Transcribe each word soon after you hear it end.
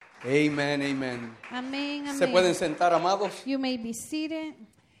Amen, amen. Amén, amén. ¿Se pueden sentar, amados? You may be seated.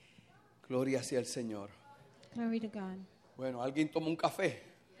 Gloria sea el Señor. Glory to God. Bueno, ¿alguien toma un café?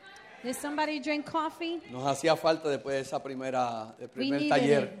 Did somebody drink coffee? Nos hacía falta después de esa del We primer needed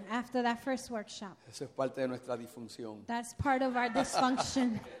taller. it after that first workshop. Eso es parte de nuestra disfunción. That's part of our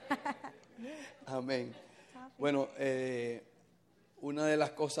dysfunction. Amén. Bueno, una de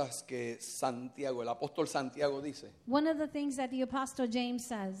las cosas que Santiago, el apóstol Santiago dice, One of the things that the Apostle James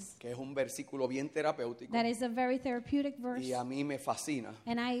says, que es un versículo bien terapéutico that is a very therapeutic verse, y a mí me fascina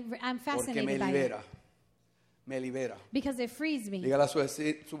and I'm porque me fascinated by it libera. Me libera. because it frees me. Dígale a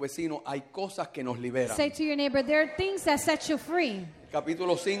su vecino, hay cosas que nos liberan. Say to your neighbor, there are things that set you free.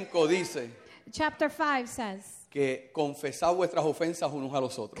 Capítulo 5 dice Chapter 5 says, que confesad vuestras ofensas unos a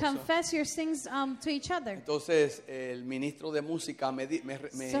los otros. confess your sins to each other. Entonces el ministro de música me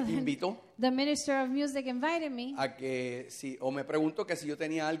So invitó the minister of music invited me a que me preguntó que si yo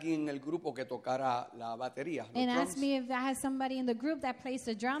tenía alguien en el grupo que tocara la batería, los and drums. asked me if I had somebody in the group that plays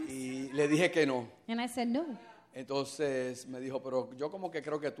the drums. Y le dije que no. And I said no. Entonces me dijo, pero yo como que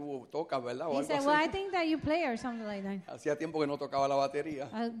creo que tú tocas, ¿verdad? O He algo said, así. well, I think that you play or something like that. Hacía tiempo que no tocaba la batería.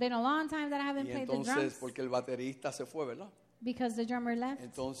 It's been a long time that I haven't Y played the entonces, drums porque el baterista se fue, ¿verdad? because the drummer left.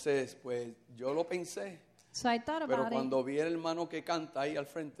 Entonces, pues yo lo pensé, So I thought pero about it. cuando vi el hermano que canta ahí al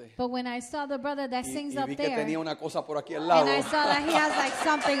frente But when I saw the brother that y sings vi up que there, tenía una cosa por aquí al and lado, I saw that he has like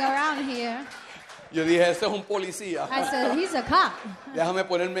something around here, yo dije, ese es un policía. I said, he's a cop. Déjame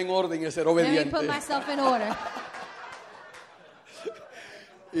ponerme en orden y ser Let me obediente. put myself in order.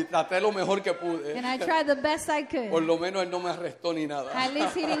 Y traté lo mejor que pude. And I tried the best I Por could. lo menos él no me arrestó ni nada. At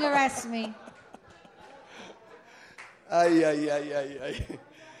least he didn't arrest me. Ay, ay, ay, ay, ay.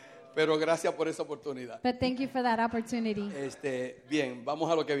 Pero gracias por esa oportunidad. But thank you for that opportunity. Bien, vamos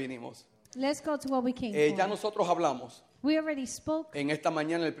a lo que vinimos. Let's go to what we came Ya for. nosotros hablamos We already spoke en esta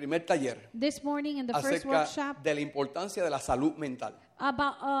mañana en el primer taller this morning in the first acerca workshop de la importancia de la salud mental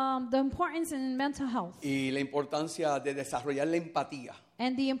about the importance in mental health y la importancia de desarrollar la empatía.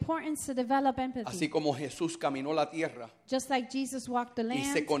 and the importance to develop Así empathy. como Jesús caminó la tierra Just like Jesus walked the y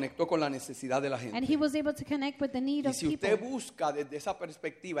se land conectó con la necesidad de la and gente. he was able to connect with the need Y of si people. usted busca desde esa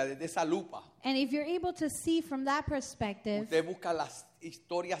perspectiva, desde esa lupa, And if you're able to see from that perspective, usted busca las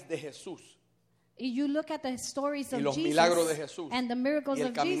historias de Jesús you look at the stories y of los milagros de Jesus Jesús and the miracles y el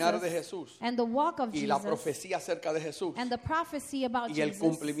of caminar de Jesus Jesús and the walk of y la Jesus profecía acerca de Jesús and the prophecy about y el Jesus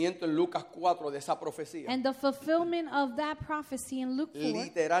cumplimiento en Lucas 4 de esa profecía. and the fulfillment of that prophecy in Luke 4.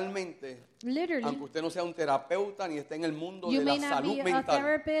 Literalmente, Literally, aunque usted no sea un terapeuta ni esté en el mundo you de may la not salud be a mental,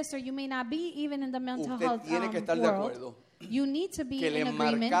 therapist or you may not be even in the mental usted health tiene que estar de world. acuerdo You need to be que el in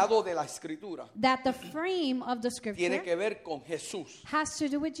agreement enmarcado de la escritura that the frame of the tiene scripture que ver con Jesús, has to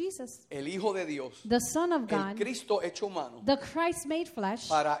do with Jesus, el Hijo de Dios, the Son of el God, Cristo hecho humano, the Christ made flesh,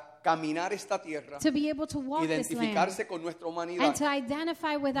 para caminar esta tierra, to be able to walk this land identificarse con nuestra humanidad, and to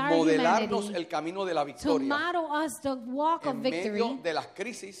identify with our modelarnos humanity, el camino de la to victoria model us the walk of en victory, medio de las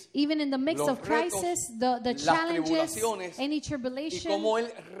crisis even in the midst los of crisis, the las challenges, tribulaciones, any y tribulation, cómo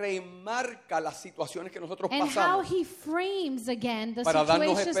Él remarca las situaciones que nosotros and how pasamos he frames again the para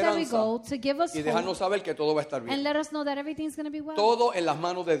darnos situations that we esperanza go to give us y hope dejarnos saber que todo va a estar and bien. let us know that everything's going to be well. Todo en las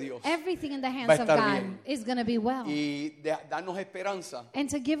manos de Dios. Everything in the va a hands of estar God bien. is going to be well. Y darnos esperanza And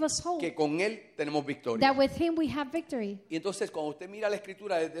to give us hope que con Él tenemos victoria. that with him we have victory. Y entonces cuando usted mira la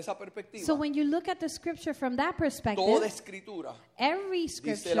escritura desde esa perspectiva, So when you look at the scripture from that toda perspective, escritura, every dice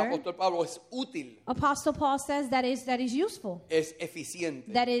el scripture, apóstol Pablo, es útil, Apostle Paul says that is useful, es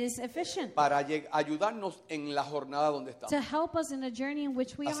eficiente that it is efficient para ayudarnos en la jornada donde estamos. to help us in the journey in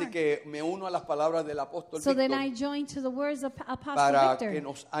which we Así are. que me uno a las palabras del apóstol So then I Víctor join to the words of Apostle para que Victor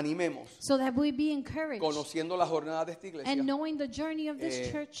nos animemos so that we be encouraged conociendo la jornada de esta iglesia. and knowing the journey of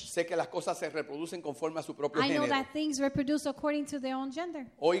this church. Sé que las cosas se reproducen conforme a su propio I know género. that things reproduce according to their own gender.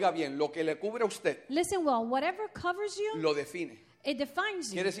 Oiga bien, lo que le cubre a usted Listen well, whatever covers you, lo define. it defines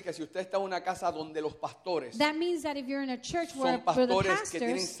you. Quiere decir que si usted está en una casa donde los pastores That means that if you're in a church where son the pastores que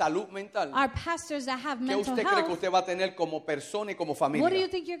tienen pastors salud mental, are pastors that have ¿qué mental usted cree que health, usted va a tener como persona y como what do you familia?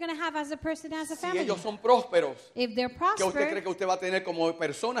 think you're going to have as a person, as a Si family? ellos son prósperos, If they're ¿qué usted cree prosper, que usted va a tener como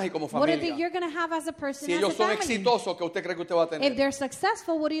personas y como what do you think familia? you're going to have as a person, Si as a ellos son family? exitosos, ¿qué usted cree que usted va a If tener? they're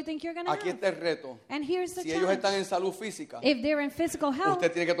successful, what do you think you're going to Aquí have? está el reto. And here's the Si ellos están challenge. en salud física, If they're in physical health,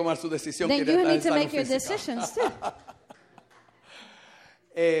 usted tiene que tomar su decisión. then ¿Quiere you estar en need to salud make your física? decisions too.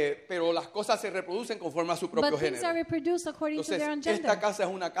 Pero las cosas se reproducen conforme a su propio But things are género. reproduced according to their own Entonces, esta gender. casa es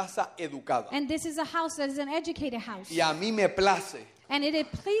una casa educada. And this is a house that is an educated house. Y a mí me place And it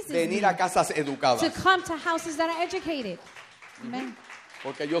pleases venir me a casas to educadas. come to houses that are educated. Amen.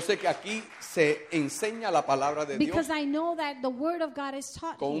 Porque yo sé que aquí se enseña la palabra de Dios Because I know that the word of God is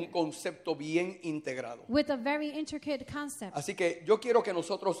taught con here un concepto bien integrado. with a very intricate concept. Así que yo quiero que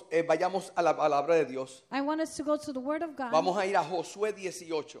nosotros vayamos a la palabra de Dios. I want us to go to the word of God. Vamos a ir a Josué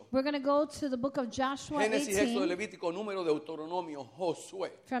 18. We're going to go to the book of Joshua Génesis, Éxodo, 18, Levítico, Número, Deuteronomio,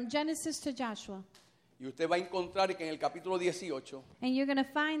 Josué. from Genesis to Joshua. Y usted va a encontrar que en el capítulo 18 And you're going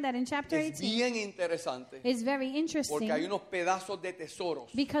to find that in chapter es 18, bien interesante it's very porque hay interesting unos pedazos de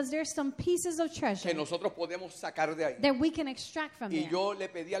tesoros because there's some pieces of que treasure nosotros podemos sacar de ahí. that we can extract from Y there. yo le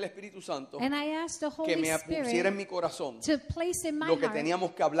pedí al Espíritu Santo And I asked the que Holy me pusiera en Spirit mi corazón to place in my lo que heart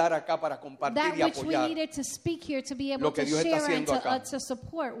teníamos que hablar acá para compartir that y which we apoyar. needed to speak here to be able lo que to Dios está share and haciendo acá. to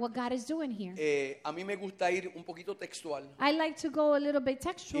support what God is doing here. A mí me gusta ir un poquito textual I like to go a little bit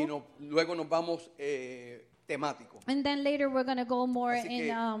y textual, luego nos vamos temático. and then later we're going to go more Así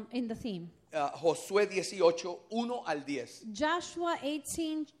que- in the theme. Josué 18, 1 al 10. Joshua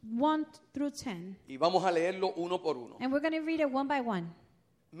 18, 1 through 10. Y vamos a leerlo uno por uno. And we're going to read it one by one.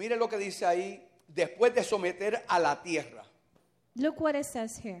 Mire lo que dice ahí, después de someter a la tierra. Look what it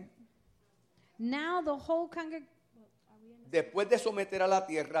says here. Now the whole congregation. Después de someter a la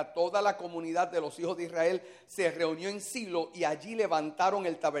tierra, toda la comunidad de los hijos de Israel se reunió en Silo y allí levantaron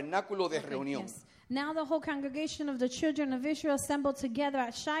el tabernáculo de reunión. Yes. Now the whole congregation of the children of Israel assembled together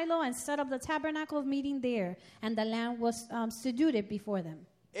at Shiloh and set up the tabernacle of meeting there, and the land was subdued before them.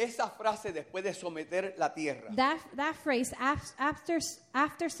 Esa frase, después de someter la tierra, That phrase,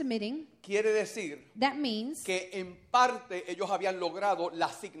 after submitting, quiere decir that means que en parte ellos habían logrado la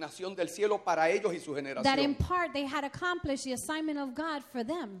asignación del cielo para ellos y su that in generación. part they had accomplished the assignment of God for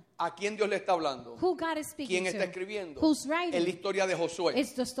them. ¿A quién Dios le está hablando? Who God is speaking ¿Quién está to? escribiendo? Who's Es la writing? historia de Josué.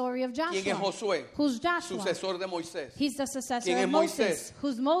 It's the story of Joshua. ¿Quién es Josué? Who's Joshua? Sucesor de Moisés. He's the successor ¿Quién es of Moses. Moisés?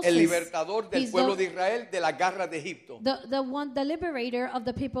 Who's Moses? El libertador del He's pueblo de Israel de las garras de Egipto. the liberator of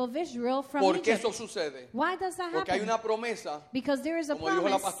the people of Israel from ¿Por qué Egypt. eso sucede? Why does that Porque hay happen? una promesa, Because there is a como dijo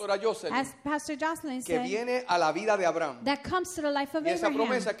la promise, pastora Jocelyn, as Pastor Jocelyn que said, viene a la vida de Abraham. that comes to the life of Y esa Abraham.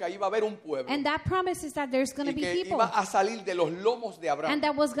 promesa es que ahí va a haber un pueblo And that promise is that there's going y to be que people. iba a salir de los lomos de And Abraham,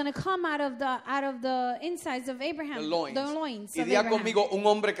 that was going to come out of the insides of Abraham, the loins. the loins Y of diga Abraham. conmigo, un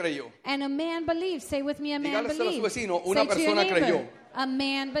hombre creyó. And a man believed. Say with me, a man Dígale a su believed. vecino, una Say to your persona neighbor, creyó. a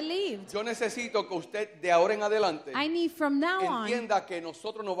man believed. Yo necesito que usted de ahora en adelante I need from now on entienda que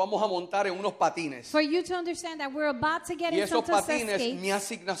nosotros nos vamos a montar en unos patines. for you to understand that we're about to get Y into esos success patines, skates. mi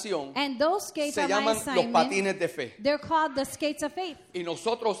asignación, And those skates se are my llaman los assignment. patines de fe. They're called the skates of faith. Y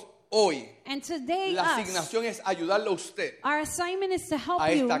nosotros hoy, And today, la us, asignación es ayudarle a usted, our assignment is to help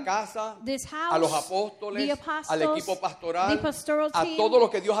a you, esta casa, this house, a los apóstoles, the apostles, al equipo pastoral, the pastoral a team, todo lo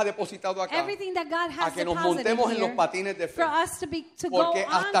que Dios ha depositado acá, everything that God a has que nos deposited montemos en here, los patines de fe. for us to Porque go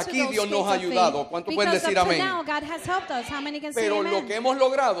hasta on to aquí those Dios nos ha skates of ayudado. faith. ¿Cuántos pueden Because decir up to amén? now, God has helped us. How many can say Pero amen? lo que hemos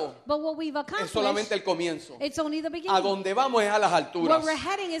logrado But what we've es accomplished, solamente el comienzo. it's only the beginning. A donde vamos es a las Where alturas. we're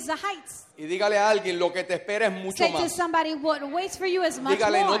heading is the heights. Y dígale a alguien, lo que te espera es mucho Say to más. somebody, what waits for you is much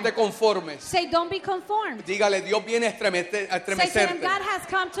Dígale, more. no te conformes. Say, don't be conformed. Dígale, Dios viene a Say to them, estremecerte. God has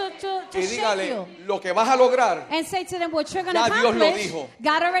come to Y shake dígale, you. lo que vas a lograr, And say to them, what you're going to ya Dios lo accomplish, dijo.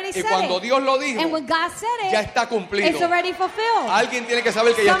 God already y said cuando it. Dios lo dijo, And when God said ya it, está cumplido. it's already fulfilled. Alguien tiene que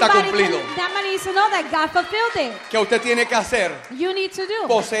saber que ya está Somebody cumplido. that needs to know that God fulfilled it. Que usted tiene que hacer, You need to do.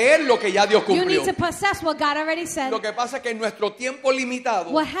 poseer lo que ya Dios You cumplió. need to possess what God already said. Lo que pasa es que en nuestro tiempo limitado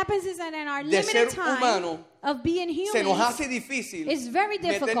What happens is that in our de ser limited time humano, of being se nos human, hace difícil it's very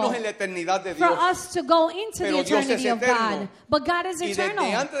meternos difficult en la eternidad de for Dios. us to go into Pero the Dios es eternity of eterno. God. But God is Y desde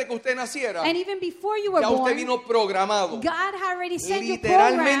eternal. antes de que usted naciera, And even before you were ya usted born, vino programado, God had already sent you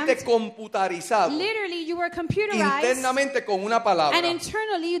literalmente programmed. computarizado, Literally, you were computerized. internamente con una palabra. And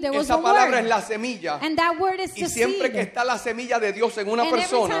internally, there was Esa a palabra word. es la semilla. And that word is Y the siempre seed. que está la semilla de Dios en una And every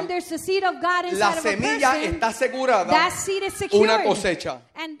persona, time there's the seed of God inside la of a semilla person, está asegurada that seed is secured. una cosecha.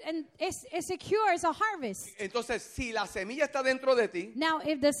 And it secures a harvest. Entonces, si la semilla está dentro de ti Now,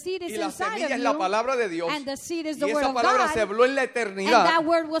 if the seed is y la inside semilla of es la you, palabra de Dios, and the seed is y the word esa of palabra God, se habló en la and eternidad, that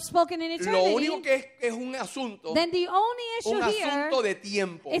word was spoken in lo único eternity, que es un asunto, then the only issue un here asunto de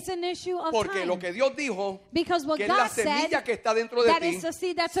tiempo. is an issue of Porque time. lo que Dios dijo, Because what que es la God said, semilla que está dentro de that ti, is the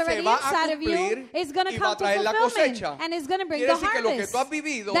seed that's se already va a inside of you, cumplir is going to y va come a to traer la fulfillment. cosecha. And it's going to bring Quiere the decir que lo que harvest. tú has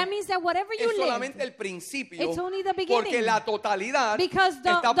vivido That means that whatever you es solamente live, el principio, it's only the beginning. porque la totalidad because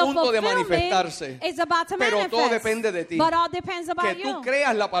está a the punto de fulfillment manifestarse. is about to Pero manifest. todo depende de ti. But all depends Que about tú you.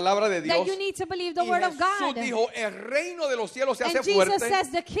 creas la palabra de Dios. That you need to believe the Y word of Jesús God. dijo, el reino de los cielos se hace And Jesus fuerte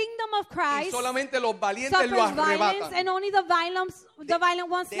says the kingdom of y Christ solamente los valientes lo suffers violence, arrebatan. and only the violent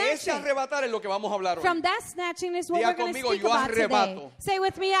ones De snatch ese it. arrebatar es lo que vamos a hablar hoy. From that snatching is what Diga we're going to conmigo, speak yo about today. arrebato. Say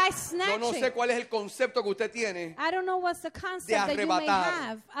with me, I Yo snatch no sé it. cuál es el concepto que usted tiene, I don't know what's the concept that you may arrebatar.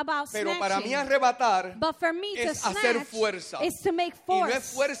 have about pero para mí snatching. arrebatar But for me to es hacer snatch fuerza. is to make Y no force.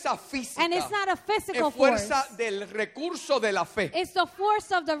 es fuerza física, And it's not a physical es fuerza force. del recurso de la fe. It's the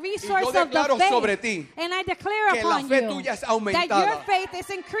force of the resource of declaro the faith. sobre ti And I declare que la upon fe you tuya es that aumentada. your faith is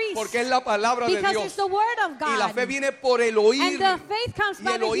increased. Porque es la palabra de Because Dios. it's the word of God. Y la fe viene por el oír. And the faith comes Y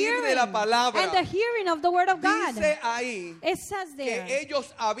by el the oír hearing. de la palabra. And the hearing of the word of God. Dice ahí It says there que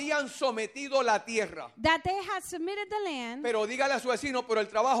ellos habían sometido la tierra. that they had submitted the land, Pero dígale a su vecino, pero el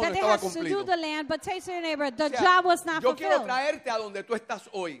trabajo that no they estaba had cumplido. subdued the land, but say to your neighbor, the O sea, job was not yo quiero fulfilled. traerte a donde tú estás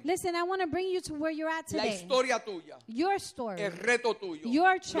hoy. Listen, I want to bring you to where you're at La today. historia tuya, Your story, el reto tuyo,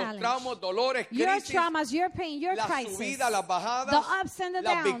 your los challenge, traumas, dolores, your crisis, traumas, your pain, your las crisis, subidas, las bajadas, the ups and the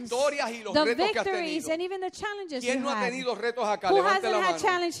las downs, victorias y los the retos que has victories, tenido. and even the challenges ¿Quién you no ha had. tenido retos acá? Who Levante hasn't la had mano.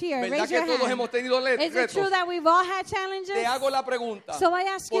 challenge here? ¿Verdad Raise que your todos hand. hemos tenido Is it retos? true that we've all had challenges? Te hago la pregunta. So I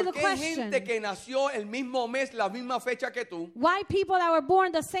ask you ¿Por the qué hay question. gente que nació el mismo mes, la misma fecha que tú, Why people that were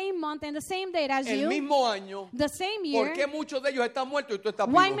born the same month and the same date as el you, mismo año, the same por year, qué muchos de ellos están muertos y tú estás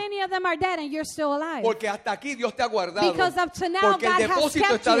why vivo? many of them are dead and you're still alive? Porque hasta aquí Dios te ha guardado. Because up to now, Porque el God has depósito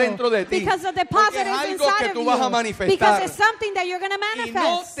kept está you. dentro de ti. Because the Porque deposit es is algo inside que of tú vas a you. manifestar. Because it's something that you're going to Y no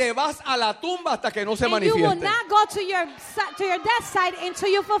manifest. te vas a la tumba hasta que no se And you will manifieste. not go to your death side until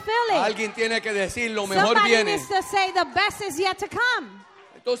you fulfill it. Alguien tiene que decir, lo mejor Somebody viene. needs to say the best is yet to come.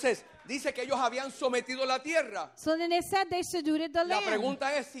 Entonces, dice que ellos habían sometido la tierra. So then it said they subdued the La land.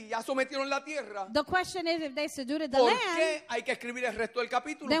 pregunta es, si ya sometieron la tierra, The question is, if they subdued the ¿por land, qué hay que escribir el resto del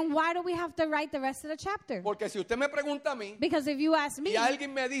capítulo? then why do we have to write the rest of the chapter? Porque si usted me pregunta a mí, Because if you ask me, y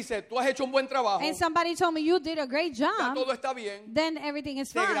alguien me dice, tú has hecho un buen trabajo, and somebody told me you did a great ya job, todo está bien, then everything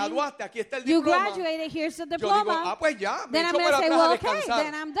is te fine. graduaste, aquí está el You diploma. graduated, here's the Yo digo, diploma. pues ya, me Then I'm echo going para to say, atrás well, a okay, descansar.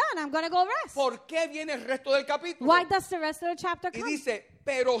 then I'm done. I'm going to go rest. ¿Por qué viene el resto del capítulo? Why does the rest of the chapter Y come? dice,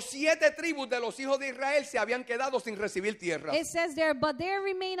 pero 7 tribus de los hijos de Israel se habían quedado sin recibir tierra. It says there, but there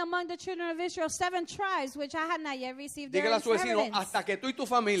remain among the children of Israel 7 tribes which I had not yet received their Dígale a su vecino, inheritance. hasta que tú y tu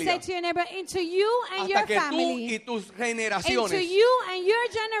familia, Say to your neighbor, into you and your hasta que tú family, y tus into generaciones you and your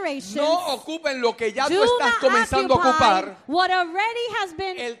generations, no ocupen lo que ya tú do estás not comenzando a occupy ocupar, what already has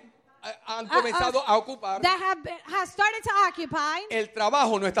been han comenzado a ocupar, that has started to occupy, el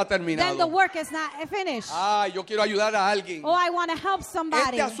trabajo no está then the terminado. work is not finished. Yo quiero ayudar a alguien. Oh, I want to help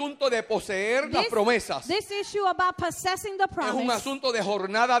somebody. Este asunto de poseer las promesas This issue about possessing the es un promise, asunto de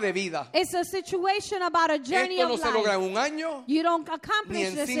jornada de vida. it's a situation about a journey Esto no of se logra en life. un año, You don't ni accomplish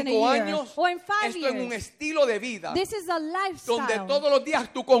en this in a 5 year años. or in 5 Esto es un years. estilo de vida This is a lifestyle donde todos los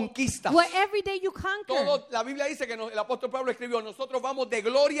días tú conquistas. where every day you conquer. La Biblia dice que el apóstol Pablo escribió, nosotros vamos de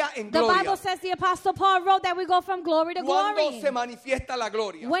gloria en The gloria. Bible says the Apostle Paul wrote that we go from glory to ¿Cuándo glory. se manifiesta la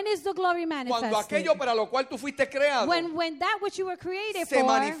gloria? When is the glory Cuando manifested? aquello para lo cual tú fuiste creado When that which you were created se for,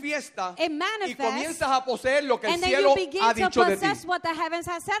 manifiesta it y manifests, comienzas a poseer lo que el and then cielo you begin ha to dicho de ti. possess what the heavens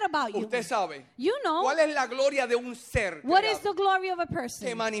has said about you. Usted sabe You know, cuál es la gloria de un ser what is creado. the glory of a Se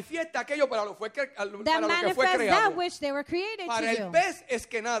person? manifiesta aquello para lo, That para lo que fue manifests creado. that which they were created Para to el do. pez es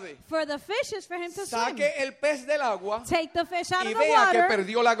que nade. For the fish is for him to swim. Saque el pez del agua Take the fish out y of the vea que water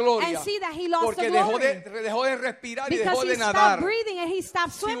perdió la gloria. and see that he lost Porque the dejó glory. de respirar y Because dejó he de stopped nadar. breathing and he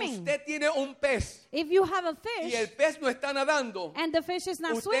stopped Si swimming. usted tiene un pez If you have a y el fish pez no está nadando, and the fish is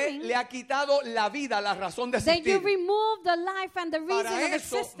not usted swimming, le ha quitado la vida, la razón de then you existir. remove the life and the reason Para of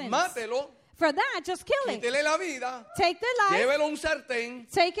eso, existence. mátelo, For that, just kill it. quítele la vida, Take the life, llévelo a un sartén,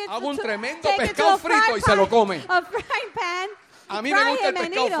 take it haga un to, tremendo take it to pescado a fry frito y se lo pan- come. A frying pan. A mí me Fry gusta el him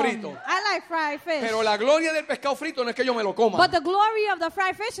and pescado eat 'em. frito. I like fried fish. Pero la gloria del pescado frito no es que yo me lo coma. But the glory of the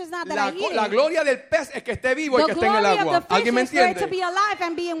fried fish is not that I eat La it. gloria del pez es que esté vivo y The que esté en el glory of agua. the fish ¿Alguien me is for it to entiende? be alive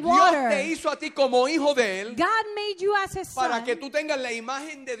and be in Dios water. te hizo a ti como hijo de Él God made you as his para son que tú tengas la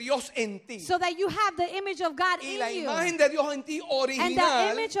imagen de Dios en ti. so that you have the image of God Y in la you. imagen de Dios en ti And the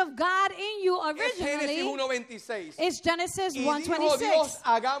original image of God in you es Génesis originally 1:26. is Genesis Y dijo 1:26. Dios,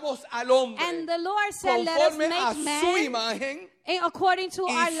 hagamos al hombre And the Lord said, let us conforme a make su man imagen according to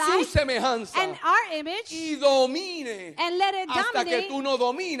y our su life semejanza and our image, y domine and let it hasta que dominate tú no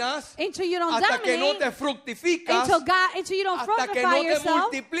dominas, until you don't hasta que no te dominate, fructificas, until you don't hasta que fructify no te yourself,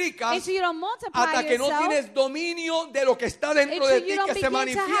 multiplicas, until you don't multiply hasta que no yourself, tienes dominio de lo que está dentro de until ti you don't que se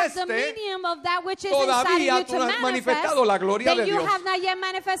begin to have manifieste, dominion of that which is inside todavía of you tú to no has manifestado la gloria then de you Dios. have not yet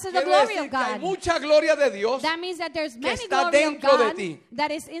manifested the Quiere glory decir of que hay God. mucha gloria de Dios. That means that there's many está glory of dentro de God ti.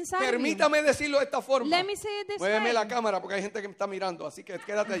 that is inside of you. Permítame decirlo de esta forma. Let me say it this Muéveme way. la cámara porque hay gente que me está mirando, así que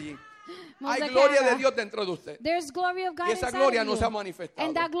quédate allí. Move Hay the gloria de camera. Dios dentro de usted. There's glory of God Y esa inside gloria of no you. se ha manifestado.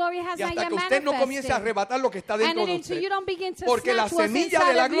 And that glory has Y not hasta yet que usted no comience a manifested. arrebatar lo que está And dentro de until usted. you don't begin to Porque la snatch what's semilla inside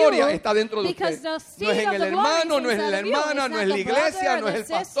de la of gloria you, está dentro de because usted. the No seed es en of el the glory hermano, is no es en la inside of you. hermana, It's no not es la the iglesia, brother, no es the el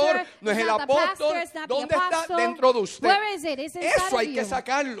sister, pastor, no es it's el not the pastor, apóstol. it's not the ¿Dónde está? apostle. Dentro de usted. Where is it? It's inside Eso of hay que you.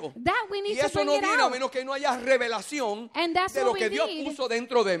 sacarlo. That we need Y to eso bring no it viene a out. menos que no haya revelación And that's de what lo we que Dios need. puso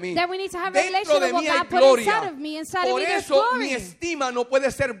dentro de mí. That we need to have Dentro revelation de of what mí hay God put gloria. inside of me. Inside of Por me there's eso mi glory. estima no puede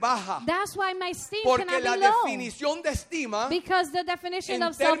ser baja. That's why my esteem Porque cannot la be low. definición de estima Because the definition en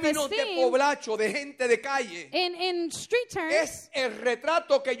of términos de self-esteem poblacho, de gente de calle, in street terms es el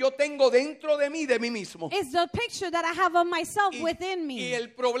retrato que yo tengo dentro de mí, de mí mismo. is the picture that I have of myself within Y me. el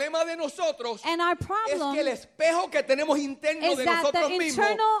problema de nosotros And our es problem que el espejo que tenemos interno is de that nosotros the mismos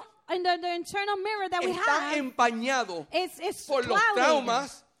internal mirror that we está have empañado is por los clouded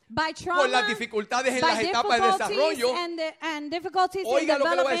traumas, by trauma, por las dificultades en by las etapas de difficulties desarrollo. and difficulties in Oiga lo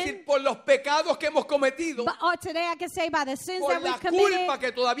que le voy a development. decir, por los pecados que hemos cometido, Or today I can say by the sins por that la we've committed, culpa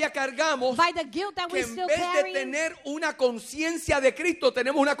que todavía cargamos, by the guilt that que we en still vez de carry. tener una conciencia de Cristo,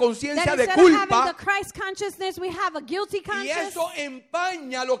 tenemos una That conciencia de instead of having culpa, the Christ consciousness, we have a guilty y conscience. eso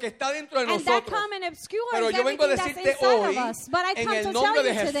empaña lo que está dentro de And that nosotros. come and obscures Pero yo vengo a everything that's decirte inside hoy, of us. But I en come el to nombre tell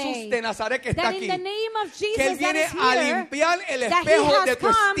de you Jesús today de Nazaret que está that aquí, in the name of que Él Jesus that viene is a here, limpiar el that He espejo de has tu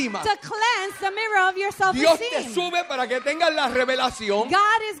come estima. to cleanse the mirror of your Dios te self-esteem. sube para que tengas la revelación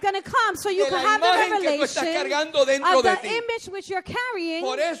God is going to come so you de can la have the imagen que tú estás revelation cargando dentro of de the ti. image which you're carrying.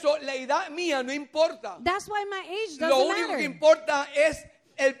 Por eso la edad mía no importa. That's why my age Lo doesn't único que matter. importa es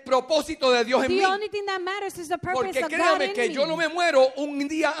el propósito de Dios en The mí. only thing that matters is the purpose Porque of God créame in que me. yo no me muero un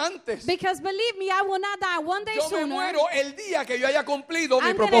día antes. Because believe me, I will not die one day Yo me sooner. muero el día que yo haya cumplido mi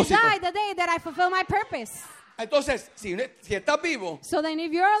I'm going to propósito. die the day that I fulfill my purpose. Entonces, si estás vivo, So then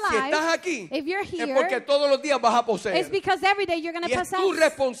if you're si alive, estás aquí, if you're es porque here, todos los días vas a poseer. it's because every day you're going Y to es possess. tu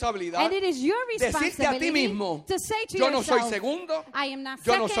responsabilidad And it is your decirte a ti responsibility mismo, to say to yo no soy yourself, segundo, I am not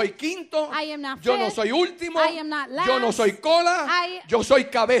yo no second, soy quinto, I am not yo no fifth, soy último, I am not last, yo no soy cola, I- yo soy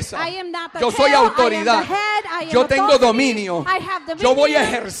cabeza, I am not the yo soy tail, autoridad, I am the head, I am yo tengo authority, dominio, I have dominion, yo voy a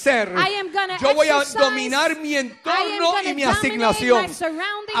ejercer, I am gonna yo voy a exercise, dominar mi I am entorno gonna y mi dominate asignación. my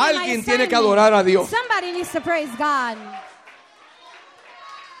surrounding and my Alguien tiene que assignment. adorar a Dios. Somebody needs to praise God.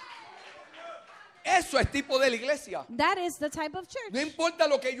 Eso es tipo de la iglesia. That is the type of church. No importa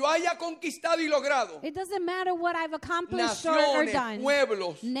lo que yo haya conquistado y logrado. It doesn't matter what I've accomplished or Naciones, done.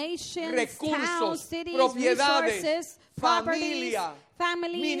 pueblos, Nations, recursos, towns, cities, propiedades, resources, properties, familia,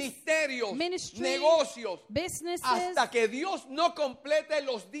 families, ministerios, ministry, negocios, businesses, hasta que Dios no complete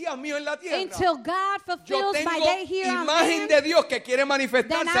los días míos en la tierra. until God Yo fulfills my tengo day here on imagen earth, de Dios que quiere then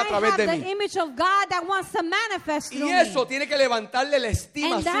manifestarse a I través have de the mí. image of God that wants to manifest Y through eso me. tiene que levantarle la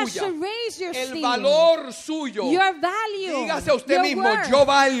estima And that suya, should raise your el esteem, valor suyo. your value, Dígase a usted your mismo, worth. yo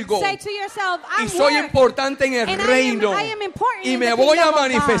valgo Say to yourself, I'm y soy worth, importante en el and reino I am important y in me the voy a kingdom of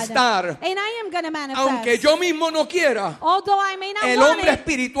manifestar. God. And I am going to manifest. Aunque yo mismo no quiera, Although I may not el want hombre it,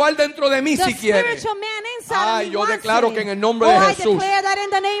 espiritual dentro de mí the si quiere. spiritual man inside Ay, of me yo wants declaro it. que en el nombre de I Jesús, declare that in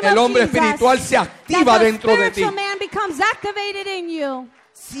the name el of hombre Jesus, espiritual se activa that the dentro de ti. spiritual man becomes activated in you.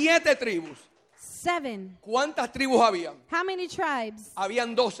 7 tribus. 7. ¿Cuántas tribus había? How many tribes?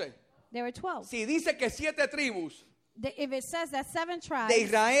 Habían 12. There were 12. Si dice que 7 tribus If it says that 7 de tribes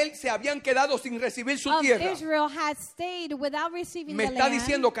Israel se habían quedado sin recibir su of tierra, Israel had stayed without receiving me the está land,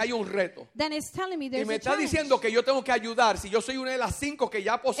 diciendo que hay un reto. then it's telling me Y there's me a está challenge. diciendo que yo tengo que ayudar. Si yo soy una de las 5 que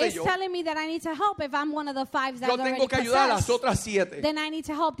ya It's poseo, telling me that I need to help if I'm one of the 5 that yo already tengo que ayudar a las possess. otras 7. Then I need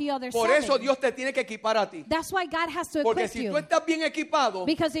to help the other Por 7. eso Dios te tiene que equipar a ti. That's why God has to Porque equip si you. tú estás bien equipado,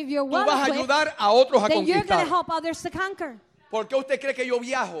 Because if you're tú well vas a equipped, ayudar a otros a then you're going to conquistar. help others to conquer. ¿Por qué usted cree que yo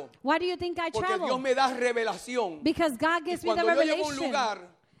viajo? Why do you think I Porque Dios travel? me da revelación. Because God Y gives me the cuando yo llego a un revelation. lugar,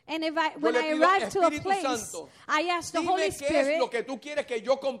 And if le when I pido, arrive to a Espíritu place, Santo, I ask the dime Holy qué es Spirit, lo que tú quieres que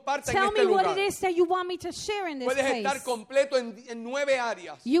yo comparta en tell este me what lugar. it is that you want me to share in this Puedes place. estar completo en 9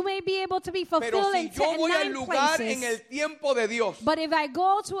 áreas. You may be able to be Pero fulfilled si in yo voy al 9 lugar places. en el tiempo de Dios But if I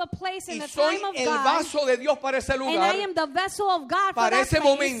go to a place in y the soy time of el God, vaso de Dios para ese and lugar, I am the vessel of God for para that ese place,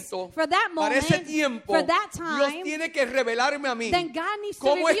 momento, for that para moment, ese tiempo, for that Dios time, tiene que revelarme a mí then God needs to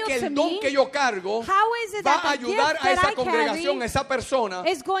cómo es reveal que to el don me que yo cargo how is it va that a the ayudar gift a that esa I congregación, a carry esa persona,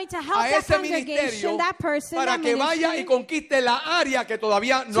 is going to help a that ese congregation, ministerio, that person, para that que vaya y ministry, conquiste la área que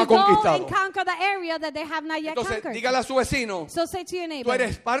todavía no to ha go conquistado. and conquer the area that they have not yet Entonces, conquered. dígale a su vecino, So say to your tú neighbor,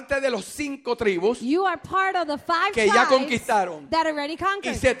 eres parte de los 5 tribus you are part of the 5 que ya tribes conquistaron that already y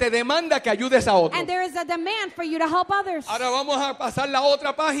conquered. se te demanda que ayudes a otros. And there is a demand for you to help others. Ahora vamos a pasar la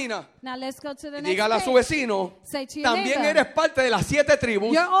otra página. Now let's go to the Y next dígale a su page. vecino, Say to your también neighbor, eres parte de las 7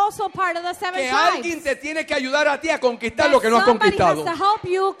 tribus, you're also part of the 7 que tribes. alguien te tiene que ayudar a ti a conquistar That lo que no has somebody conquistado. has to help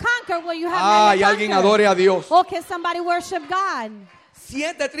you conquer what you have Ah, not y yet alguien conquered. adore a Dios. Or can somebody worship God?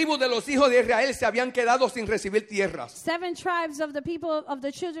 7 tribus de los hijos de Israel se habían quedado sin recibir tierras. 7 tribes of the people of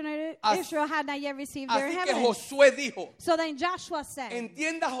the children of As- Israel had not yet received their Así que inheritance. Josué dijo, So then Joshua said,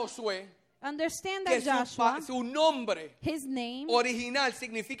 entienda Josué understand que that Joshua, su nombre his name original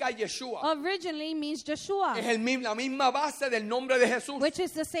significa Yeshua. originally means Joshua, Es la misma base del nombre de Jesús. which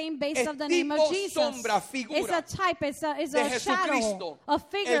is the same base Es of the name of tipo, Jesus. sombra, figura It's a type, it's de a shadow, Jesucristo, a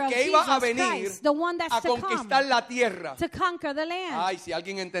figure el of que iba a Jesus venir Christ, the one that's a to conquistar come, la tierra. to conquer the land. Ay, si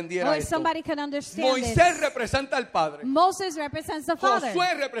alguien entendiera Or if esto. somebody could understand Moisés this. representa al Padre. Moses represents the Father.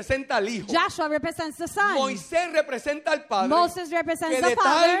 Josué representa al Hijo. Joshua represents the Son. Moisés representa al Padre. Moses represents que the de tal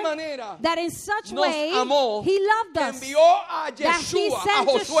Father, manera that in such nos way amó, he loved que us, envió a that he Yeshua, a sent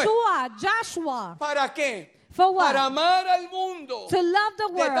Josué. Joshua. ¿Para qué? For what? Para amar al mundo. To love the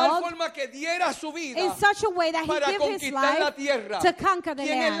De tal world forma que diera su vida in such a way that he para gave his conquistar la life tierra. to conquer the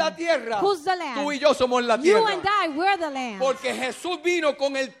 ¿Quién es la land. tierra? Who's the land? Tú y yo somos la You tierra. and I, we're the land. Porque Jesús vino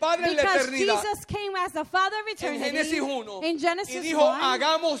con el Padre en la Because eternidad. Jesus came as the Father of En eternity Génesis 1. in Y Genesis dijo, 1.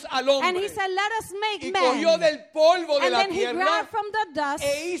 hagamos al And hombre. he said, let us make Y men. cogió del polvo de And la then he tierra grabbed from the dust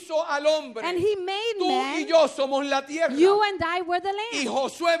e hizo al hombre. and he made Tú men. y yo somos la tierra. You and I were the Y land.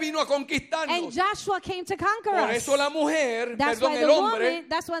 Josué vino a And conquistarnos. Joshua came to conquer Por us. eso la mujer, That's perdón, why el the hombre, woman,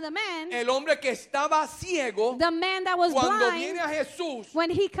 that's why the man, el hombre que estaba ciego, the man that was cuando blind, viene a Jesús,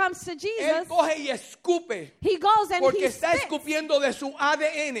 when he comes to él Jesus, coge y escupe, he goes and porque he está spits escupiendo de su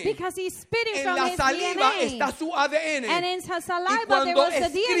ADN. because he's spitting En from la his saliva DNA. está su ADN. And in his Y saliva there cuando was the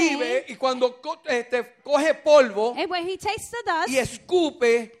escribe DNA. y cuando coge polvo And when he takes the dust y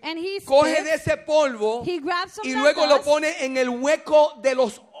escupe, and he coge de spits, ese polvo he grabs some y of that luego lo dust, pone en el hueco de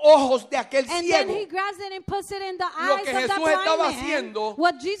los ojos de aquel and then ciego. he grabs it and puts it in the Lo eyes que of that Jesús blind estaba man. haciendo,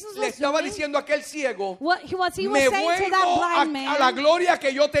 What Jesus Le was estaba doing, diciendo a aquel ciego, what he was me saying to that vuelvo blind man, a la gloria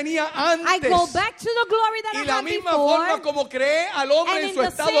que yo tenía I antes. go back to the glory that Y I la had misma before. forma como creé al hombre And en in su the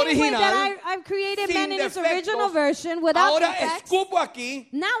estado same way original, that I've created sin man in its defectos, original version without ahora defects, escupo aquí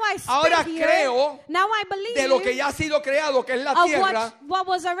now I ahora spit here, creo now I believe de lo que ya ha sido creado, que es la of tierra, what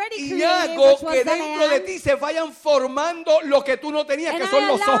was already y created, hago which was que the dentro de land, ti se vayan formando lo que tú no tenías, and que son I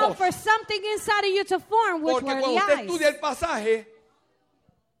los allow ojos. for something inside of you to form, which Porque were cuando the usted eyes. estudia el pasaje,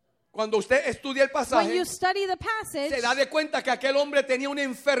 cuando usted estudia el When pasaje, you study the passage, se da de cuenta que aquel hombre tenía una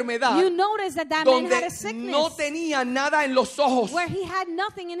enfermedad you notice that that man had donde a sickness no tenía nada en los ojos. where he had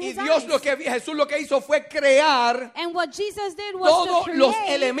nothing in Y his Dios eyes. Jesús lo que hizo fue crear And what Jesus did was todos to los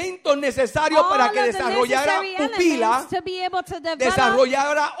create elementos necesarios all para of que the desarrollara necessary pupila, elements to be able to develop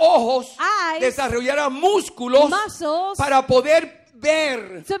desarrollara ojos, eyes, desarrollara músculos muscles, para poder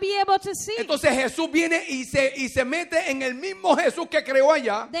ver. to be able to see. Entonces Jesús viene y se mete en el mismo Jesús que creó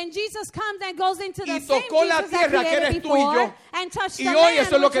allá. Then Jesus comes and goes into the Y same tocó la Jesus that tierra que created eres tú y before yo. and touched Y the hoy man,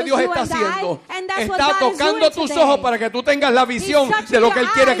 eso es lo which que was Dios you está and I, haciendo. and that's what Está God is tocando doing tus today. ojos para que tú tengas la visión He's touching de lo your que Él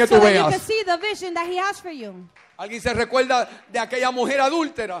quiere eyes que so tú that you can veas. see the vision that He has for you. ¿Alguien se recuerda de aquella mujer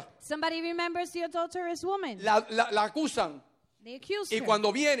adúltera? Somebody remembers the adulterous woman. La acusan. They accused Y her.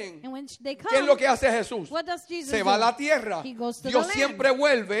 cuando vienen, And when they come, ¿qué es lo que hace Jesús? what does Jesus Se do? va a la tierra. He goes to Dios the siempre land.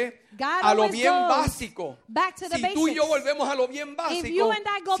 vuelve God a lo always bien goes básico. back to the Si tú y yo basics. volvemos a lo bien If básico, you and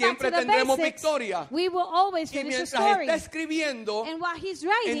I go back siempre to the tendremos basics, victoria. we will always Y finish the mientras story. está escribiendo, And while he's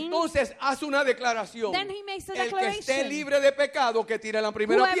writing, entonces hace una declaración. then he makes a El que esté declaration. libre de pecado, que tire la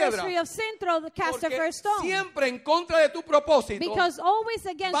primera whoever is piedra. free of sin, cast the Porque first stone. siempre en contra de tu propósito Because always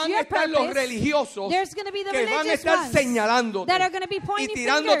against van a your estar los purpose, religiosos there's going to be the que van a religious estar ones señalándote. that are going to be y pointing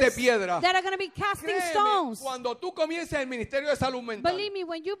tirándote fingers, piedras. that are going to be casting Créeme, stones. cuando tú comiences el ministerio de salud mental, Believe me,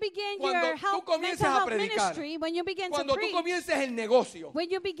 when you begin cuando your tú comiences mental a health predicar, ministry, when you begin to cuando tú preach, comiences el negocio, when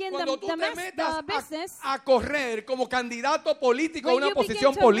you begin cuando tú the te metas business, a correr como candidato político a when una you begin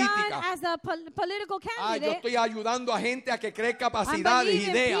posición to run política, as a political yo candidate, estoy ayudando a gente a que cree I'm capacidades, believing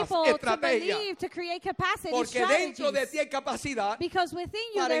ideas, people to estrategias, believe, to create capacity, porque dentro de strategies. ti hay capacidad Because within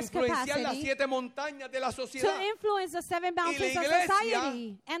you para there's influenciar las capacity 7 montañas de la to sociedad. influence the 7 Y la mountains of iglesia,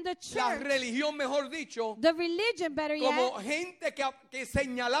 society. And the la church, religión, mejor dicho, the religion, better como yet, gente que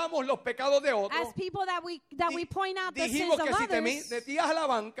señalamos los pecados de otros, as people that we point out the sins dijimos of que si te others, metías a la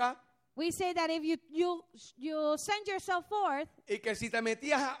banca we say that if you send yourself forth, y que si te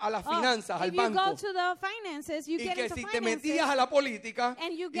metías a las finanzas, al if you go banco, to the finances, you y get que into si te finances, metías a la política,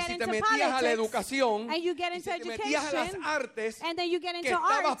 and you y get si te into metías a la politics, educación, and you get y into si te metías a las education, artes, and then you get que into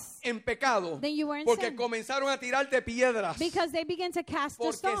estabas arts, en pecado, then you were in porque sin. comenzaron a tirarte piedras. Because they begin to cast the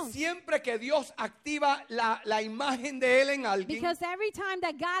Porque stones. siempre que Dios activa la imagen de Él en alguien, Because every time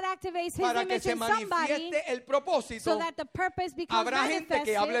that God activates His para que image se in somebody, manifieste el propósito, so that the purpose becomes habrá gente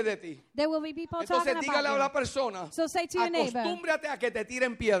que hable manifested, de ti. there will be people Entonces talking dígale a la about persona, So say to your neighbor, acostúmbrate a que te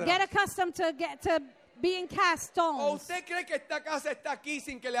tiren you. piedras. Get accustomed to being cast ¿O stones. usted cree que esta casa está aquí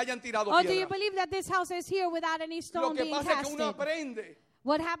sin que le hayan tirado Or do you piedras? believe that this house is here without any Lo stone que being pasa es que uno casted? aprende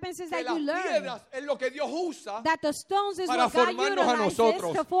What happens is que that las you learn piedras es lo que Dios usa that the stones is para what God formarnos a utilizes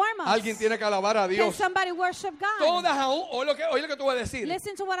nosotros. to form us. Alguien tiene que alabar a Can Dios. somebody worship God? Todas aún, oye lo que te voy a decir,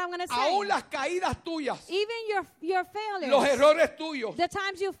 Listen to what I'm going to say. aún las caídas tuyas, Even your failures, los errores tuyos, the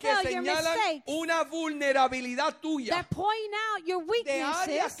times you que fail, your señalan mistakes, una vulnerabilidad tuya that point out your de áreas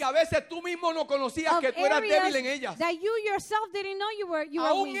weaknesses que a veces tú mismo no conocías of que tú eras débil en areas ellas. that you yourself didn't know you were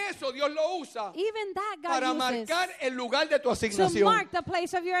Aún weak. eso Dios lo usa Even that God para uses marcar el lugar de tu to asignación. mark the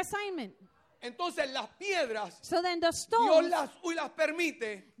place of your assignment. Entonces las piedras So then the Dios stones, las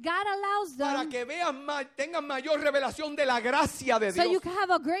permite God allows para them que vean tengan mayor revelación de la gracia de so you Dios. can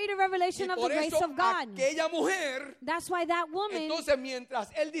have a greater Y revelation of the por grace eso of God. aquella mujer, That's why that woman, entonces mientras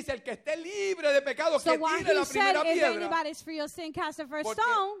él dice el que esté libre de pecado so que while tire la he said, primera if piedra. anybody's free of sin, cast the first Porque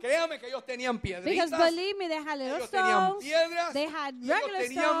stone. créame que ellos tenían Because piedritas, believe me, they had little ellos tenían stones, piedras, they had y ellos regular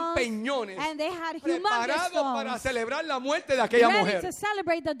tenían stones, peñones and they had humongous preparados para stones celebrar la muerte de aquella ready mujer. to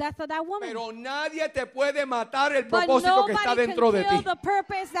celebrate the death of that woman. Pero nadie te puede matar el But propósito que está nobody dentro de can ti. kill the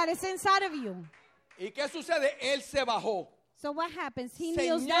purpose that is inside of you. ¿Y qué sucede? Él se bajó. So what happens? He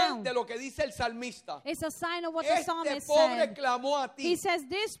kneels Señal down. de lo que dice el salmista. It's a sign of what the Este psalmist pobre said. clamó a ti. He says,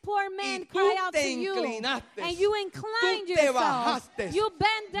 this poor man Y tú cried out te to you, inclinaste. and you inclined Tú te yourself. bajaste. You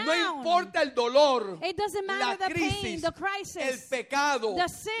bent down. No importa el dolor, It doesn't la matter the pain, crisis, the crisis, el pecado, the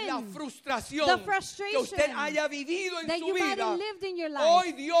sin, la frustración the que frustration usted haya vivido en that su you might vida. have lived in your life.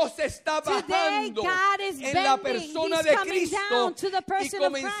 Hoy Dios está Today, bajando God is en la bending. persona He's de coming Cristo down to the y person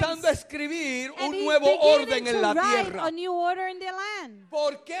of comenzando Christ. a escribir And un he's nuevo beginning orden to en la write tierra. a new order in the land.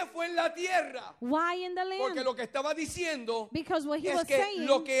 ¿Por qué fue en la tierra? Why in the Porque land? lo que estaba diciendo Because what he es was que saying,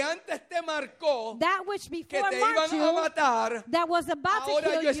 lo que antes te marcó that which que before te marked iban a you, matar, that was about to ahora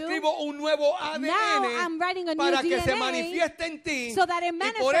kill yo you, escribo un nuevo now I'm writing a ADN new para que se DNA manifieste en ti so that it y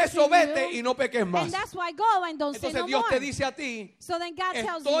por manifests eso in vete you, y no peques más. and that's why go and don't sin Entonces no Dios more. te dice a ti, So then God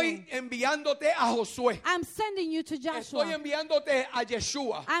tells you, estoy enviándote a Josué, I'm sending you to estoy Joshua. enviándote a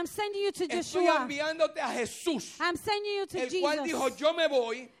Yeshua, I'm sending you to estoy Joshua. enviándote a Jesús, I'm sending you to el cual dijo, Jesus. yo me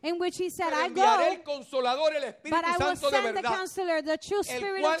voy, In which he said, pero I enviaré go, el Consolador, el Espíritu but I will Santo de send the verdad, counselor, the true el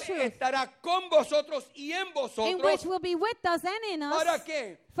spirit cual of truth, estará con vosotros y en in vosotros. which will be with us and in us. ¿Para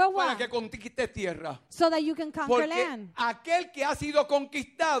qué? For Para what? que conquistes tierra. So that you can conquer Porque land. aquel que ha sido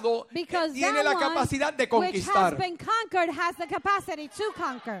conquistado Because tiene that la one capacidad de which has conquistar. been conquered has the capacity to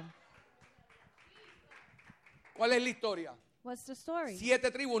conquer. ¿Cuál es la historia? What's the story?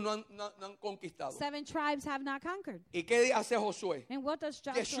 7 tribus no han conquistado. 7 tribes have not conquered. ¿Y qué hace Josué? And what does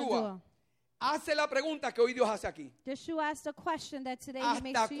Joshua Yeshua do? hace la pregunta que hoy Dios hace aquí. Yeshua asked a question that today he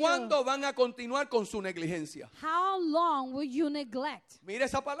makes ¿Hasta to you. cuándo van a continuar con su negligencia? How long will you neglect? Mire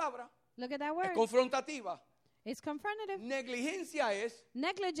esa palabra. Look at that Es word. confrontativa. It's confrontative. Negligencia es,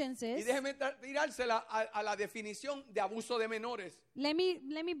 Negligence y is, déjeme tirársela a la definición de abuso de menores. let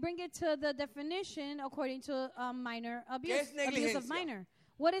me bring it to the definition according to minor abuse, ¿Qué es abuse of negligencia? minor.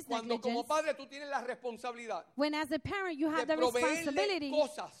 What is Cuando como negligence? padre tú tienes la responsabilidad When as a parent you de have the proveerle responsibility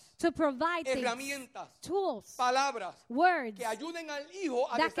cosas to provide things, herramientas, tools, palabras words que ayuden al hijo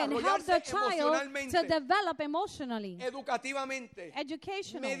a that can help the desarrollarse child to emocionalmente, develop emotionally, educativamente,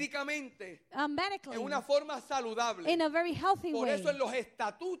 educationally, médicamente, medically, en una forma saludable. in a very healthy Por way. eso en los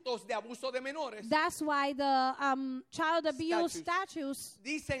estatutos de abuso de menores That's why the child abuse statutes,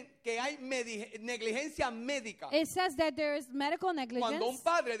 dicen que hay negligencia médica. it says that there is medical Cuando un negligence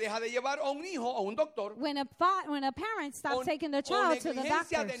padre deja de llevar a un hijo a un doctor, when a parent stops o taking the o child to the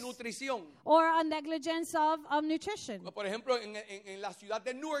negligencia de doctors, nutrición. or a negligence of nutrition. Por ejemplo, en la ciudad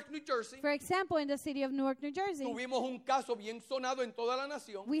de Newark, New Jersey, For example, in the city of Newark, New Jersey, tuvimos un caso bien sonado en toda la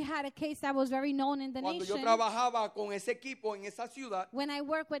nación. we had a case that was very known in the Cuando yo nation. trabajaba con ese equipo en esa ciudad, When I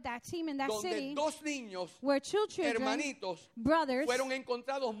worked with that team in that donde city, dos niños, where two children, hermanitos, brothers, fueron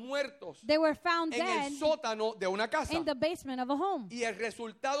encontrados muertos they were found en dead el sótano de una casa. in the basement of a home. Y el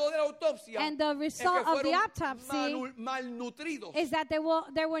resultado de la autopsia And the es result que of the fueron autopsy malnutridos. is that there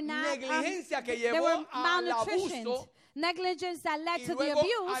were not Negligencia que there llevó were al malnutrition, abuso negligence that led y to the luego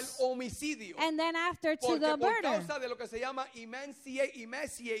al abuse, homicidio. and then after to Porque the por murder, causa de lo que se llama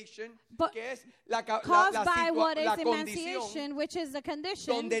emaciation, But que es la caused by what is condición emaciation, which is the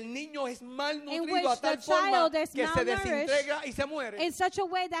condition donde el niño es in malnutrido which a the tal forma child is que se malnourished desintegra y se muere. in such a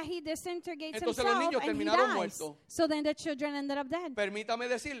way that he disintegrates Entonces los himself niños and he terminaron dies. muertos. So then the children ended up dead. Permítame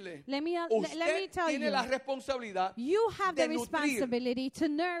decirle, Let me usted tell tiene you, la responsabilidad you have the de nutrir. responsibility to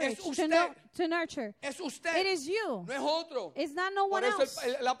nourish, Es usted. to nurture. Es usted, It is you. no es otro. It's not no one Por eso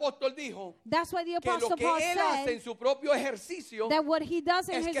else. el apóstol dijo That's why the que lo Apostle que Paul él hace en said su propio ejercicio that what he does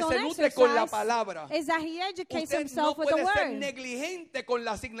in es his que own se nutre con la exercise palabra. is that he educates Usted no himself with the puede ser word. negligente con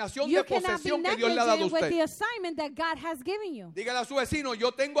la asignación You de cannot be posesión que Dios le ha dado a negligent with the usted. assignment that God has given you. Dígale a su vecino,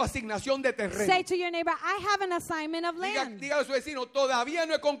 yo tengo asignación de terreno. Say to your neighbor, I have an assignment of land. Dígale a su vecino, todavía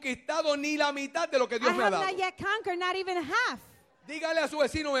no he conquistado ni la mitad de lo que I Dios me ha have dado. not yet conquered, not even half. Dígale a su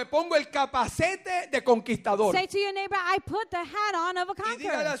vecino, me pongo el capacete de conquistador. Say to your neighbor, I put the hat on of a Y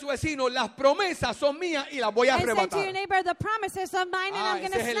dígale a conqueror. su vecino, las promesas son mías y las voy a And say to your arrebatar. neighbor, the promises are mine and I'm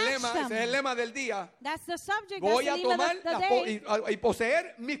going Ese to es el snatch lema, them. ese es el lema del día. That's the subject, Voy that's a the name tomar of the day. y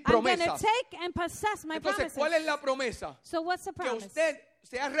poseer mis I'm going to promesas. take and possess my Entonces, promises. ¿cuál es la promesa? So what's the Que promise? usted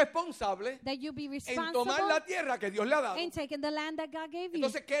sea responsable That you be en responsible tomar la tierra que Dios le ha dado. in taking the land that God gave you.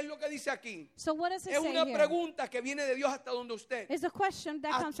 Entonces, ¿qué es lo que dice aquí? So what does it Es say una here? pregunta que viene de Dios hasta donde usted. It's a question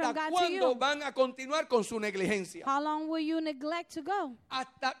that comes from ¿Hasta God to cuándo you. van a continuar con su negligencia? How long will you neglect to go?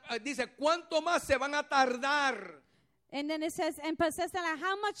 Dice, ¿cuánto más se van a tardar? And then it says, and possess the land.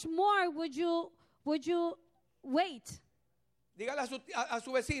 How much more would you wait? Dígale a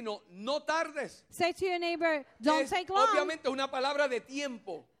su vecino, no tardes. Say to your neighbor, don't take long. Obviamente es una palabra de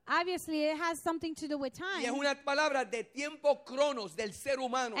tiempo. Obviously, it has something to do with Y es time. una palabra de tiempo cronos del ser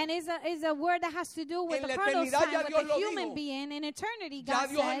humano. And is a word that has to do with En the la chronos eternidad time, ya with Dios the lo human dijo. being. In eternity, Ya God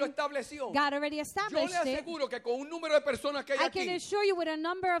Dios lo said, estableció. God already Yo established le it. aseguro que con un número de personas que hay I can aquí, assure you with a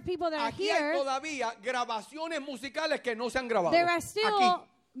number of people that are aquí hay here, todavía grabaciones musicales que no se han grabado. there are still Aquí.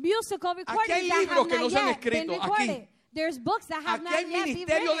 musical recordings hay that libros have que no not se han yet been escrito. Aquí. recorded. There's books that have Aquí not hay yet been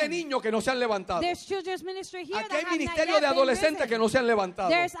ministerio de written. niños que no se han levantado. There's children's ministry here Aquí that hay have not ministerio yet de been adolescentes risen. que no se han levantado.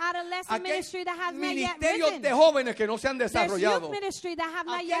 There's adolescent Aquí hay ministry that has not yet ministerios risen. de jóvenes que no se han There's desarrollado. youth ministry that have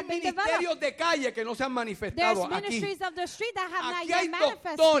not Aquí hay yet been ministerios developed. de calle que no se han There's manifestado. Aquí, ministries of the street that have not aquí yet hay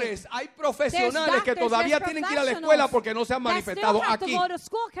manifested. doctores, hay profesionales que There's todavía doctors, tienen que ir a la there's escuela porque no se han that still manifestado have to aquí. go to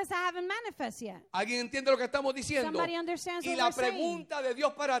school because they haven't manifested yet. ¿Alguien entiende lo que estamos diciendo? Somebody understands Y what la we're saying. pregunta de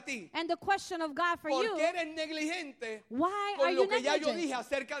Dios para ti, And the question of God for ¿por you, qué eres negligente why con are lo you que ya yo negligent dije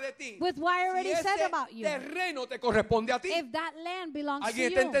acerca de ti? with what I already Si said ese about you? terreno te corresponde a ti. If that land belongs to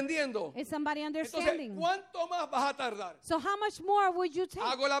 ¿Alguien you, está entendiendo? is somebody Entonces, understanding? ¿cuánto más vas a tardar? So how much more would you take?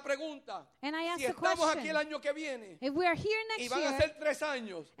 Hago la pregunta. And I ask Si the estamos aquí el question, año que viene if we're here y next van a year, ser 3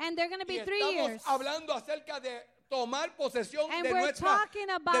 años and they're going to y be 3 estamos years, hablando acerca de tomar posesión and de we're nuestra talking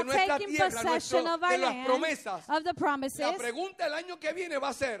about tierra, taking possession of de our las land, promesas. of the promises, La pregunta el año que viene va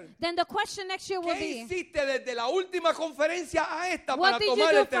a ser, then the question next year will ¿qué be, hiciste desde la última conferencia a esta what para did you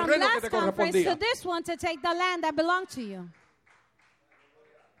tomar do el from terreno que last te conference to correspondía? this one to take the land that belonged to you?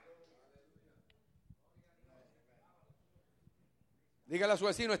 Dígale a su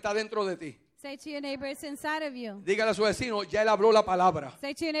vecino, está dentro de ti. Say to your neighbor, it's inside of you. Dígale a su vecino, ya él habló la palabra.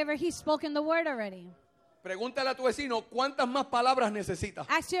 Say to your neighbor, he's spoken the word already. Pregúntale a tu vecino, ¿cuántas más palabras necesitas?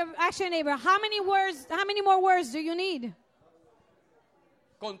 Ask your neighbor, how many more words do you need?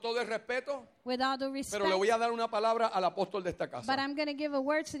 con todo el respeto, with all due respect, pero le voy a dar una palabra al apóstol de esta but casa. I'm going to give a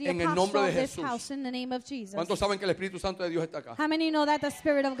word to the En el apostle nombre de of this Jesús. house in the name of Jesus. ¿Cuántos saben que el Espíritu Santo de Dios está acá? How many know that the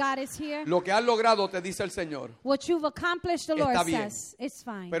Spirit of God is here? Lo que has logrado, te dice el Señor, What you've accomplished, the Lord está bien, says, it's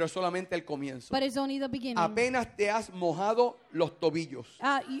fine. pero es solamente el comienzo. But it's only the beginning. Apenas te has mojado los tobillos,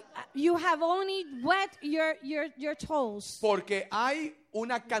 You have only wet your toes. porque hay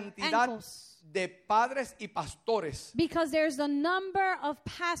una cantidad Ankles. de padres y pastores Because there's a number of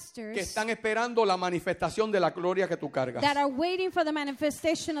que pastors están esperando la manifestación de la gloria que tú cargas. that are waiting for the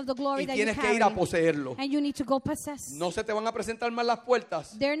manifestation of the glory Y that you tienes que carry. ir a poseerlo. And you need to go possess. No se te van a presentar más las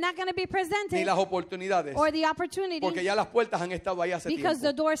puertas They're not going to be ni presented las oportunidades, or the opportunity porque ya las puertas han estado ahí hace because the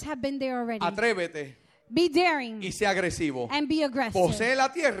tiempo. doors have been there already. Atrévete Be daring y sé agresivo. and be aggressive. Posee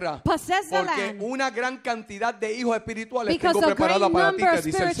la tierra, Possess the porque land. una gran cantidad de hijos espirituales Because tengo a great preparada para ti, number que of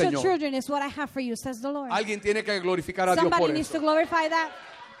dice el spiritual Señor. children is what I have for you, says the Lord. Alguien tiene que glorificar a Dios Somebody por needs eso. to glorify that.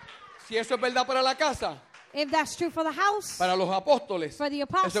 Si eso es verdad para la casa, If that's true for the house, para los apóstoles, for the eso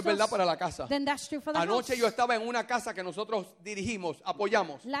apostles, es verdad para la casa. then that's true for the Anoche house. yo estaba en una casa que nosotros dirigimos,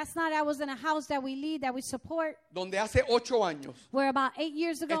 apoyamos, Last night I was in a house that we lead, that we support, donde hace 8 años where about 8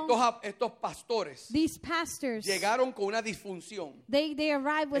 years ago, estos pastores these pastors, llegaron con una disfunción. they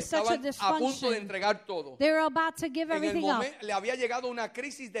arrived with such a Estaban a punto de dysfunction. entregar todo. They were about to give En el everything up. momento le había llegado una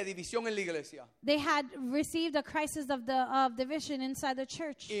crisis de división en la iglesia They had received a crisis of division inside the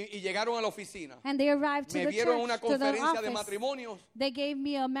church. y llegaron a la oficina. And they arrived to Me the vieron en una church, to the conferencia de office. matrimonios They gave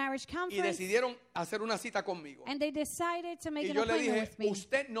me a marriage y conference, decidieron hacer una cita conmigo. and they decided to make Y an yo le appointment dije, with me.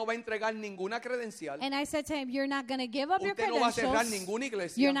 usted no va a entregar ninguna credencial, And I said to him, you're not going to give up your usted no va a cerrar credentials. ninguna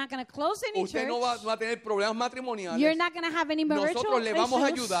iglesia, You're not going to close any usted church. no va a tener problemas matrimoniales. You're not going to have any marital Nosotros le vamos a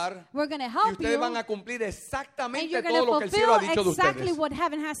issues. ayudar We're going to y help ustedes van you. a cumplir And exactamente you're todo going lo to que el cielo ha fulfill dicho de exactly ustedes. what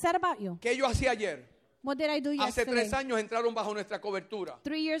heaven has said about you. ¿Qué yo hacía ayer? What did I do Hace yesterday? 3 años entraron bajo nuestra cobertura.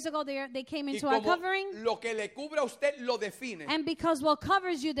 3 years ago, they came Y into our como covering. lo que le cubre a usted lo define. And because what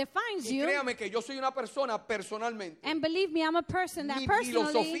covers you defines Y you. créame que yo soy una persona personalmente. And believe me, I'm a person that Mi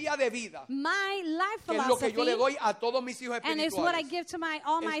personally, filosofía de vida, my life que es lo que yo le philosophy, doy a todos mis hijos and it's what I espirituales, give to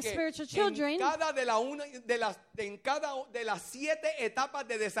all my es que spiritual en children, cada en cada de las 7 etapas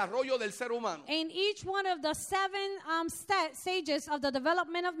de desarrollo del ser humano, in each one of the 7 stages of the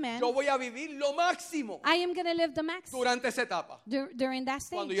development of man, yo voy a vivir lo máximo I am going to live the max durante esa etapa. during that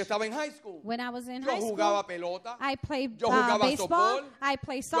Cuando stage. yo estaba en high school, When I was in yo high jugaba school, pelota, I played yo jugaba baseball, softball, I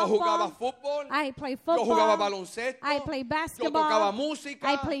played yo jugaba softball, fútbol, I played yo football, jugaba baloncesto, I played yo basketball, tocaba música,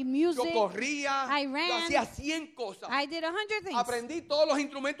 I played music, yo corría, I yo ran, hacía 100 cosas. I did 100 things. Aprendí todos los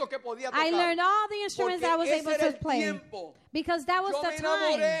instrumentos que podía tocar. I learned all the instruments Porque that I was ese able era to el play. tiempo. Because that was Yo me the time.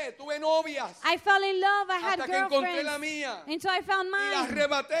 enamoré, tuve novias, I fell in love, I had hasta que encontré girlfriends, la mía until I found y la mine.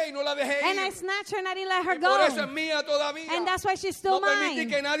 arrebaté y no la dejé And I ir. snatched her and I didn't let her Y por eso es go. mía todavía. And that's why she's still No permití mine.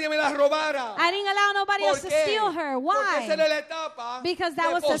 que nadie me la robara. I didn't allow nobody ¿Por else to qué? steal her. Porque esa era Why? la etapa Because that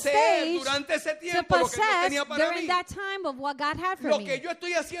de was the poseer stage durante ese To tiempo lo que Dios possess tenía para during mí. that time of what God had for Lo que me. yo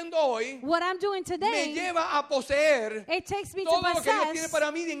estoy haciendo hoy What I'm doing me today, lleva a poseer it takes me to todo lo que Dios tiene possess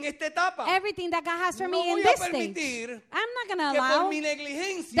para mí en esta etapa. everything that God has for No me in voy a this stage. permitir I'm not going to que por allow mi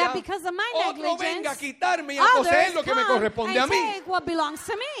negligencia that because of my otro venga a negligence, quitarme y a poseer others lo que me come corresponde a and mí. take what belongs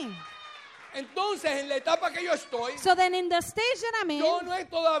to me. Entonces, en la etapa que yo estoy, So then in the stage that I'm in, yo no he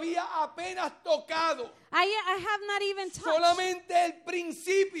todavía apenas tocado I have not even touched. solamente el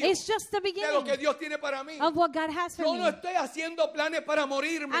principio It's just the de lo beginning que Dios tiene para mí. of what God has for Yo no me. estoy haciendo planes para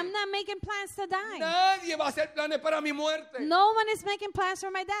morirme. I'm not making plans to die. Nadie va a hacer planes para mi muerte. No one is making plans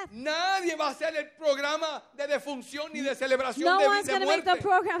for my death. Nadie va a hacer el programa de defunción ni de celebración No de one's going to make the muerte.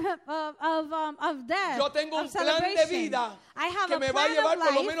 program of death. Yo tengo un of plan de celebration. vida I have que a me va a plan llevar of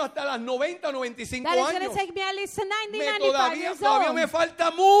por lo life menos hasta las 90, 95 that is going años. to take me at least to 90, Me 95 years todavía old. me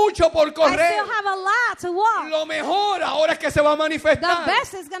falta mucho por I correr. still have a lot to walk. Lo mejor ahora es que se va a The manifestar.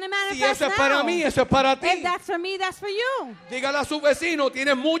 best is going to Si manifest eso es para now. mí, eso es para If ti. that's for me, that's for you. Dígale a su vecino,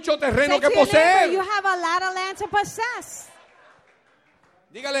 tienes mucho terreno Say que to your neighbor, you poseer. have a lot of land to possess.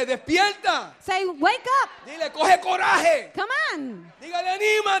 Dígale, despierta. Say, wake up. Dile, coge coraje. Come on. Dígale,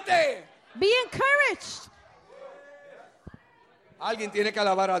 anímate. Be encouraged. Alguien tiene que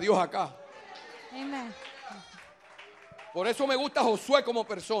alabar a Dios acá. Amen. Por eso me gusta Josué como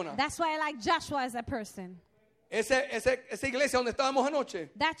persona. That's why I like Joshua as a person. Esa iglesia donde estábamos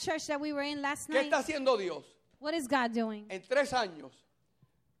anoche, That church that we were in last ¿qué night, está haciendo Dios? what is God doing? En 3 años,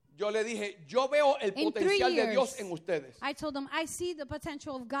 yo le dije, yo veo el In 3 potencial de Dios years, en ustedes. I told them, I see the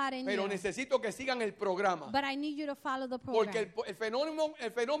potential of God in Pero you, necesito que sigan el programa. but I need you to follow the Porque program.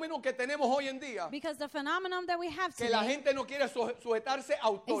 el fenómeno que tenemos hoy en día, Because the phenomenon that we have que la today gente no quiere sujetarse a is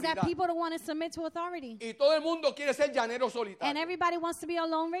autoridad. that people don't want to submit to authority. Y todo el mundo quiere ser llanero And solitario. everybody wants to be a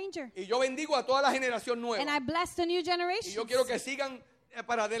lone ranger. Y yo bendigo a toda la generación nueva. And I bless the new Y generation. yo quiero que sigan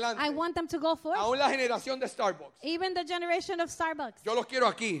para adelante. I want them to go forth. Aún la generación de Starbucks. Even the generation of Starbucks. Yo los quiero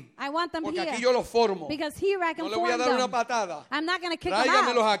aquí. I want them Porque here. aquí yo los formo. Because here I can No le voy a form dar una them. patada. I'm not going to kick them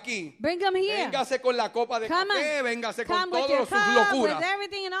Tráigamelos out. aquí. Bring them here. Véngase con la copa de Come café. on. Véngase con Come with your todas sus cup, locuras. with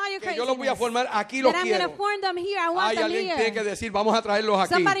everything and all your Que yo los voy a craziness. formar aquí, los But I'm going to quiero. form them here. I want Hay them alguien que tiene que here. decir, vamos a traerlos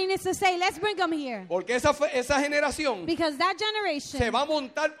aquí. Somebody needs to say, let's bring them here. Porque esa generación Because that se generation va a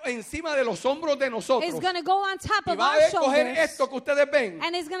montar encima de los hombros de nosotros. is going to go on top Y of va our a coger shoulders. esto que ustedes ven.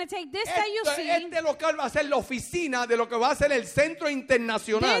 And it's going to take this that you see. Este local va a ser la oficina de lo que va a ser el centro This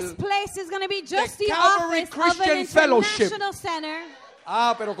internacional. place is going to be just The the Calvary office of Christian an Fellowship. international center.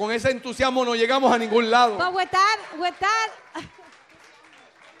 Ah, pero con ese entusiasmo no llegamos a ningún lado. But with that,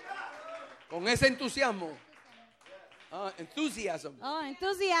 Con ese entusiasmo. Enthusiasm.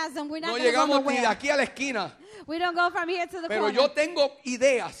 enthusiasm, we're not No going to go llegamos ni de nowhere. aquí a la esquina. We don't go from here to the Pero corner. yo tengo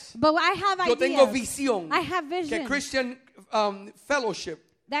ideas. But I have Yo ideas. tengo visión. I have Que vision. Christian Fellowship,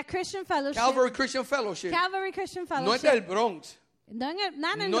 That Christian fellowship, Calvary Christian Fellowship, Calvary Christian no es Fellowship, del Bronx. not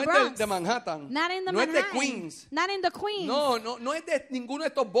in No the es Bronx, de Manhattan. not in the No es de Manhattan, Queens. not in the Queens, No es de ninguno de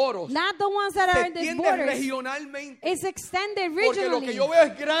estos boros. not the ones that Se are in these extiende borders. regionalmente. It's extended Porque lo que regionally. yo veo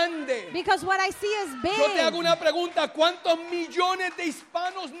es grande. Because what I see is big. Yo te hago una pregunta. ¿Cuántos millones de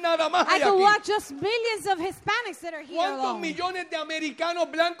hispanos nada más I hay could aquí? watch just millions of Hispanics that are here ¿Cuántos alone. millones de americanos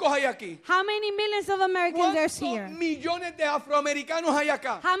blancos hay aquí? How many millions of Americans there's ¿Cuántos here? millones de afroamericanos hay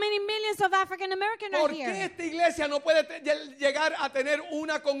acá? How many millions of African Americans are ¿Por qué here? esta iglesia no puede llegar a tener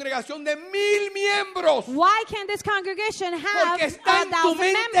una congregación de 1,000 miembros? Why can't this congregation have Porque está en tu 1,000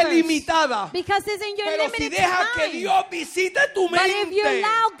 mente members? limitada. Because it's in your Pero si limited dejas que mind. Dios visite tu But if you mente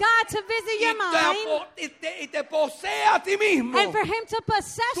allow God to visit your mind y te posee a ti mismo, and for Him to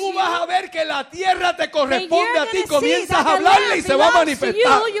possess tú you, vas a ver que la tierra te then corresponde you're a ti. going to see Comienzas that a the hablarle y land se va a belongs to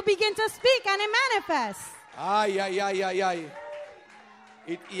manifestar. you. You begin to speak and it manifests. Ay.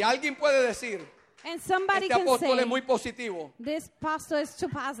 Y alguien puede decir, And somebody este can apóstol say, es muy positivo. this pastor is too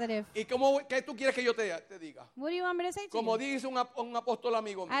positive. ¿Y qué tú quieres que yo te diga? What do you want me to say to Como you? dice un apóstol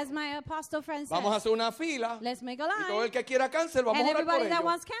amigo mío, As my apostle friend says, vamos a hacer una fila let's make a y todo line. el que quiera cáncer vamos And a orar por everybody that ellos.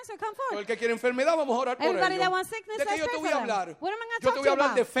 wants cancer, come Todo el forward. que quiere enfermedad vamos a orar por Everybody ellos. that wants sickness, ¿De qué let's yo te pray voy for a them. hablar? What am I gonna Yo te talk voy to a you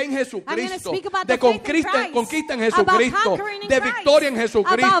hablar de about? fe en I'm gonna Jesucristo, speak about de the faith in Christ, conquista en about Jesucristo, conquering in de Christ, victoria en about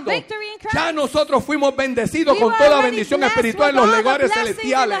Jesucristo. victory in Christ. Ya nosotros fuimos bendecidos We con were toda already bendición blessed espiritual en with los all the lugares blessings in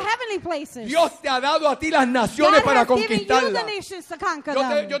celestiales. the heavenly places. Dios te ha dado a ti las naciones God para has given you the conquistarlas. nations to conquer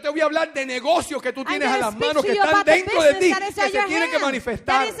them. Yo te voy a hablar de negocios que tú tienes a I'm las gonna manos, speak que to you están about the dentro de ti, business that is que at se your tienen que hand,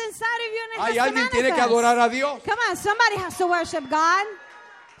 manifestar. that is inside of you and it Hay has to alguien que tiene que manifest. adorar a Dios. Come on, somebody has to worship God.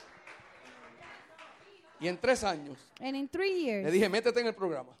 Y en 3 años, And in 3 le years, dije, métete en el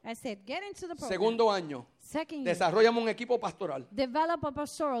programa. I said, get into the program. Segundo año, Second year, desarrollamos un equipo pastoral. develop a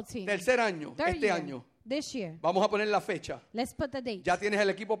pastoral team. Tercer año, Third este year, año, this year, vamos a poner la fecha. let's put the date. Ya tienes el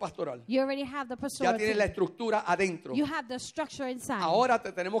equipo pastoral. You already have the Ya pastoral tienes la team. estructura adentro. You have the structure inside. Ahora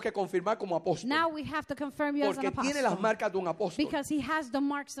te tenemos que confirmar como apóstol. Now we have to confirm you as an Porque tiene las apostle. marcas de un apóstol. Because he has the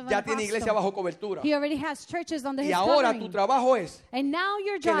marks of an Ya tiene iglesia apostle. bajo cobertura. He already has churches under Y his ahora tu covering. trabajo es And now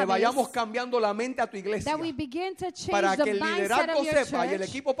your que le job vayamos is cambiando la mente a tu iglesia. that we begin to change Para the que el mindset liderazgo of your sepa y el church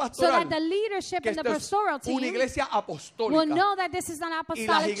equipo so pastoral that the leadership que and the esto es pastoral una team iglesia will apostólica. know that this is an Y las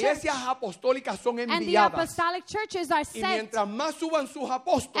apostolic church. iglesias apostólicas son And the enviadas. apostolic churches are Y sent. mientras más suban sus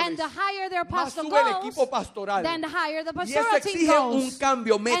apóstoles, And the higher their más apostle sube el goes, equipo pastoral. then the higher the Y eso pastoral team exige goes. un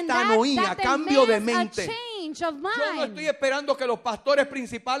cambio, And metanoía, that cambio de demands a mente. change of Yo no estoy mind. esperando que los pastores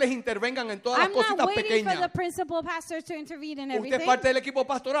principales intervengan en todas las I'm not cositas waiting for the pequeñas. principal pastors to intervene in Usted everything. es parte del equipo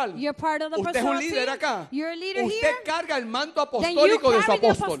pastoral. You're part of the Usted es un pastoral líder team. acá. You're a leader Usted here. carga el manto Then you apostólico de su carry the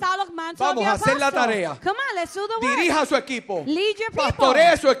apóstol. apostolic mantle Vamos of a your hacer la apostle. tarea. Come on, let's do the work. Dirija a su equipo. Lead your people.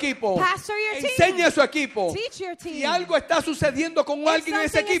 Pastoree su equipo. Pastor your team. Enseñe a su equipo. Teach your team. Si algo está sucediendo con If alguien en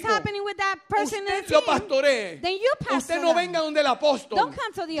ese something is equipo, happening with that person in usted the lo team, pastoree. then you pastor Usted no them. venga donde el apóstol. Don't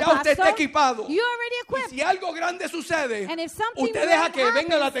come to the Ya apostle. usted está equipado. You're already Y equipped. si algo algo grande sucede, And if something usted deja great que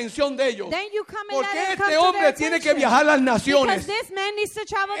venga la happens, atención de ellos. then you come and Porque let it come este to hombre their tiene que attention. viajar las Because naciones. this man needs to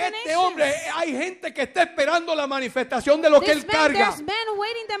travel the Este nations. hombre, hay gente que está esperando la manifestación de lo que This él man, carga. there's men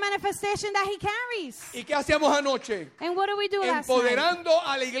waiting the manifestation that he carries. ¿Y qué hacíamos anoche? And what do we do last night? Empoderando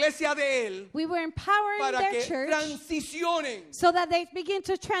a la iglesia de él We were empowering para their que church transicionen. so that they begin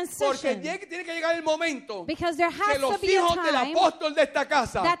to Porque transition. tiene que llegar el momento Because there que has to los be a hijos del time apóstol de esta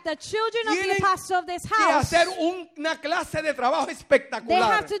casa that the children of the tienen apostle of this que house, hacer una clase de trabajo they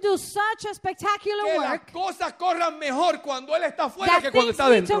espectacular. have to do such a spectacular Que las work cosas corran mejor cuando él está afuera that que cuando things está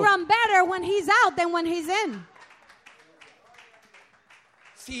need to dentro. run better when he's out than when he's in.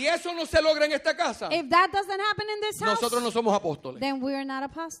 Si eso no se logra en esta casa, If that doesn't happen in this house, nosotros no somos apóstoles. then we're not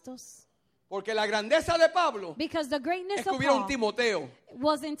apostles. Porque la grandeza de Pablo Because the greatness es que of hubiera un Paul Timoteo,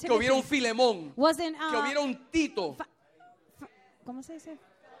 was in que hubiera un Timothy, Filemón, was in, que hubiera un Tito, ¿cómo se dice?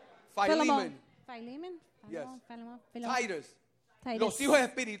 Philemon, Philemon? Yes. Philemon? Titus, Titus. los hijos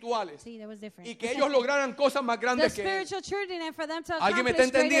espirituales. See, that was different. Y que ellos lograran cosas más The grandes que él. spiritual children, and for them to ¿Alguien me accomplish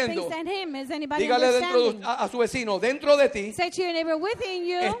está greater entendiendo? things than him. Is anybody Dígale dentro de, understanding? a su vecino, dentro de ti Say to your neighbor, within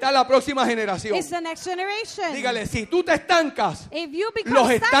you está la próxima generación. is the next generation. Dígale, si tú te estancas, If you become los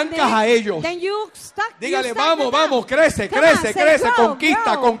estancas stagnant, a ellos. then you stuck. dígale, you vamos, stagnant vamos, up. crece, Come on, crece, say, crece, grow,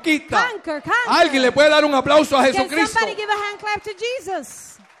 conquista, grow. conquista. Conquer, conquer. Alguien le puede dar un aplauso a Can Jesucristo. somebody give a hand clap to Jesus?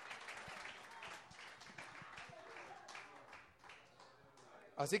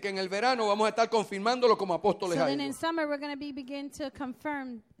 Así que en el verano vamos a estar confirmándolo como apóstoles So a then in ellos. summer we're going to begin to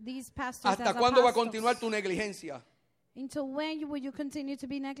confirm these pastors ¿Hasta as cuándo va a apostles. continuar tu negligencia? Until when will you continue to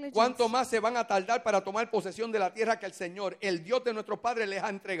be negligent? ¿Cuánto más se van a tardar para tomar posesión de la tierra que el Señor, el Dios de nuestros padres, les ha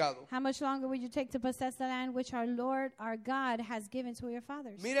entregado? How much longer will you take to possess the land which our Lord, our God, has given to your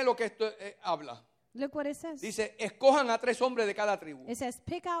fathers? Mire lo que esto habla. Look what it says. Dice, escojan a 3 hombres de cada tribu. It says,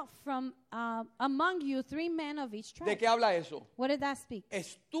 pick out from among you 3 men of each ¿De tribe. qué habla eso? What did that speak?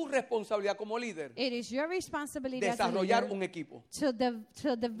 Es tu responsabilidad como líder It is your responsibility as a desarrollar leader un equipo. to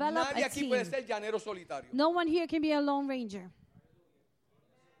develop Nadie a aquí puede team. ser llanero solitario. No one here can be a lone ranger.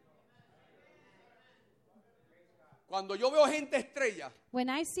 Cuando yo veo gente estrella, When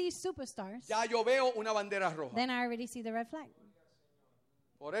I see superstars, ya yo veo una bandera roja. then I already see the red flag.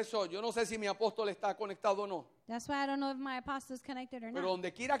 Por eso yo no sé si mi apóstol está conectado o no. That's why I don't know if my apostle is connected or Pero not.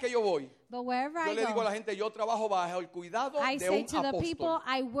 donde quiera que yo voy, But wherever yo I le digo a la go, gente, yo trabajo bajo el cuidado I de say un to the people, apóstol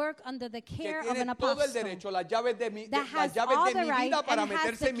I work under the que care of tiene an todo el apostle derecho, las llaves de mi, that las has llaves all de the mi right vida para and has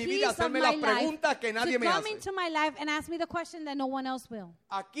meterse the en mi keys vida, of hacerme my las life preguntas que nadie to me come hace. into my life and ask me the question that no one else will.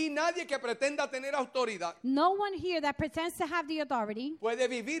 Aquí nadie que pretenda tener autoridad No one here that pretends to have the authority puede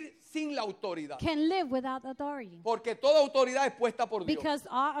vivir sin la autoridad. can live without authority. Porque toda autoridad es puesta por Dios. Because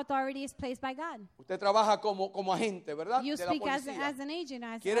all authority is placed by God. Usted trabaja como agente, ¿verdad? You De la speak as policía. an agent,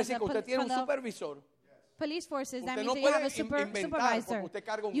 as Quiere a decir que usted tiene for un the supervisor. police forces. That Usted means no that you have a puede inventar supervisor. porque usted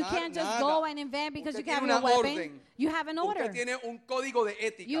carga un You can't just nada. go and invent because Usted you carry tiene a una weapon. orden. You have an order. Usted tiene un código de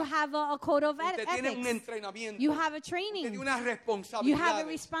ética. You have a code of Usted tiene un ethics. entrenamiento. You have a Usted tiene training. unas You have a responsabilidades. Y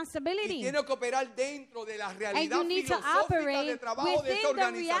responsibility. tiene que operar dentro de la And realidad you need to filosófica de operate trabajo de esa within the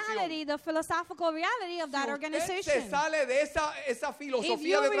organización. reality, the philosophical reality of that Si usted se organization. sale de esa If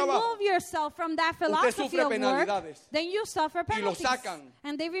filosofía you de trabajo, remove yourself from that usted philosophy sufre of work, penalidades. then you suffer Y lo penalties. sacan.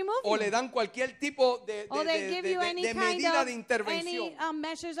 And they remove o you. le dan cualquier tipo de Or they give you any kind medida of de intervención. any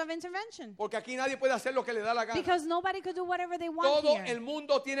measures of intervention. Porque aquí nadie puede hacer lo que le da la gana. Because nobody could do whatever they want Todo here. el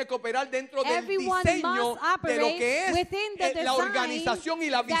mundo tiene que operar dentro del Everyone diseño must de lo operate que es within the la design organización y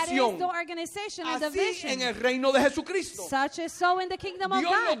la that is visión. the organization and the Así vision. en el reino de Jesucristo. Such is so in the kingdom of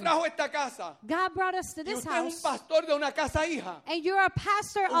Dios nos God. trajo a esta casa. God brought us to Y this usted es un house. pastor de una casa hija. And you're a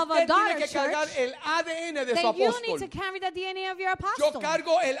pastor of a Usted tiene daughter que cargar church. el ADN de su Then you need to apóstol. carry the DNA of your Yo apostle.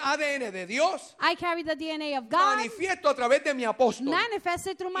 cargo el ADN de Dios. I carry the DNA of God, Manifiesto a través de mi apóstol.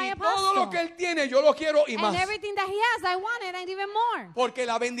 manifested through my Y todo lo apostle. que él tiene, yo lo quiero y And más. everything that he has, I want it and even more. Porque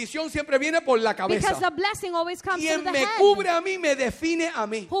la bendición siempre viene por la Because cabeza. the blessing always comes Quien through the me head. cubre a mí, me define a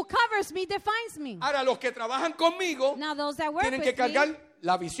mí. Who covers me defines me. Ahora, los que trabajan conmigo Now those that work tienen que with me cargar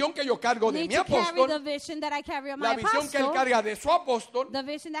la visión que yo cargo de need mi to carry the apóstol, vision that I carry of la my visión que él apostle, carga de su apóstol, the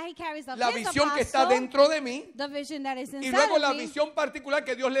vision that he carries of la his visión que está apostle, dentro de mí the vision that is y inside luego la of me, visión particular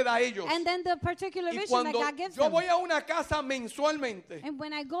que Dios le da a ellos. and then the particular Y vision that cuando God gives yo them. voy a una casa mensualmente And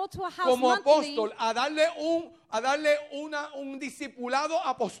when I go to a house como monthly, apóstol a darle un discipulado as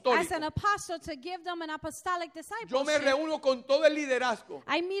apostólico, an apostle to give them an apostolic yo me discipleship, reúno con todo el liderazgo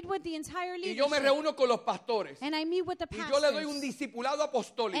I meet with the entire y yo me leadership, reúno con los pastores and I meet with the y yo le doy un pastors, discipulado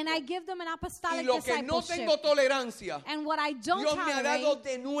apostólico. and I give them an Y apostolic lo que no discipleship. tengo tolerancia, And what I don't Dios me ha dado tolerate,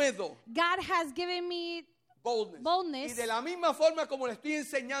 de nuevo. God has given me boldness. Y de la misma forma como le estoy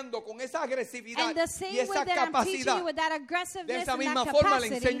enseñando con esa agresividad And the y same esa way that I'm teaching capacidad, you with that de aggressiveness esa and misma that forma le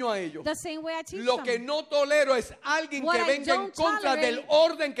capacity, enseño a ellos. the same way I teach Lo que them. no tolero es alguien What que I venga en don't contra tolerate del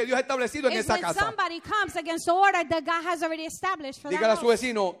orden que Dios ha establecido en Is esa when casa. somebody comes against the order that God has already established for the Dígale a su house.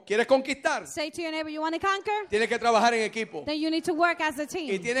 vecino, ¿quieres conquistar? Say to your neighbor, you want to conquer? Tienes que trabajar en equipo. Then you need to work as a Y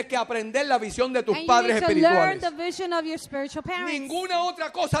team. tienes que aprender la visión de tus And you padres need to learn espirituales. the vision of your spiritual parents. Ninguna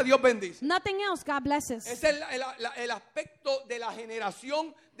otra cosa Dios bendice. Nothing else, God blesses. Ese es el aspecto de la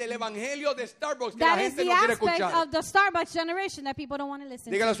generación del evangelio de Starbucks que la That is gente the no quiere aspect escuchar. of the Starbucks generation that people don't want to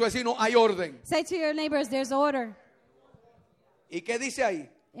listen Dígale a to. su vecino, hay orden. Say to your neighbors, there's order. ¿Y qué dice ahí?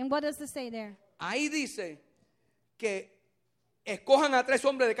 And what does it say there? Ahí dice que escojan a 3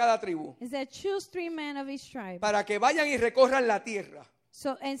 hombres de cada tribu It said, choose 3 men of each tribe. para que vayan y recorran la tierra.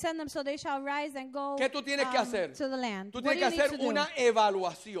 So, and send them so they shall rise and go ¿Qué tú tienes que hacer? to the land. Tú What do tienes you que need hacer to do? una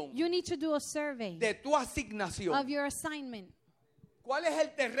evaluación You need to do a survey de tu asignación. of your assignment. ¿Cuál es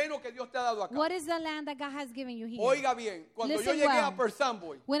el terreno que Dios te ha dado acá? What is the land that God has given you here? Oiga bien, cuando yo Listen llegué well. a Perth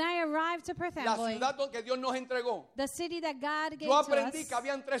Amboy, When I arrived to Perth la Amboy, ciudad que Dios nos entregó, the city that God gave yo to aprendí us, que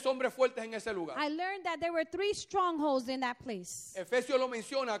habían 3 hombres fuertes en ese lugar. I learned that there were 3 strongholds in that place. Efesios lo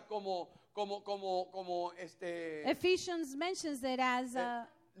menciona como Ephesians mentions it as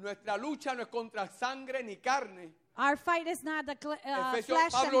nuestra lucha no es contra sangre ni carne. our fight is not the Efesios,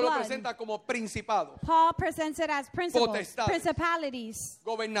 flesh and Pablo lo blood. presenta como principado, Paul presents it as principles, Potestades. principalities,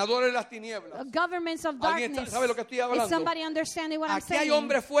 gobernadores de las tinieblas. governments of ¿Alguien darkness. sabe lo que estoy hablando? Is somebody understanding what I'm Aquí hay saying?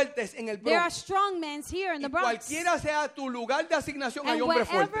 hombres fuertes en el There are Bronx. strong men here in Y the Bronx. cualquiera sea tu lugar de asignación, hay And hombres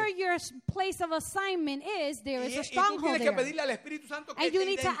wherever fuertes. your place of assignment is, there is Y a tú stronghold tienes que there. pedirle al Espíritu Santo que And te you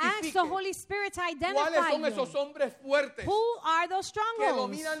need to ask identifique the Holy Spirit to cuáles identify son esos you. hombres fuertes Who are those que strongholds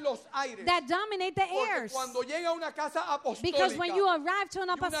dominan los aires. that dominate the Porque airs? cuando llega a una casa Because apostólica when you arrive to an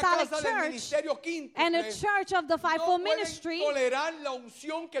y una apostolic casa del church ministerio quíntuple, and a church of the no fivefold pueden ministry, tolerar la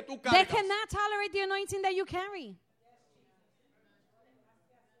unción que tú they cargas. cannot tolerate the anointing that you carry.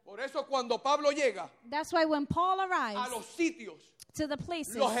 Por eso cuando Pablo llega That's why when Paul a arrives los sitios, to the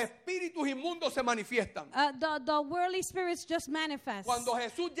places, los espíritus inmundos se manifiestan. the worldly spirits just manifest. Cuando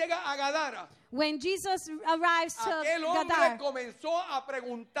Jesús llega a Gadara, When Jesus arrives to aquel hombre Gadara, comenzó a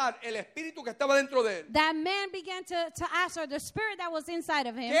preguntar, el espíritu que estaba dentro de él, that man began to ask her, the spirit that was inside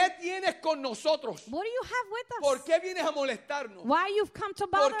of him, ¿qué tienes con nosotros? what do you have with us? ¿Por qué vienes a molestarnos? Why you've come to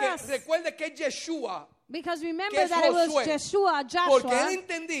bother Porque us? recuerde que Yeshua, Because remember que es that it was Josué, Joshua, porque él Joshua,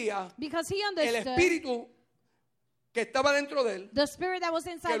 entendía because he el understood espíritu que estaba dentro de él, the spirit that was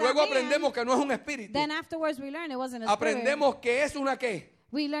que inside luego that man. aprendemos que no es un espíritu. Then afterwards we learned it wasn't a spirit. Aprendemos que es una qué.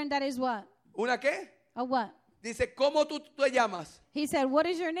 We learned that is what? ¿Una qué? A what? Dice, ¿cómo tú te llamas? He said, what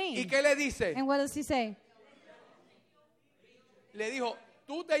is your ¿Y name? qué le dice? And what does he say? Le dijo,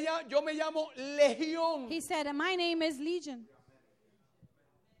 yo me llamo Legión. He said, my name is Legion.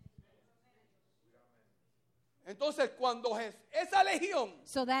 Entonces, cuando esa legión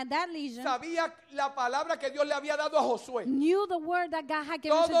So that Legion sabía la palabra que Dios le había dado a Josué, knew the word that God had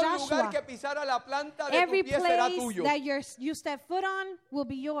given to todo lugar Joshua. que pisara la planta de tu Every pie será place tuyo. that you step foot on will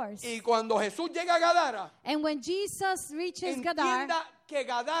be yours. Y cuando Jesús llega a Gadara, And when Jesus reaches Gadara, entienda que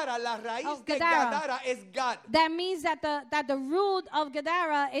Gadara, la raíz Oh, de Gadara. Gadara es Gad. that means that the root of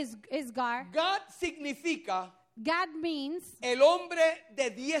Gadara is Gar. Gad significa God means el hombre de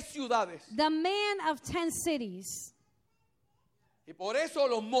 10 ciudades. the man of 10 cities. Y por eso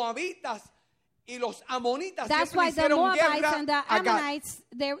los moabitas y los amonitas That's siempre why the hicieron Moabites guerra and the a Gad. Ammonites,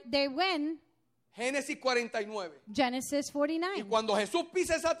 they win Génesis 49. Genesis Y 49. cuando Jesús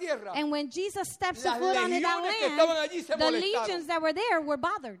pisa esa tierra, And when Jesus steps a las foot on that legiones que land, estaban allí se the molestaron. legions that were there were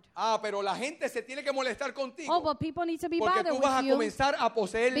bothered. pero la gente se tiene que molestar contigo. Oh, but people need to be Porque bothered tú vas a with you comenzar a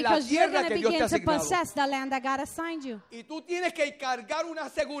poseer la because you're tierra going to que Dios te begin ha to asignado. possess the land that God assigned you. Y tú tienes que cargar una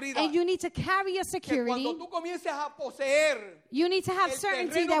seguridad. And you need to carry a Que security. cuando tú comiences a poseer, You need to have el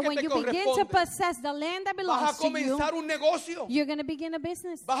certainty terreno that que when te you begin to corresponde, possess the land that vas belongs a to you, comenzar un negocio. you're going to begin a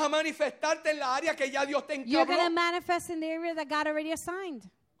business. Vas a manifestarte en la área que ya Dios te You're going to encabló. manifest in the area that God already assigned.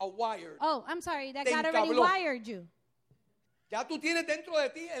 A wire. Oh, I'm sorry, that Te God already encabló. wired you. Ya tú tienes dentro de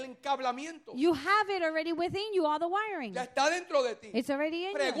ti el encablamiento. You have it already within you, all the wiring. Ya está dentro de ti. It's already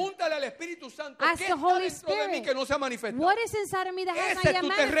in you. Pregúntale al Espíritu Santo, Ask ¿qué the está Holy dentro de mí Spirit. que no se ha manifestado? What is inside of me that has Ese not es yet tu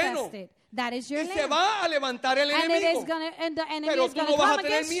terreno. manifested? That is your Y se land. va a levantar el And it enemigo. is gonna, and the enemy Pero is tú going no to vas a come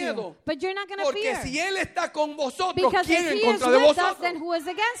tener against you. miedo. But you're not going to Porque fear. si Él está con vosotros, Because ¿quién if en he is contra de with us, vosotros? then who is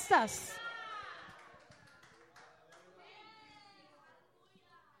against us?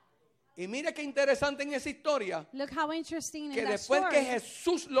 Y mire qué interesante en esa historia, Look how interesting que in that después que story,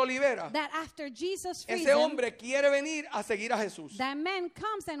 Jesús lo libera, that after Jesus frees ese him, hombre quiere venir a seguir a Jesús. that man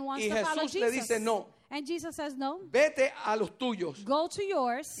comes and wants Y to follow Jesús le Jesus. dice no. And Jesus says, no, vete a los tuyos. go to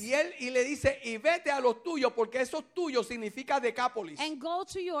yours. Y le dice, y vete a los tuyos, porque esos tuyos significa Decápolis. And go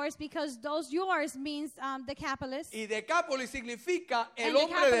to yours because those yours means Decapolis. Y Decápolis significa el And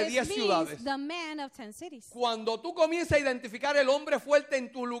hombre de Decapolis 10 ciudades. means the man of 10 cities. Cuando tú comienzas a identificar el hombre fuerte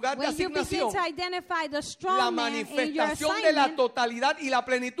en tu lugar de When you begin asignación, to identify the la strong man in your manifestación de la assignment, totalidad y la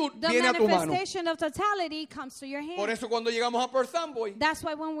plenitud the viene a tu mano. manifestation of totality comes to your Por hand. eso cuando llegamos a Perth Amboy, That's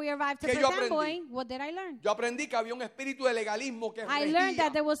why when we arrived to ¿Qué yo Perth aprendí? Amboy, what did I learn? yo aprendí que había un espíritu de legalismo que I learned regía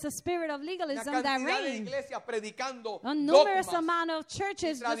that there was a spirit of una legalism that cantidad de reigned. iglesias predicando A numerous dogmas. amount of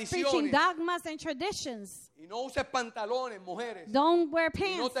churches just tradiciones. preaching dogmas and traditions. Y no uses pantalones, mujeres. Don't wear no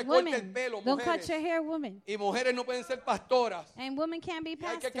pants, te cortes el women. pelo, Don't mujeres. cut your hair, women. Y mujeres no pueden ser pastoras. And women can't be Y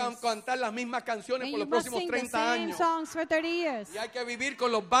hay que pastors. cantar las mismas canciones And por you los must próximos sing the 30 same años. songs for 30 years. Y hay que vivir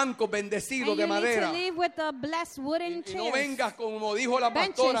con los bancos bendecidos And de you need madera. to live with the blessed wooden Y no chairs. vengas como dijo la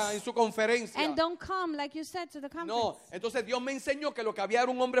pastora Benches. en su conferencia. And don't come, like you said, to the conference. No, entonces Dios me enseñó que lo que había era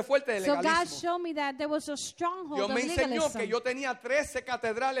un hombre fuerte de So God legalismo. showed me that there was a stronghold Dios of me enseñó legalism. que yo tenía 13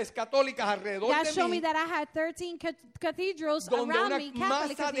 catedrales católicas alrededor God de showed me mí. that I had 13 cathedrals Donde around una me,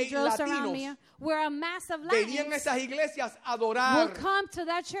 Catholic masa de cathedrals around latinos me, where a mass of Venían a Latins esas iglesias a will adorar come to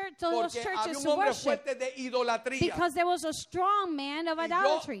that church, to those porque había churches un to hombre worship, fuerte de idolatría. because there was a strong man of Y yo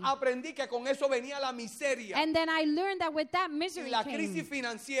idolatry. aprendí que con eso venía la miseria And then I learned that with that y misery la crisis came,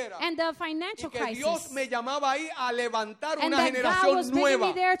 financiera. and the Y financial que Dios crisis. me llamaba ahí a levantar And una that God generación was bringing me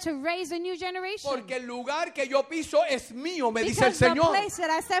nueva. there to raise a new generation. Porque el lugar que yo piso es mío, me dice el Because the Señor. place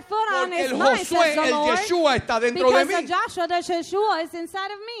that I set foot on Porque is el mine, Josué, says the el Lord. Yeshua está dentro de Because the mí. Joshua, the Yeshua is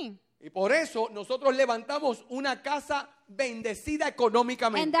inside of me. Y por eso nosotros levantamos una casa bendecida And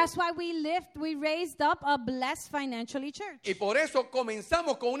económicamente. that's why we raised up a blessed financially church. Y por eso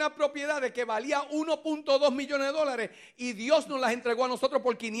comenzamos con una propiedad de que valía 1.2 millones de dólares y Dios nos las entregó a nosotros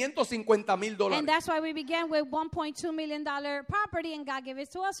por 550 mil And dólares. that's why we began with $1.2 million property, and God gave it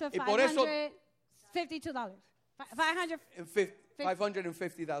to us for Y por eso- $552. $550,000.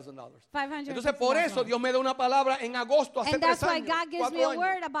 $550,000. $550,000. Entonces por eso Dios me da una palabra en agosto hace And that's 3 why años. God gives 4 me a años.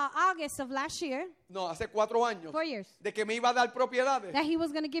 word about August of last year, No, hace 4 años. 4 years, De que me iba a dar propiedades. that He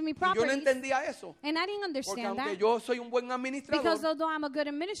was going to give me Y yo no property. entendía eso. And I didn't Porque understand aunque that. yo soy un buen Because administrador, although I'm a good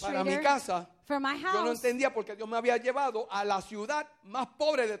para mi administrator casa, for my yo no house, entendía porque Dios me había llevado a la ciudad más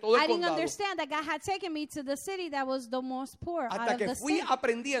pobre de todo I el didn't condado. understand that God had taken me to the city that was the most poor out Hasta of que the fui city.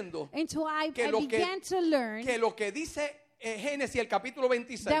 aprendiendo Until I que lo que- began to learn que lo que dice Génesis el capítulo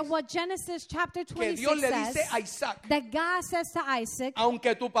 26, that what Genesis chapter que 26 Dios le says, dice a Isaac, that God says to Isaac,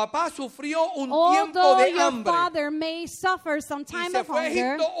 aunque tu papá sufrió un tiempo although de your hambre father may suffer some y time se of fue a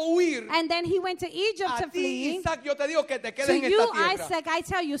hunger, Egipto a huir, and then he went to Egypt a to ti flee, Isaac yo te digo que te quedes to en you, esta tierra Isaac, I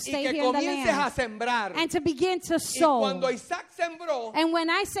tell you, y stay que here in the comiences a land, sembrar. and to begin to Y sow. cuando Isaac sembró, And when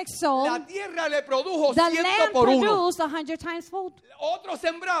Isaac sowed, la tierra le produjo the 100 land por 1. produced 100 times fold. Otros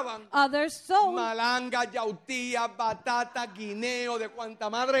sembraban Others sowed malanga, yautía, batata, guineo, de cuanta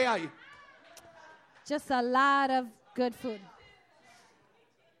madre hay. just a lot of good food.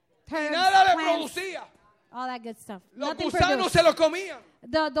 Y Herbs, nada le plants, producía. all that good stuff. Los Nothing gusanos produced. se los comían.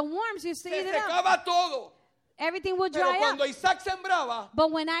 The worms used to Se eat it up. secaba todo. Everything would Pero dry cuando up. Isaac sembraba,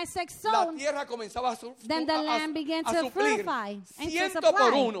 But when Isaac la sowed, tierra comenzaba a then the land began to suplir fructify and to 100 por supply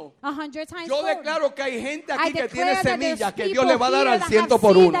 1. 100 times Yo fold. declaro que hay gente I aquí que tiene declare that there's semillas que Dios people le va a dar here al that 100 have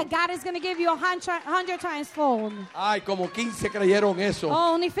por seen 1. that God is going to give you 100 times fold. Ay, como 15 creyeron eso.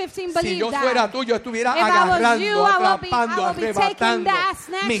 Oh, only 15 Si believe yo that. fuera tú, yo estuviera If I was agarrando, you, I atrapando, will be taking arrebatando. that,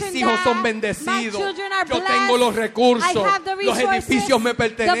 snatching Mis hijos that. son My bendecidos. children are Yo blessed. tengo los recursos. I have the Los resources. edificios me The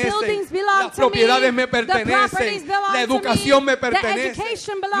pertenecen. buildings belong Las to me. propiedades me The properties pertenecen. belong La to educación me. me pertenece. The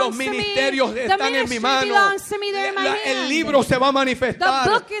education belongs Los to me. ministerios The están en mi ministry mano. belongs to me. They're in my El hand. libro se va a manifestar. The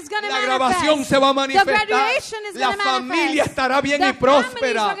book is gonna La grabación manifest. se va a The manifestar. graduation is La gonna familia manifest. estará bien The y próspera.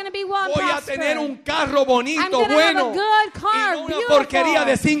 families are gonna be well and Voy a prosper. tener un carro bonito, I'm gonna bueno. have a good car, y no una beautiful. porquería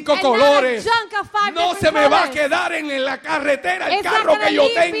de 5 And not a colores. junk of 5 No different se me va a colors. quedar en la carretera el It's not carro gonna que yo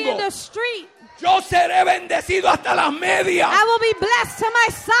leave me in tengo. the street. Yo seré bendecido hasta las medias. I will be blessed to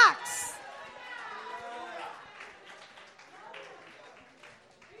my socks.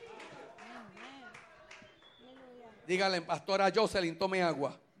 Dígale, pastora Jocelyn, tome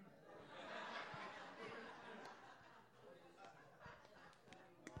agua.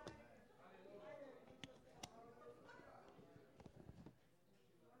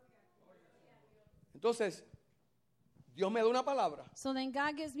 Entonces, Dios me da una palabra So then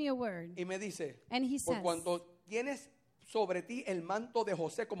God gives me a word. y me dice, And He por says, cuanto tienes sobre ti el manto de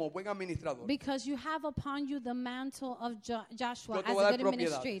José como buen administrador. Because you have upon you the mantle of Joshua Yo te as voy a a dar good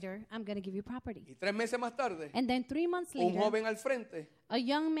propiedad. administrator, I'm going to give you property. Y 3 meses más tarde, And then 3 months un later, joven al frente a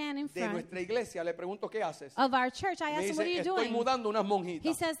young man in de front nuestra iglesia le pregunto, ¿qué haces? of our church, I Me asked him, what are dice, you estoy doing? mudando unas He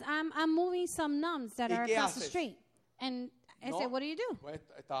monjitas. says, I'm moving some nuns that ¿Y are qué across the haces? street. And I No, said, what do you do? pues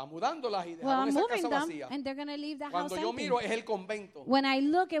estaba mudándolas y Well, dejaron I'm esa moving casa them, vacía. and they're going to leave the house Cuando yo empty. miro es el convento. When I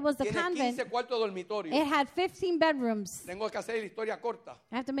look, it was the Tiene convent. 15 cuartos de dormitorio. It had 15 bedrooms. Tengo que hacer la historia corta.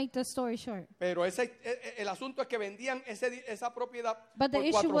 I have to make the story short. Pero el asunto es que vendían esa propiedad But the por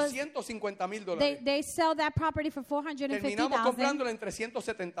issue was $450,000. They sell that property for Terminamos $450,000. comprándola en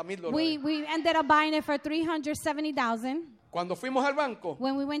 $370,000. We ended up buying it for $370,000. Cuando fuimos al banco,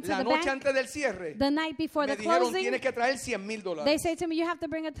 When we went to la the noche bank, antes del cierre, the night before me the dijeron, closing, tienes que traer $100,000. they say to me, you have to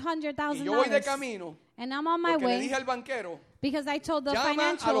bring Y yo voy de $100,000. camino, And I'm on my porque le way dije al banquero, because I told the llama a los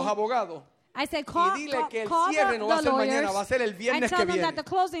financial, abogados I said, call, y dile que el call cierre no va a the ser lawyers. mañana, va a ser el I viernes tell que them viene. that the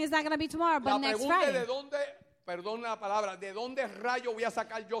closing is not going to be tomorrow, La but next pregunta es Friday. de dónde, perdón la palabra, ¿de dónde rayo voy a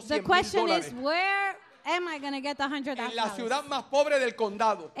sacar yo The question is, $100,000? where am I going to get the En la ciudad $100,000? más pobre del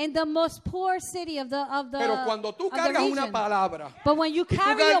condado. In the most poor city of the Pero cuando tú cargas una region. palabra But when you y tú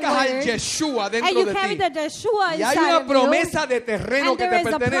carry a cargas al word, Yeshua and dentro you de carry ti, the Yeshua y hay inside una of you, promesa de terreno and que there te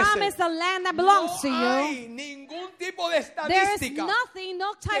is a promise pertenece, of land that belongs to no you, hay ningún tipo de there is estadística nothing,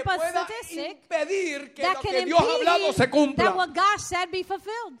 no que type of pueda statistic impedir que that lo can que Dios ha hablado se impede cumpla. that what God said be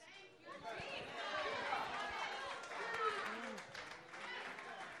fulfilled.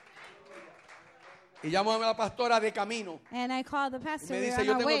 Y llamo a la pastora de camino. And I called the Y pastor. me We were dice, on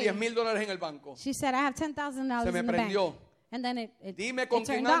yo our tengo way. $10,000 en el banco. She said, I have $10,000 Se me in the bank. prendió. And then it Dime con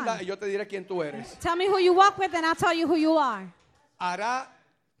quién turned anda on. y yo te diré quién tú eres. Tell me who you walk with and I'll tell you who you are.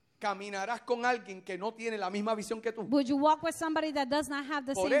 Caminarás con alguien que no tiene la misma visión que tú. Would you walk with somebody that does not have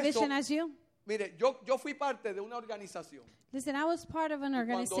the Por same eso, vision as you? Mire, yo fui parte de una organización. Listen, I was part of an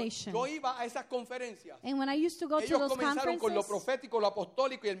Cuando organization. yo iba a esas conferencias, And when I used to go to ellos those comenzaron con lo conferences, profético, lo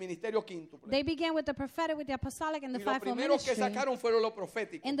apostólico y el ministerio quíntuple. they began with the prophetic, with the apostolic, and the Y lo fivefold primero que ministry. sacaron fueron lo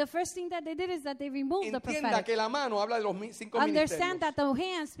profético. And the first thing that they did is that they removed the Entienda prophetic. que la mano habla de los 5 Understand ministerios. that the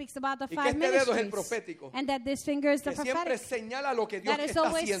hand speaks about the Y que five este dedo es el ministries. profético. And that this finger is the Que siempre prophetic. señala lo que Dios That is está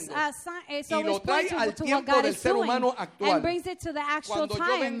always, haciendo. it's Y always lo trae pointing al to what tiempo God del is ser doing. humano actual. And brings it to the actual Cuando yo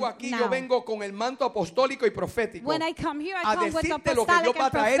time vengo aquí, now. yo vengo con el manto apostólico y profético When I come here, I a come with the decirte lo que Dios apostolic va a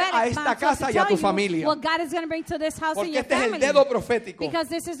and traer a prophetic esta mantle casa to y a tell tu you familia. what God is going to bring to this house and Porque your este es el family. dedo profético. Because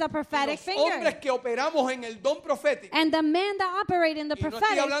this is a prophetic Los hombres finger. que operamos en el don profético. And the men that operate in the Y no estoy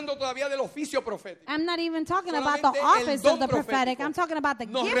prophetic, hablando todavía del oficio profético. I'm not even talking about the Solamente el office don of the prophetic. profético. I'm talking about the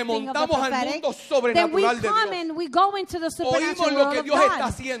Nos gifting of the remontamos al prophetic. mundo Then we sobrenatural de come Dios. and we go into the supernatural Oímos lo world que of Dios está God.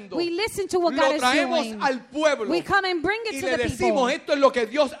 haciendo. We listen to what Lo God is traemos doing. al pueblo. We come and bring Y it to le the decimos, people. esto es lo que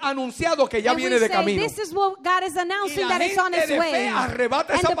Dios ha anunciado que ya And viene we de say, camino. this is what God is Y announcing, la that it's on gente its de way. fe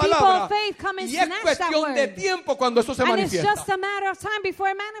arrebata And esa the people palabra. of faith come and Y es snatch that cuestión de word. tiempo cuando eso se And it's just manifiesta. a matter of time before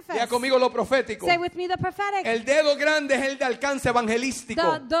it Ya manifests. conmigo lo profético. Say with me the prophetic. El dedo grande es el de alcance evangelístico.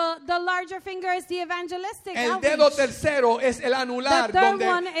 The larger finger is the evangelistic El outreach. dedo tercero es el anular, The third donde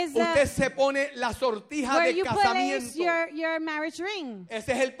one is usted se pone la sortija where de you place casamiento. your marriage ring.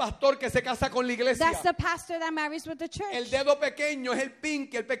 Ese es el pastor que se casa con la iglesia. That's the pastor that marries with the church. El dedo pequeño es el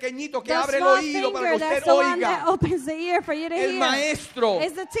pinky, el pequeñito que The abre el small oído para que finger, that's usted the one that oiga. opens the ear for you to El hear. maestro.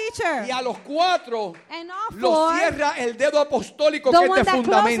 Is the teacher. Y a los 4 And all lo four, cierra el dedo apostólico the que es one de that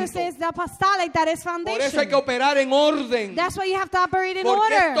fundamento. closest is the apostolic, that is Por foundation. eso hay que operar en orden. That's why you have to operate in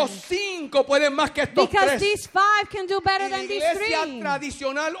Porque order. estos 5 pueden más que estos Because 3. these 5 can do better Y la than these iglesia 3.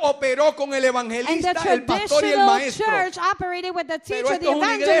 tradicional operó con el And the evangelista, el pastor y el traditional maestro. church operated with the Pero teacher, esto the es una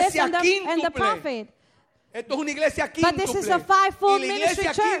evangelist, iglesia and the quíntuple. prophet. Esto es una iglesia But this is a quíntuple. fivefold Y la ministry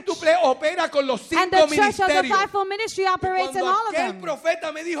iglesia church. quíntuple opera con los And 5 the church of the ministerios. fivefold ministry operates in Cuando all of aquel them.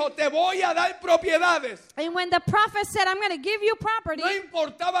 profeta me dijo, te voy a dar propiedades. And when the prophet said, I'm going to give you property, No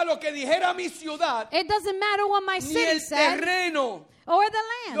importaba lo que dijera mi ciudad, it doesn't matter what my ni city el said terreno. or the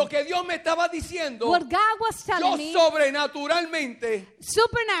Lo land. que Dios me estaba diciendo, What God was yo telling me, sobrenaturalmente,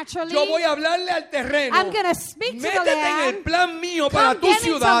 supernaturally, yo voy a hablarle al terreno. I'm going to speak to the Métete en el land. plan mío para Come tu get into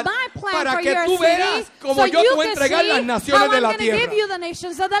ciudad, my plan para for que your tú city, veas como so yo you te voy a can entregar see las how naciones I'm de la going to give tierra. you the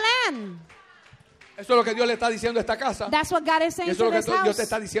nations of the land. Eso es lo que Dios le está diciendo a esta casa. That's what God is Y saying eso to es this lo que Dios te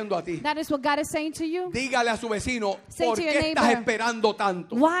house. está diciendo a ti. That is what God is saying to you. Dígale a su vecino, Say ¿por to your qué estás neighbor, esperando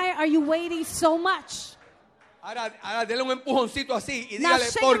tanto? Why are you waiting so much? Ahora dele un empujoncito así y Now dígale,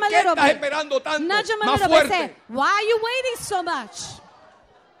 shake ¿por him a qué little estás bit. esperando tanto? Nudge him a Más little bit. Say, fuerte. why are you waiting so much?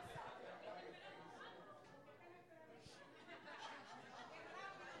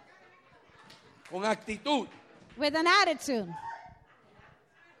 Con actitud. With an attitude.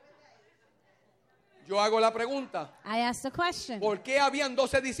 Yo hago la pregunta, I ask the question. ¿por qué habían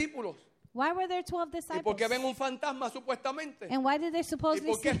 12 discípulos? Why were there 12 ¿Y por qué disciples? ven un fantasma supuestamente? And why did they ¿Y supposedly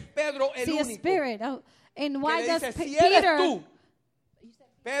por qué es see Pedro el a único spirit? Oh, and que why le does dice, si eres Peter? tú?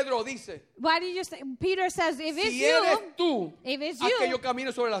 Pedro dice, Why did you say? Peter says, if it's si eres you, tú, if it's haz que you, yo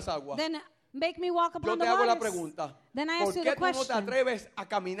camine sobre las aguas. then make me walk Yo upon te the hago la waters. pregunta, Then I ¿por ask you qué the tú no te question. atreves a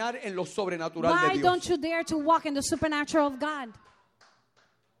caminar en lo sobrenatural Why de Dios? don't you dare to walk in the supernatural of God?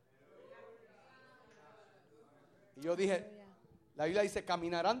 Y yo dije, la Biblia dice,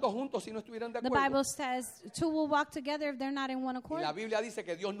 caminarán dos juntos si no estuvieran de The acuerdo. Bible says two will walk together if they're not in one Y accord. la Biblia dice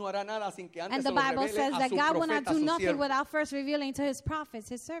que Dios no hará nada sin que antes And se the lo Bible revele says a that su God will not profeta, a do su nothing siervo. without first revealing to his prophets,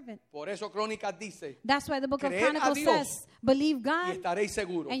 his servant. Por eso Crónicas dice, That's why the book of Creed a Chronicles Dios says, believe y God estaréis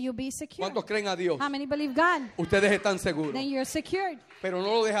seguros. and you'll be secure. ¿Cuántos creen a Dios? How many believe God? Ustedes están seguros. Then you're secured. Pero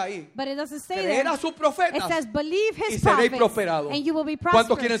no lo deja ahí. But it doesn't say Creer there. a sus It profetas says, believe y his seréis prophets prosperados. and you will be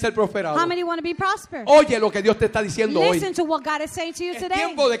 ¿Cuántos quieren prosperous. ser prosperados? How many want to be prosperous? Oye lo que Dios te está diciendo hoy. Listen to what God is saying to you Es today.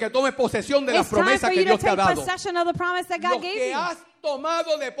 tiempo de que tomes posesión de las It's time promesas for que you to Dios te ha take dado. possession of the promise that Lo God gave que you. has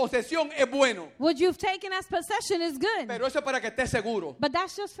tomado de posesión es bueno, What you've taken as possession is good. pero eso es para que estés seguro. But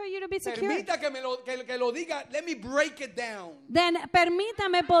that's just for you to be secure. Permita que lo diga. Let me break it down. Then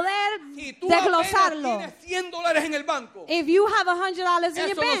permítame poder Si tú apenas desglosarlo. tienes $100 en el banco, If you have $100 in your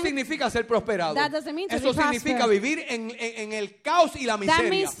eso no bank, significa ser prosperado. That doesn't mean to Eso be significa prosperous. vivir en el caos y la that miseria.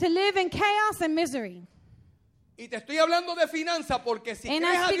 means to live in chaos and misery. Y te estoy hablando de finanzas porque si And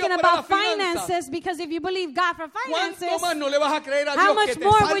crees I'm a Dios speaking para about las finanzas, finances because if you believe God for ¿cuánto finances, más no le vas a creer a how Dios que much te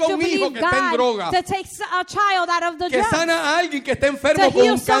more salva would you un hijo believe que está en droga? God to take a child out of the Que drugs? sana a alguien que está enfermo To con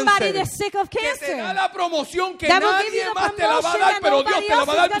heal un somebody cáncer. that's sick of Que te cancer. da la promoción que That will give nadie you the más te la va a promotion dar, that pero Dios nobody te la else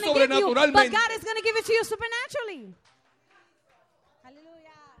va a is dar going to give you. But sobrenaturalmente. God is going to give it to you supernaturally. Hallelujah.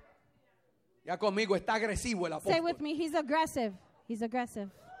 Ya conmigo, está agresivo el Say with apóstol. me, he's aggressive. He's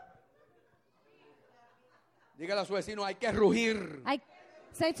aggressive. Dígale a su vecino, hay que rugir.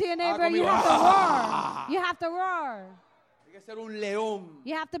 Say to your neighbor, conmigo. you have to roar. You have to roar. Hay que ser un león.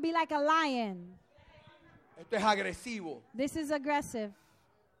 You have to be like a lion. Esto es agresivo. This is aggressive.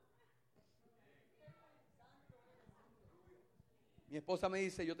 Mi esposa me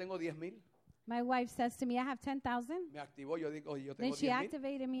dice, yo tengo 10,000. My wife says to me, I have 10,000. Me activó, yo digo, oye, yo Then tengo she 10,000.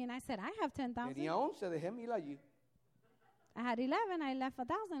 activated me and I said, I have 10,000. Tenía 11, dejé 1,000 allí. I had 11, I left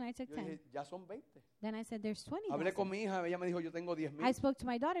 1,000, I took Yo 10. dije, ya son 20. Then I said, there's Hablé 20,000. con mi hija, ella me dijo, yo tengo 10,000. I spoke to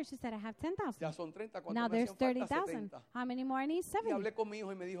my daughter, she said, I have 10,000. Ya son 30, ¿cuánto Now me there's hacían falta? 30,000. 70. How many more I need? Y 70. hablé con mi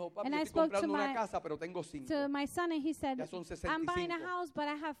hijo y me dijo, papi, And yo I estoy spoke comprando to una my- casa, pero tengo 5. To my son, and he said, Ya son I'm buying a 65. house, but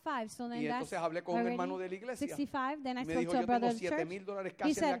I have 5. So then Y that's entonces hablé con un already hermano de la iglesia. 65. Then I Y me spoke dijo, to a yo brother tengo of the church. $7,000 He cash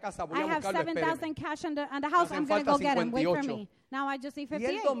en said, la casa, voy I a have buscarlo, espéreme. 7,000 cash on the house. hacen I'm going to falta go get them. Wait for 58. me. Now I just need Y el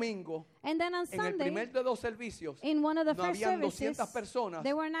 58. domingo, And then on en el Sunday, primer de 2 servicios, in one of the no first habían services, 200 personas.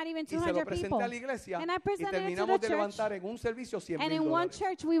 there were not even Y se lo 200 presenté people. a la iglesia And I y presented it to terminamos the de church. levantar en un servicio And in one $100,000.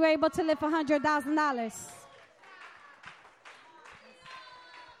 church, we were able to lift $100,000.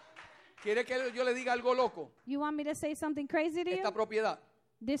 ¿Quiere que yo le diga algo loco? You want me to say something crazy to Esta you? propiedad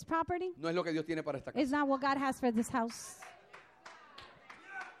This property no es lo que Dios tiene para esta casa. is not what God has for this house.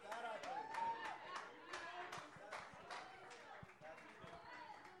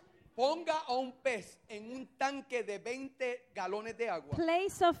 Ponga a un pez en un tanque de 20 galones de agua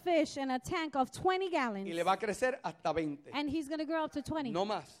Place a fish in a tank of 20 y gallons, le va a crecer hasta 20. and he's going to grow up to 20. No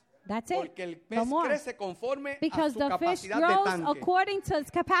más. That's it. Porque el pez No more. crece conforme a Because su the fish capacidad de grows tanque. according to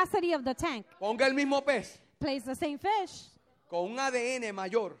its capacity of the tank. Ponga el mismo pez Place the same fish con un ADN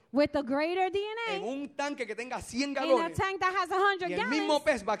mayor with a greater en DNA un tanque que tenga 100 in a galones tank that has 100 y el mismo gallons,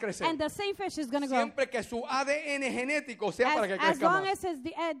 pez va a crecer. and the same fish is going to grow. Siempre que su ADN genético sea para que As crezca long más. as his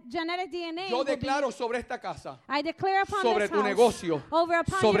genetic DNA Yo will be, declaro sobre esta casa, I declare upon sobre this tu house, negocio, over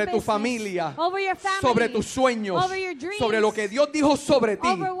upon sobre your tu business, familia, over your family, sobre tus sueños, over your dreams, sobre lo que Dios dijo sobre ti,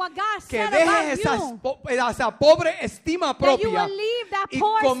 over what God que said dejes about you, esa pobre estima that you propia will leave that y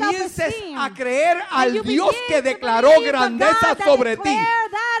poor comiences self-esteem, a creer and al you Dios begin que to declaró believe the grandeza God that sobre ti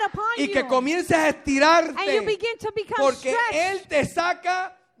declared that upon y que you. comiences a And you estirarte begin to become porque stretched. Él te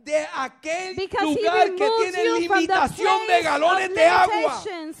saca de aquel Because he lugar que removes tiene you from the limitación de place galones of de agua.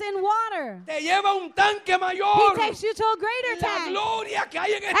 limitations in water. Te lleva a un tanque He mayor. takes you to a greater La tank. gloria que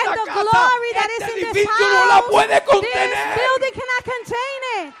hay en And esta the casa, glory that is este in this edificio no la house, puede this contener. building cannot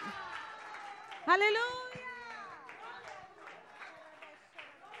contain it. Hallelujah.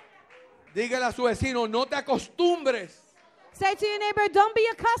 Dígale a su vecino, no te acostumbres Say to your neighbor, don't be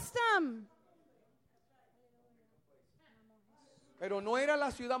accustomed. Pero no era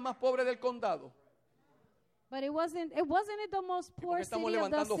la ciudad más pobre del condado. But it wasn't it the most por poor qué estamos city of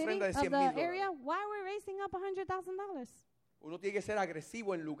the levantando city ofrenda de of $100,000? the area? Why are we raising up $100,000? Uno tiene que ser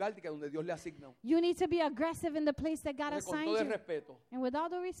agresivo en lugar de que donde Dios le asigna. You need to be aggressive in the place that God Entonces, con assigned todo el you. respeto, And with all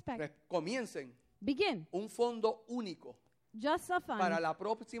the respect, comiencen begin un fondo único just a para fund la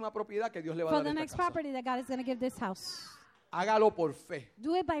próxima propiedad que Dios le va a for dar the a next esta casa. property that God is going to give this house. Hágalo por fe.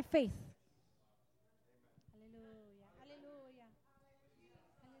 Do it by faith. Hallelujah. Hallelujah.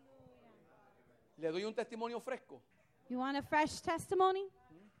 Hallelujah. Le doy un testimonio fresco. You want a fresh testimony?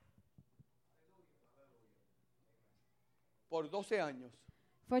 Por 12 años,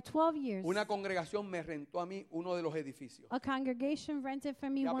 For 12 years, una congregación me rentó a mí uno de los edificios. a congregation rented for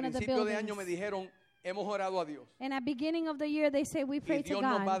me Y a one of the principio de año me buildings. dijeron, hemos orado a Dios. And at beginning of the year, they say, we Y pray to Dios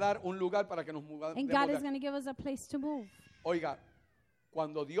nos va a God. dar un lugar para que nos mudemos. And God is going to give us a place to move. Oiga,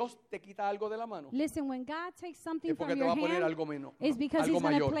 cuando Dios te quita algo de la mano, Listen, when God takes something es porque from te va your a poner hand, algo menos, it's because algo He's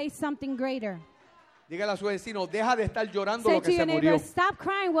going to mayor. place something greater. Dígale a su vecino, deja de estar llorando Say lo to que your se neighbor, murió. stop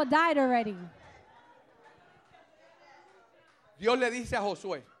crying what died already. Dios le dice a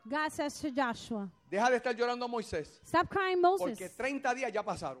Josué, God says to Joshua, deja de estar llorando a Moisés, stop crying porque Moses, 30 días ya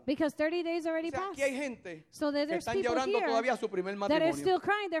pasaron. because 30 days O already sea, passed. aquí hay gente So que there's están people llorando here todavía su primer that are matrimonio. still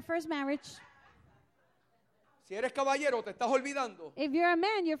crying their first marriage. Si eres caballero, te estás olvidando If you're a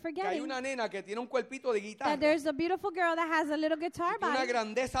man, you're que hay forgetting una nena que tiene un cuerpito de guitarra that there's a beautiful girl that has a little guitar y una body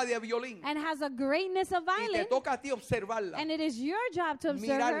grandeza de violín. and has a greatness of Y te violin, toca a ti observarla, and it is your job to observe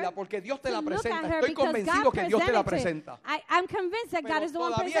mirarla, her, porque Dios te to la look at presenta. her Estoy because convencido God que Dios te la presented it. presenta. I'm convinced that God Pero is the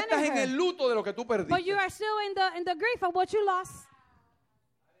one todavía estás en presenting el her. luto de lo que tú But you perdiste. are still in the grief of what you lost.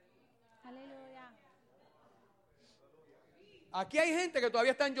 Hallelujah. Aquí hay gente que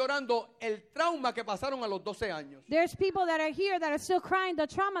todavía están llorando el trauma que pasaron a los 12 años. There's people that are here that are still crying the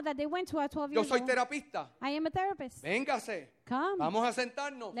trauma that they went to at 12 Yo years soy old. terapista. I am a therapist. Véngase. Come. Vamos a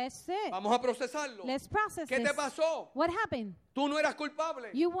sentarnos. Let's sit. Vamos a procesarlo. Let's process ¿Qué te this. pasó? What happened? Tú no eras culpable.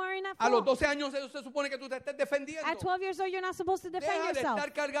 You weren't at A los fault. 12 años se supone que tú te estés defendiendo. At 12 years old, you're not supposed to defend Deja de yourself.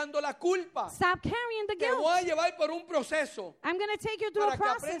 estar cargando la culpa. Stop carrying the Te guilt. voy a llevar por un proceso I'm going to take you through para a que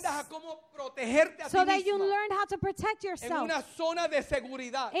process aprendas a cómo protegerte a ti so that you misma learn how to protect en yourself una zona de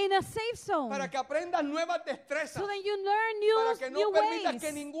seguridad, in a safe zone, para que aprendas nuevas destrezas, so that you learn para new, que new no permitas ways,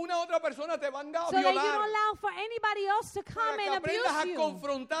 que ninguna otra persona te venga a so that you don't violar, allow for anybody else to para come que and aprendas abuse a you,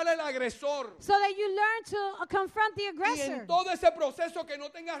 confrontar al agresor. so that you learn to confront the Y aggressor. en todo ese proceso que no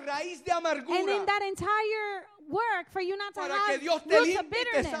tengas raíz de And in amargura, that entire work, for you not to para have que Dios te roots of limpie y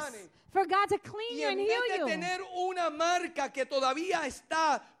te bitterness, sane. for God to clean y you en and vez heal de you. tener una marca que todavía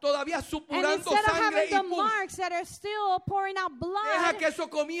está todavía And supurando instead of sangre having y the pus, marks that are still pouring out deja blood, que eso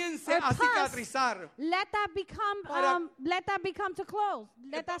comience or a pus, cicatrizar. let that become to close.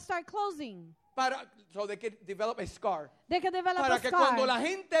 Let that start closing. So they can develop a scar. They can develop Para a que scar. cuando la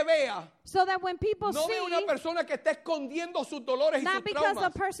gente vea, So that when people no see, vea una persona que está escondiendo sus dolores y sus not because the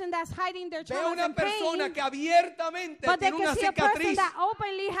traumas, person that's hiding their vea traumas una and persona pain, que abiertamente but they tiene can una see a person cicatriz, that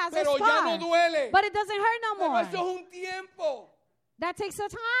openly has a pero ya scar, no duele. but it doesn't hurt no Pero more. eso es un tiempo, That takes a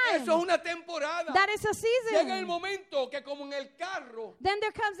time. eso es una temporada. That is a Llega el season. momento que como en el carro Then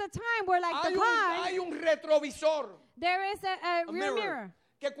there comes a time where, like hay the car, hay un retrovisor, there is a a rear mirror.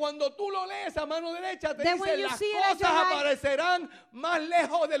 que cuando tú lo lees a mano derecha te Then dice when you las see it at cosas your right- aparecerán más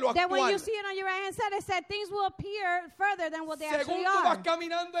lejos de lo Then when you actual. see it on your right hand side, it said things will appear further than what they Según actually tú vas are.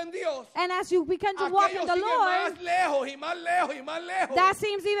 caminando en Dios, And as you begin to walk aquello in the sigue Lord, más lejos y más lejos y más lejos. that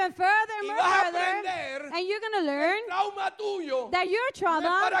seems even further and Y more vas a further. aprender And you're going to learn El trauma tuyo that your no es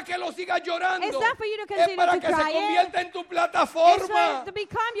trauma para que lo sigas llorando, is not for you to es continue para to que se cry it. convierta en tu is plataforma to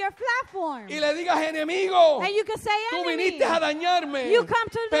become your platform. y le digas, enemigo, And you can say, tú enemy, viniste a dañarme, you come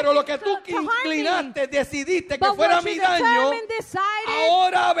to pero lo que tú to harm me. inclinaste, decidiste que But fuera what mi you daño, determined, decided,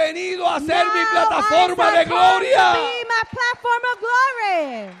 ahora ha venido a ser mi now plataforma I de shall come gloria. to be my platform of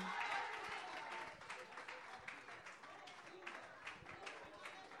glory.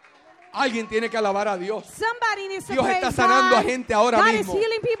 Alguien tiene que alabar a Dios. Somebody needs to Dios praise está sanando a God. gente ahora God mismo. is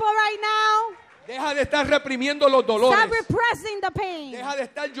healing people right now. Deja de estar reprimiendo los dolores. Stop repressing the pain. Deja de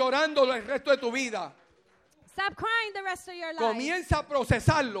estar llorando el resto de tu vida. Stop crying the rest of your life. Comienza a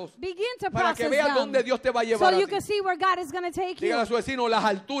procesarlos Begin to para que process veas them dónde Dios te va a so llevar a you ti. can see where God is going to take Dígale you. a su vecino, las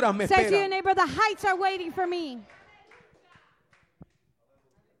alturas me Say to your esperan. neighbor, the heights are waiting for me.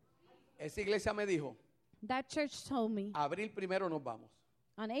 Esa iglesia me dijo, That church told me, abril 1 nos vamos.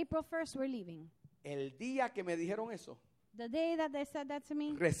 on April 1st, we're leaving. El día que me dijeron eso, The day that they said that to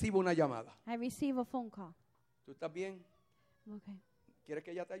me, recibo una llamada. I received a phone call. ¿Tú estás bien? Okay. ¿Quieres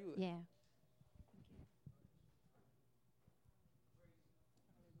que ella te ayude? Yeah.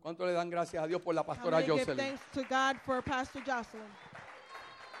 ¿Cuánto le dan gracias a Dios por la How pastora many give Jocelyn? thanks to God for Pastor Jocelyn?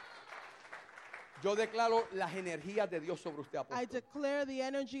 Yo declaro las energías de Dios sobre usted, I apóstol. declare the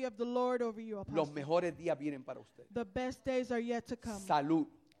energy of the Lord over you, Los Apostle. mejores días vienen para usted. The best days are yet to come. Salud,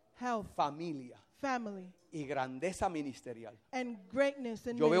 Health, familia family, y grandeza ministerial. and greatness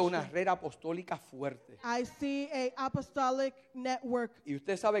in Yo veo una ministry. red apostólica fuerte. I see a apostolic network, Y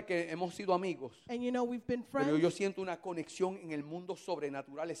usted sabe que hemos sido amigos, and you know we've been pero yo friends, siento una conexión en el mundo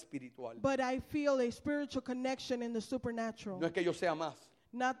sobrenatural espiritual. but I feel a spiritual connection in the supernatural. No es que yo sea más,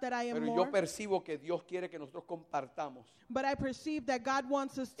 Not that I am pero yo more, percibo que Dios quiere que nosotros compartamos but I perceive that God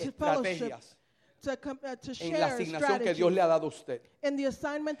wants us to fellowship, estrategias to en la share asignación que Dios le strategies ha dado a usted, in the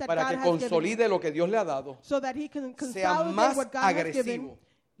assignment that para God que has given you, consolide lo que Dios le ha dado, so that He can sea consolidate más what God has given. agresivo,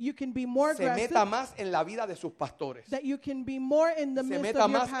 You can be more se aggressive, meta más en la vida de sus pastores, that you can be more in the se midst meta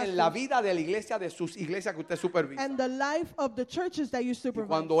of your más en la pastors vida de la iglesia, de sus iglesias que usted supervisa. and the life of the churches that you Y supervise.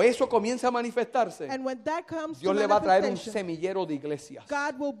 cuando eso comienza a manifestarse, And when that comes Dios to le va a traer un manifestation, semillero de iglesias.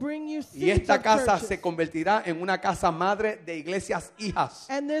 God will bring you Y seeds esta of casa churches. se convertirá en una casa madre de iglesias hijas.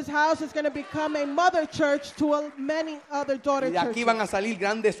 And this house is going to become a mother church to many other daughter Y de aquí churches. van a salir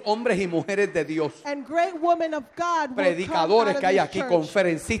grandes hombres y mujeres de Dios. And great women of God will Predicadores come que hay out of aquí, this church.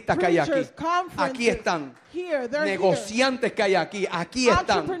 conferencistas que hay aquí. Preachers, conferences, Aquí están. Here, they're Negociantes que hay aquí. Aquí here.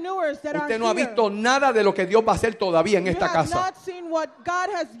 están. Entrepreneurs that Usted are no ha here. visto nada de lo que Dios va a hacer todavía en You esta have casa. not seen what God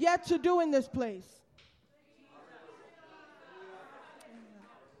has yet to do in this place.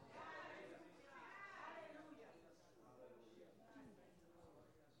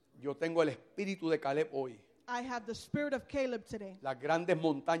 Yo tengo el espíritu de Caleb hoy. I have the spirit of Caleb today. Las grandes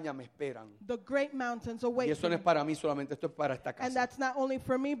montañas me esperan. The great mountains Y await eso no me. es para mí solamente, esto es para esta And casa. that's not only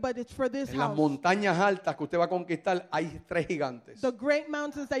for me, but it's for this En las house. montañas altas que usted va a conquistar hay 3 gigantes. The great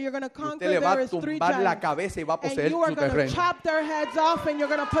mountains that you're going to Y conquer, usted le va there a is 3 tumbar la giants. cabeza y va a And poseer you are su going to terreno. chop their heads off and you're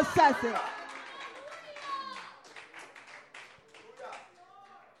going to possess it.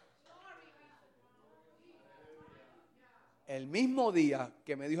 El mismo día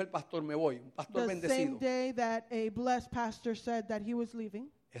que me dijo el pastor me voy, un pastor The same bendecido. day that a blessed pastor said that he was leaving,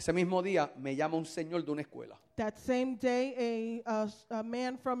 Ese mismo día me llama un señor de una escuela that same day a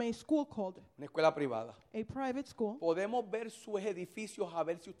man from a school called, una escuela privada. a private school. Podemos ver sus edificios a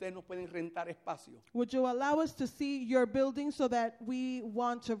ver si ustedes nos pueden rentar espacio. Would you allow us to see your building so that we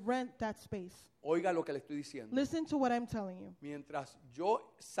want to rent that space? Oiga lo que le estoy diciendo. Listen to what I'm telling you. Mientras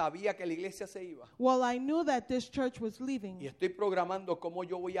yo sabía que la iglesia se iba Well, I knew that this church was y leaving, estoy programando cómo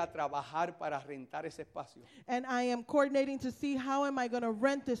yo voy a trabajar para rentar ese espacio. and I am coordinating to see how am I going to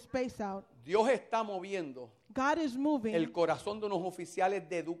rent this space out. Dios está moviendo God is moving el corazón de unos oficiales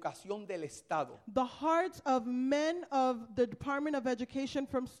de educación del Estado the hearts of men of the Department of Education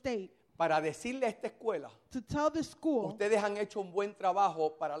from state para decirle a esta escuela, to tell the school, ustedes han hecho un buen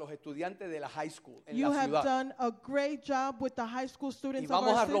trabajo para los estudiantes de la high school en you la have ciudad. done a great job with the high school Y students of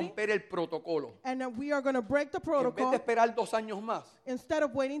vamos our a city, romper el protocolo. and we are going to break the En vez de protocol. esperar 2 años más, Instead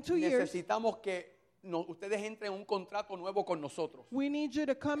of waiting 2 years, necesitamos que ustedes entren en un contrato nuevo con nosotros we need you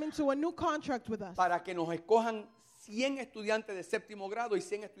to come into a new contract with us para que nos escojan 100 estudiantes de 7º grado y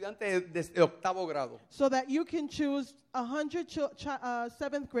 100 estudiantes de 8º grado. so that you can choose 100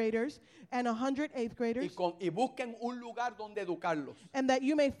 7th graders and 100 8th Y, graders, y busquen un lugar donde educarlos. and that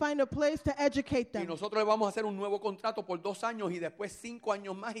you may find a place to educate Y them. nosotros le vamos a hacer un nuevo contrato por 2 años y después 5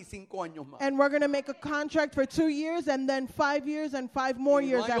 años más y 5 años más. And we're going to make a contract for 2 years and then 5 years and 5 more Y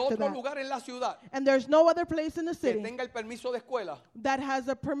years no hay after otro that. lugar en la ciudad And there's no other place in the que city tenga el permiso de escuela that has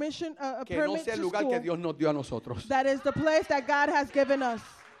a permission, a que no permit sea el to lugar que school. Dios nos dio a nosotros. That is the place that God has given us.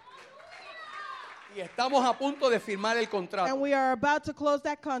 Y estamos a punto de firmar el And contrato. we are about to close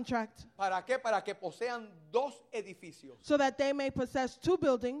that contract ¿Para qué? Para que posean 2 edificios. so that they may possess 2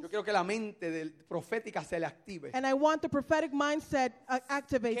 buildings. Yo quiero que la mente profética se le active. And I want the prophetic mindset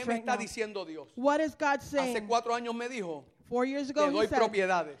activate ¿Qué me right está now. diciendo Dios? What is God Hace saying? 4 años me dijo, 4 years te ago he doy said,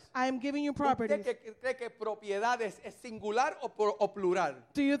 propiedades. I am giving you ¿Usted properties. cree que propiedades es singular o plural?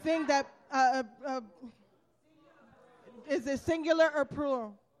 Do you think that is it singular or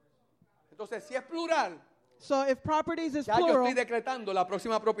plural? Entonces, si es plural, So if properties is ya yo plural, estoy decretando la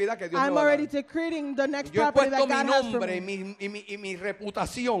próxima propiedad que Dios me I'm va a already dar. decreting the next Yo he property that puesto mi God has for nombre me. y mi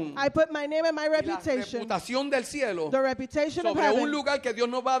reputación I put my name and my y la reputation, reputación del cielo the reputation of sobre un heaven, lugar que Dios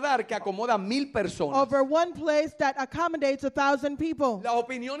nos va a dar que acomoda 1,000 personas. over one place that accommodates 1,000 people. Las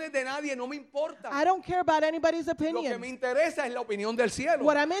opiniones de nadie no me importan. I don't care about anybody's Lo que me opinion. interesa es la opinión del cielo.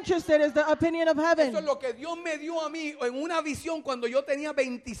 What I'm interested is the opinion of Eso heaven. es lo que Dios me dio a mí en una visión cuando yo tenía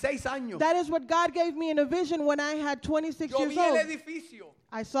 26 años. That is what God gave me in a vision when I had 26 Yo years vi el old. edificio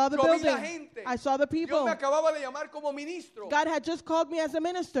I saw the Yo vi la building. gente. I saw the Dios people. me acababa de llamar como ministro. God had just called me as a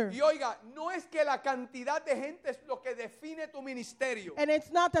minister. Y oiga, no es que la cantidad de gente es lo que define tu ministerio. And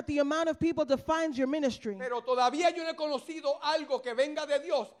it's not that the amount of people defines your ministry. Pero todavía yo no he conocido algo que venga de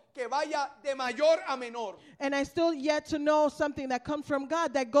Dios que vaya de mayor a menor. And I still yet to know something that comes from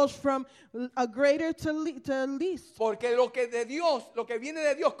God that goes from a greater to least. Porque lo que de Dios, lo que viene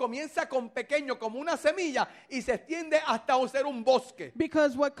de Dios comienza con pequeño como una semilla y se extiende hasta ser un bosque.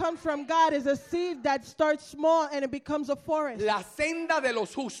 Because what comes from God is a seed that starts small and it becomes a forest. La senda de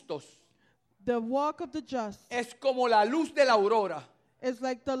los justos The walk of the just es como la luz de la aurora. is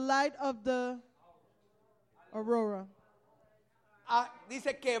like the light of the aurora.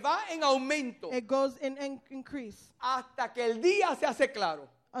 Dice que va en aumento It goes in increase hasta que el día se hace claro.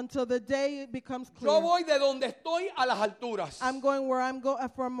 until the day it becomes Yo clear. voy de donde estoy a las alturas. I'm going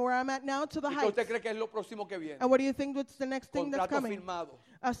from where I'm at now to the ¿Y qué heights. usted cree que es lo próximo que viene? And what do you think what's the next thing that's Contrato coming? firmado.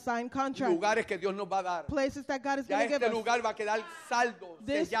 A signed contract. Lugares que Dios nos va a dar. Places that God is Ya going to give este us. lugar va a quedar saldo,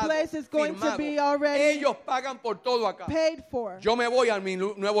 This sellado, place is going to firmado. be already Ellos pagan por todo acá. Paid for. Yo me voy a mi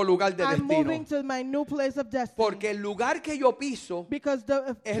nuevo lugar de I'm moving destino. to my new place of destiny. Porque el lugar que yo piso Because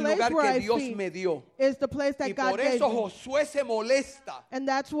the es el place lugar where que I Dios feed me dio. is the place that Y God por gave eso me. Josué se molesta, And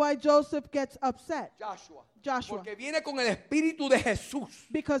that's why Joseph gets upset. Joshua. Porque viene con el espíritu de Jesús.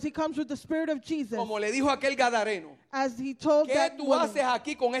 Because he comes with the spirit of Jesus. Como le dijo aquel gadareno. As he told ¿Qué that tú woman, haces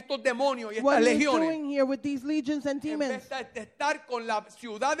aquí con estos demonios y estas what are you legiones? doing here with these legions and En demons? vez de estar con las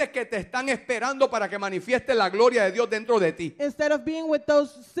ciudades que te están esperando para que manifieste la gloria de Dios dentro de ti. Instead of being with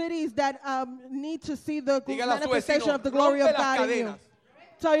those cities that need to see the Dígale a su manifestation vecino, of the glory rompe of las God in you. cadenas.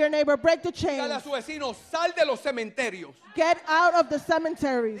 Tell your neighbor, break the Dígale a chains. su vecino, sal de los cementerios. Get out of the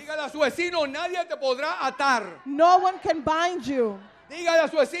cemeteries. Dígale a su vecino, nadie te podrá atar. No one can bind you. Dígale a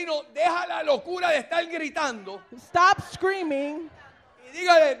su vecino, deja la locura de estar gritando. Stop screaming Y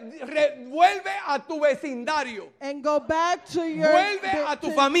dígale, vuelve a tu vecindario. and go back to your Vuelve a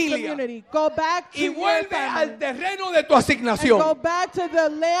tu familia. community. Go back to Y your vuelve al family. terreno de tu And go asignación. back to the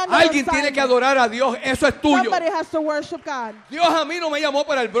land Alguien of tiene que assignment. adorar a Dios. Eso es tuyo. Somebody has to worship God. Dios a mí no me llamó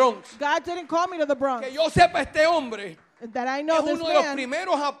para el Bronx. God didn't call me to the Bronx. Que yo sepa, este hombre That I know es this uno de los man,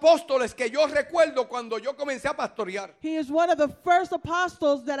 primeros apóstoles que yo recuerdo cuando yo comencé a pastorear. he is one of the first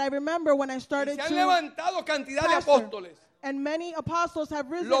apostles that I remember when I Y started se han to levantado cantidad de pastor. apóstoles. And many apostles have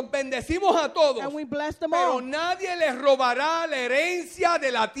risen. Los bendecimos a todos. And we bless them Pero all. nadie les robará la herencia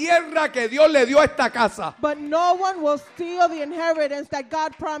de la tierra que Dios le dio a esta casa. But no one will steal the inheritance that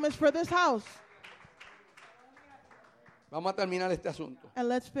God promised for this house. Vamos a terminar este asunto. And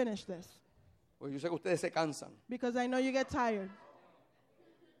let's finish this. Porque yo sé que ustedes se cansan. Because I know you get tired.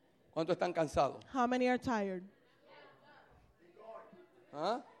 ¿Cuántos están cansados? How many are tired?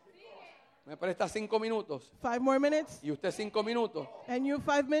 ¿Ah? ¿Me presta 5 minutos? 5 more minutes? ¿Y usted 5 minutos? And you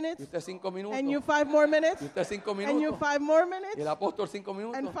 5 minutes? ¿Y usted 5 minutos? And you 5 more minutes? ¿Y usted 5 And you minutos? 5 more ¿Y minutes? el apóstol 5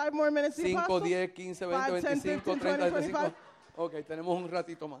 minutos? And 5 more minutes? the 5, apostle? 10, 15, 20, 5, 10, 25, 15, 30, 20, 35. 25. Ok, tenemos un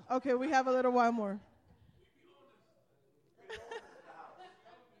ratito más. Okay, we have a little while more.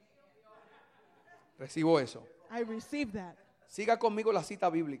 Recibo eso. I received that. Siga conmigo la cita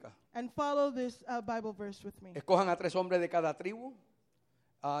bíblica. And follow this Bible verse with me. Escojan a 3 hombres de cada tribu.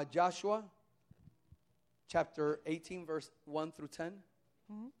 Joshua, chapter 18, verse 1 through 10.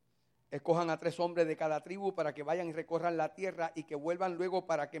 Escojan a 3 hombres de cada tribu para que vayan y recorran la tierra y que vuelvan luego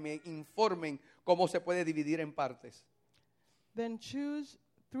para que me informen cómo se puede dividir en partes. Then choose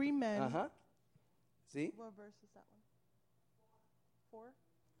 3 men. Ajá. ¿Sí? What verse is that one? 4?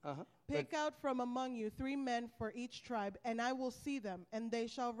 Ajá. Pick out from among you 3 men for each tribe, and I will see them, and they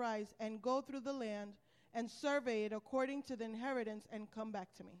shall rise and go through the land and survey it according to the inheritance and come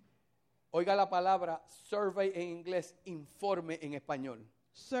back to me. Oiga la palabra survey en inglés, informe en español.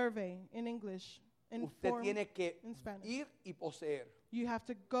 Survey in English. Usted Inform tiene que in Spanish. ir y poseer. You have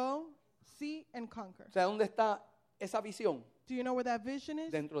to go, see, and conquer. O sea, ¿dónde está esa visión? Do you know where that vision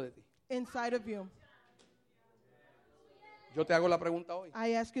is? Dentro de ti. Inside of you. Yo te hago la pregunta hoy.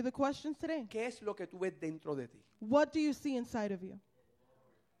 I ask you the questions today. ¿Qué es lo que tú ves dentro de ti? What do you see inside of you?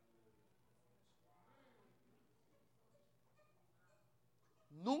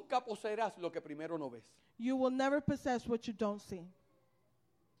 Nunca poseerás lo que primero no ves. You will never possess what you don't see.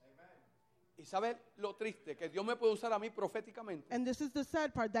 Y sabes lo triste, que Dios me puede usar a mí proféticamente And this is the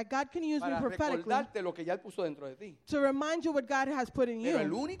sad part, that God can use me para prophetically recordarte lo que ya Él puso dentro de ti. to remind you what God has put in Pero el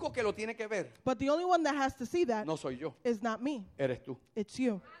you. único que lo tiene que ver But the only one that has to see that no soy yo, is not me. eres tú. It's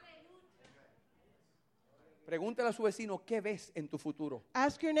you. Pregúntale a su vecino, ¿qué ves en tu futuro?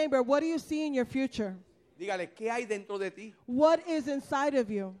 Ask your neighbor, what do you see in your future? Dígale, ¿qué hay dentro de ti? What is inside of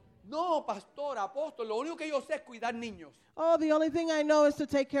you? No, pastor, apóstol, lo único que yo sé es cuidar niños. Oh, the only thing I know is to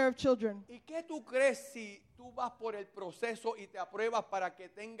take care of children. ¿Y qué tú crees si tú vas por el proceso y te apruebas para que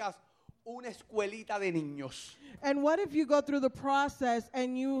tengas una escuelita de niños? And what if you go through the process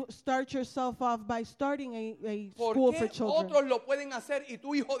and you start yourself off by starting a ¿Por school for qué children? otros lo pueden hacer y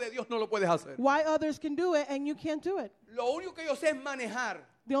tú, hijo de Dios, no lo puedes hacer? Why others can do it and you can't do it? Lo único que yo sé es manejar.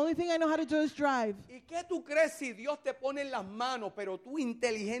 The only thing I know how to do is drive. ¿Y qué tú crees si Dios te pone en las manos, pero tú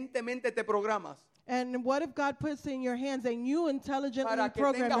inteligentemente te programas And what if God puts it in your hands and you intelligently para que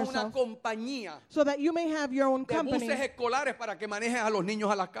program tengas una yourself compañía so that you may have your own de company buses escolares para que manejes a los niños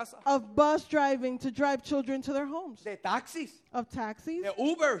a las casas, of bus driving to drive children to their homes, de taxis, of taxis, de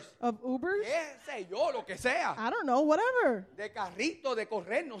Ubers, of Ubers? qué sé yo, lo que sea, I don't know, whatever. de carrito, de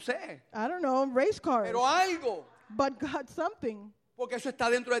correr, no sé, I don't know, race cars. pero algo, But God something. porque eso está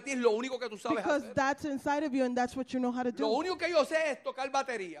dentro de ti, es lo único que tú sabes Because hacer. that's inside of you and that's what you know how to Lo do. único que yo sé es tocar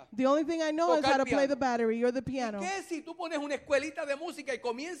batería. The only thing I know is Tocar how to play piano. the battery or the piano. ¿Qué si tú pones una escuelita de música y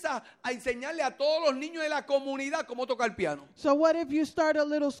comienzas a enseñarle a todos los niños de la comunidad cómo tocar piano? So what if you start a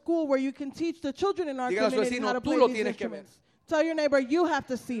little school where you can teach the children in our Dígale a su community vecino, how to tú play lo these tienes que ver. instruments? Tell your neighbor, you have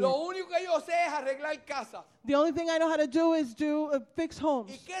to see Lo it. único que yo sé es arreglar casas. The only thing I know how to do is fix ¿Y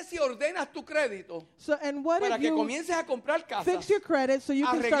homes. qué si ordenas tu crédito So, and what para if que you comiences a comprar casas? fix your credit so you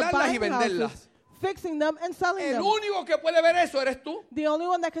can start arreglarlas y buying venderlas? houses, fixing them and selling El them? único que puede ver eso eres tú, The only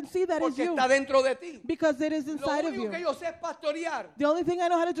one that can see that is porque you está dentro de ti. because it is Lo inside of único que you. yo sé es pastorear. The only thing I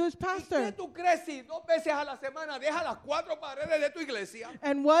know how to do is ¿Y qué pastor. tú crees si 2 veces a la semana dejas las 4 paredes de tu iglesia?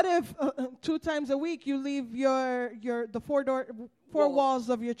 And what if 2 times a week you leave the four walls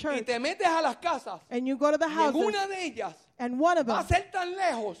of your Y church te metes a las casas and you go to the y en houses una de ellas and one of va them a ser tan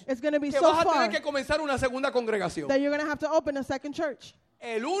lejos is going to be que so vas a far tener que comenzar una segunda congregación. that you're going to have to open a second church?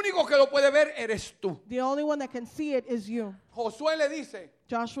 El único que lo puede ver eres tú. The only one that can see it is you. Josué le dice,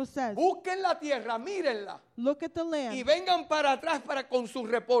 Joshua says, busquen la tierra, mírenla look at the y land vengan para atrás con su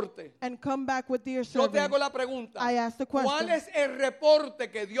reporte. and come back with your Yo te survey. hago la pregunta, I asked the question. ¿cuál es el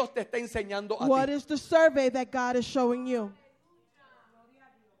reporte que Dios te está enseñando a What ti? is the survey that God is showing you?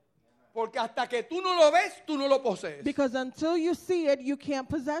 Porque hasta que tú no lo ves, tú no lo posees. Because until you see it, you can't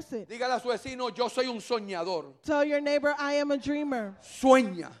possess it. Dígale a su vecino, yo soy un soñador. Tell your neighbor, I am a dreamer.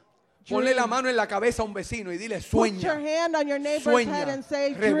 Sueña. Ponle Dream. la mano en la cabeza a un vecino y dile, Put your sueña. hand on your neighbor's head Sueña, and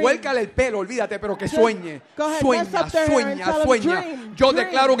say, dream. revuélcale el pelo, olvídate, pero que Just sueñe, go ahead, sueña, mess up their hair and sueña, tell them, sueña. dream, Yo dream.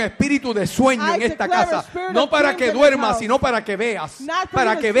 declaro un espíritu de sueño I en esta declare a casa, spirit no of para dreams que in this duermas, house. sino para que veas, Not for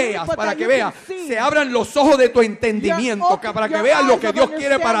para you que to sleep, veas, but para that que you veas, can see. se abran los ojos de tu entendimiento, Your para que your veas lo eyes que of Dios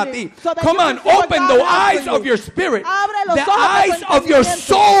quiere para ti. understanding, so that Come you on, can see what open God the has eyes for of you. your spirit, Abre los the ojos de tu eyes of your entendimiento,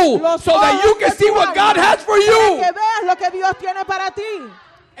 soul, los so that you ojos can de see tu what alma, God has for para you, que veas lo que Dios tiene para ti.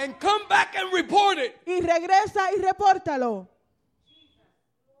 and come back and report it. Y regresa y repórtalo.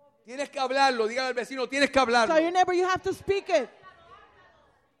 Tienes que hablarlo, dígale al vecino, tienes que hablarlo. Tell your neighbor you have to speak it.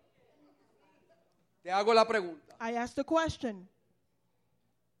 Te hago la pregunta. I asked a question,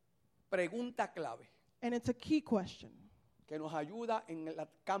 Pregunta clave and it's a key question que nos ayuda en el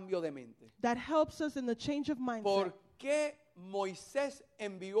cambio de mente. that helps us in the change of mindset. ¿Por qué Moisés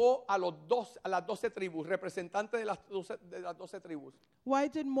envió a las 12 tribus, representantes de las 12 tribus? Why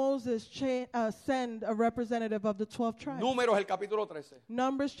did Moses send a representative of the 12 tribes? Números, el capítulo 13.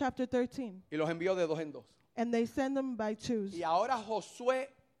 Numbers chapter 13. Y los envió de 2 en 2. And they send them by twos. Y ahora Josué,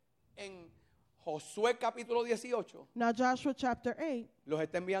 en Josué capítulo 18, Now Joshua chapter 8, los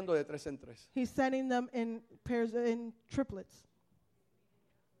está enviando de 3 en 3. he's sending them in pairs, in triplets.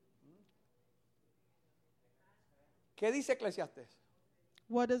 ¿Qué dice Eclesiastés?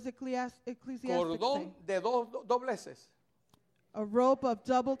 What does Ecclesiastic say? Cordón de dos dobleces. A rope of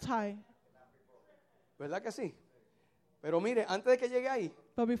double tie. ¿Verdad que sí? Pero mire, antes de que llegue ahí,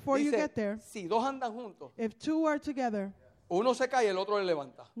 But before you dice, get there, si 2 andan juntos, if 2 are together, uno se cae y el otro le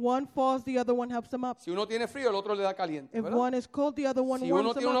levanta. one falls, the other one helps them up. Si uno tiene frío, el otro le da caliente. If ¿verdad? one is cold, the other one Si uno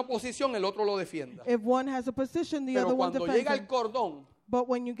warms tiene them una up. posición, el otro lo defienda. If one has a position, the Pero other one cuando defends llega el him. cordón, But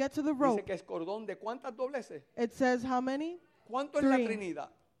when you get to the dice rope, que es cordón de ¿cuántas dobleces? it says how many? ¿Cuánto es la 3. Trinidad?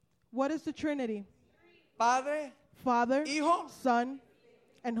 What is the Trinity? Padre, Father, Hijo. Son,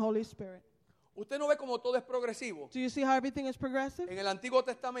 and Holy Spirit. Usted no ve como todo es progresivo. Do you see how everything is progressive? En el Antiguo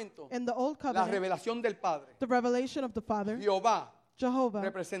Testamento, In the Old la Covenant, revelación del Padre, the revelation of the Father, Jehová, Jehovah,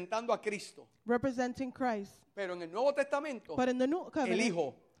 representando a Cristo. representing Christ. Pero en el Nuevo Testamento, But in the New el Covenant,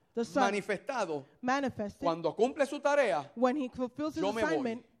 Hijo the Son manifestado, manifested. cuando cumple su tarea, When he fulfills his yo me voy.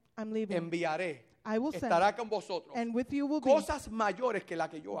 assignment, I'm leaving. enviaré, I will send. estará con vosotros. And with you will be Cosas mayores que la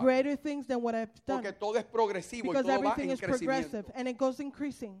que yo hago. greater things than what I've done. Porque todo es progresivo y Because todo va everything en is crecimiento. progressive and it goes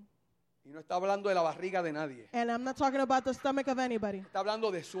increasing. Y no está hablando de la barriga de nadie. And I'm not talking about the stomach of anybody. Está hablando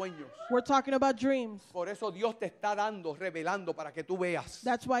de sueños. We're talking about dreams. Por eso Dios te está dando, revelando para que tú veas.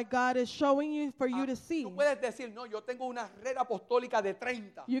 That's why God is showing you for you to see. Tú puedes decir, no, yo tengo una red apostólica de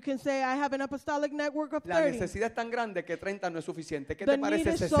 30. You can say, I have an apostolic network of La 30. necesidad es tan grande que 30 no es suficiente. ¿Qué The te need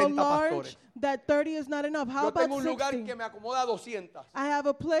parece is so 60 large pastores? that 30 is not enough. How Yo about tengo un lugar 60? que me acomoda 200. I have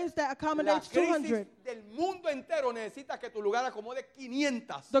a place that La accommodates crisis 200. del mundo entero necesita que tu lugar acomode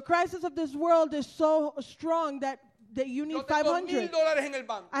 500. The crisis of this world is so strong that you need Yo tengo $500. $1,000 en el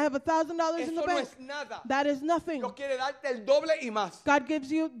banco. I have $1,000 in Eso the no bank. es nada. That is nothing. Dios quiere darte el doble y más. God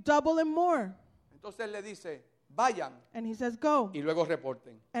gives you double and more. Entonces le dice, vayan And he says, go y luego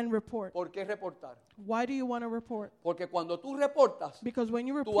reporten. and report. ¿Por qué reportar? Why do you want to report? Porque cuando tú reportas, Because when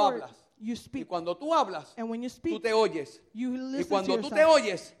you tú report, hablas. you Y speak. cuando tú hablas, And when you tú speak, te oyes. you Y listen to cuando tú yourself. te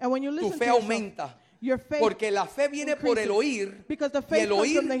oyes, And when you tu listen fe to yourself, aumenta. your faith Porque la fe viene por el increases. oír Because the y faith el comes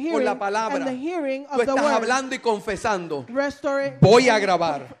oír from the por hearing la palabra. and the hearing Tú of the estás word. hablando y confesando. Restore. Voy a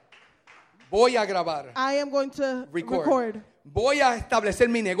grabar. Voy a grabar. I am going to Record. record. Voy a establecer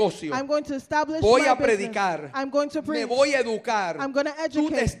mi negocio. I'm going to establish Voy my a business. predicar. I'm going to Me preach. voy a educar. I'm going to Tú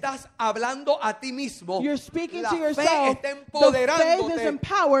te educate. estás hablando a ti mismo. You're speaking La to fe yourself. está The faith is empoderándote.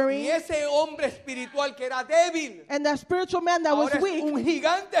 empowering. Y ese hombre espiritual que era débil, And that spiritual man that was ahora es weak un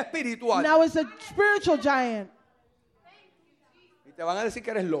gigante espiritual. now is a spiritual giant. Y te van a decir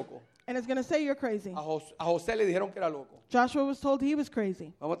que eres loco. And it's going to say you're crazy. A José le dijeron que era loco. Joshua was told he was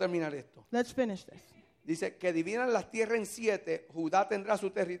crazy. Vamos a terminar esto. Let's finish this. Dice que dividan las tierras en 7. Judá tendrá su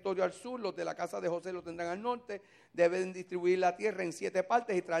territorio al sur, los de la casa de José lo tendrán al norte. Deben distribuir la tierra en 7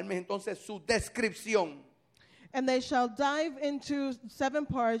 partes y traerme entonces su descripción. And they shall dive into 7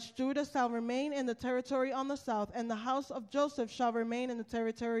 parts. Judah shall remain in the territory on the south, and the house of Joseph shall remain in the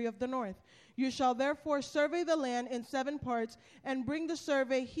territory of the north. You shall therefore survey the land in 7 parts, and bring the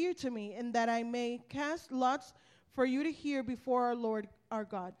survey here to me, and that I may cast lots for you to hear before our Lord our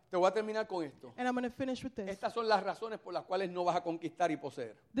God. Te voy a terminar con esto. And I'm going to finish with this. Estas son las razones por las cuales no vas a conquistar y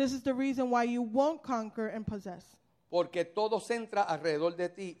poseer. This is the reason why you won't conquer and possess. Porque todo se centra alrededor de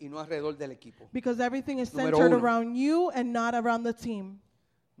ti y no alrededor del equipo. Because everything is Número centered 1. around you and not around the team.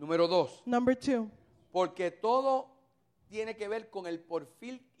 Número 2. Number 2. Porque todo tiene que ver con el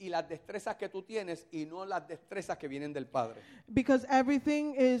perfil y las destrezas que tú tienes y no las destrezas que vienen del Padre. Because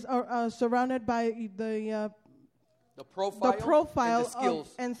everything is surrounded by The the profile, profile and the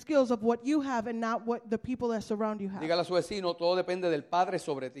skills. and skills of what you have and not what the people that surround you have. Dígale a su vecino, todo depende del Padre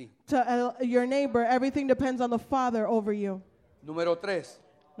sobre ti. To your neighbor, everything depends on the Father over you. Número 3.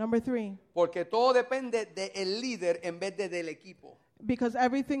 Number 3. Porque todo depende del líder en vez de del equipo. Because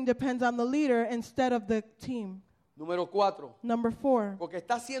everything depends on the leader instead of the team. Número 4. Number 4. Porque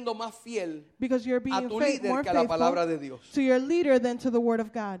estás siendo más fiel Because you're a being tu more líder que a la palabra faithful de Dios. to your leader than to the Word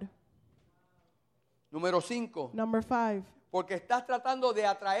of God. Número 5. Number 5. Porque estás tratando de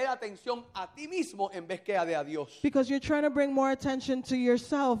atraer atención a ti mismo en vez que a Dios. Because you're trying to bring more attention to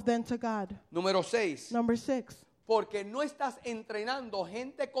yourself than to God. Número 6. Number 6. Porque no estás entrenando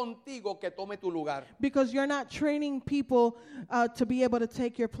gente contigo que tome tu lugar. Because you're not training people to be able to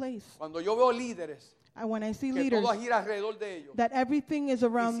take your place. Cuando yo veo líderes And when I see que leaders, todo gira alrededor de ellos, that everything is y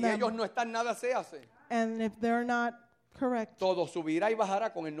around si them, ellos no están, nada se hace. and if they're not correct, Todo subirá y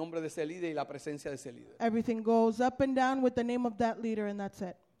bajará con el nombre de ese líder y la presencia de ese líder. everything goes up and down with the name of that leader, and that's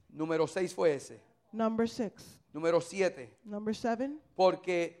it. Número 6 fue ese. Number 6. Número 7. Number 7.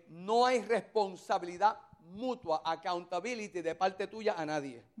 Porque no hay responsabilidad mutua, accountability de parte tuya a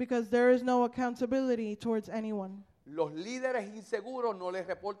nadie. Because there is no accountability towards anyone. Los líderes inseguros no les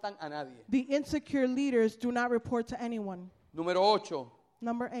reportan a nadie. The insecure leaders do not report to anyone. Número 8.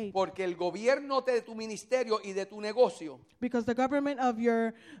 Number 8. Porque el gobierno de tu ministerio y de tu negocio Because the government of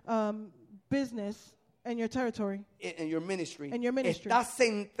your business and your territory en your ministry, And your ministry. está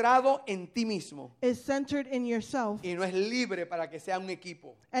centrado en ti mismo is centered in yourself, y no es libre para que sea un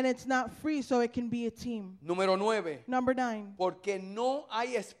equipo. and it's not free so it can be a team. Número 9. Number 9. Porque no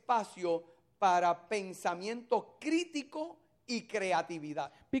hay espacio para pensamiento crítico y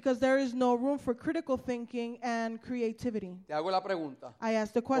creatividad. Because there is no room for critical thinking and creativity. Te hago la pregunta. I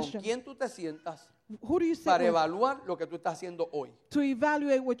asked the ¿Con question. quién tú te sientas Who do you sit para with evaluar lo que tú estás haciendo hoy? to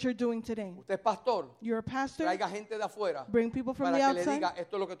evaluate what you're doing today? Usted es pastor. You're a pastor. Traiga gente de afuera Bring people from para the que le outside diga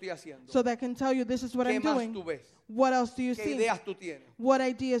esto es lo que estoy haciendo. so that can tell you this is what ¿Qué I'm más doing. tú ves? What else do you ¿Qué see? ideas tú tienes? What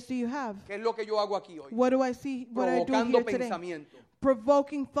ideas do you have? ¿Qué es lo que yo hago aquí hoy? What do I see? What I do Provocando here today? pensamiento.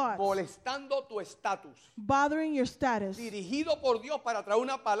 provoking thoughts, molestando tu estatus, bothering your status, dirigido por Dios para traer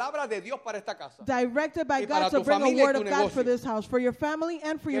una palabra de Dios para esta casa. directed by Y para God to tu bring a familia y word tu of God for negocio. this house, for your family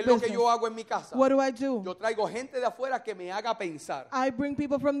and for ¿Qué your es lo que business. yo hago en mi casa? What do I do? Yo traigo gente de afuera que me haga pensar, I bring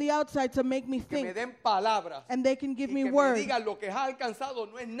people from the outside to make me que me think, den palabras, and they can y give me que me word, digan lo que has alcanzado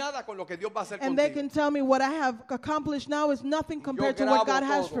no es nada con lo que Dios va a hacer and they contigo. can tell me what I have accomplished now is nothing Yo compared to grabo what God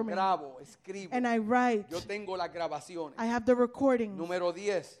has todo, for me. grabo, escribo. And I write. Yo tengo las grabaciones. I have the recordings. Número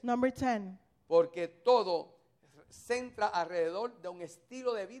 10. Number 10. Porque todo centra alrededor de un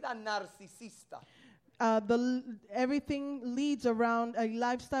estilo de vida narcisista. Everything leads around a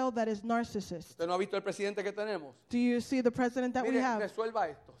lifestyle that is narcissist. ¿Usted no ha visto el presidente que tenemos? Do you see the president that we Mire, have? resuelva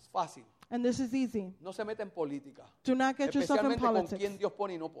esto, es fácil. And this is easy. No se meta en política. Do not get yourself in Especialmente con politics quien Dios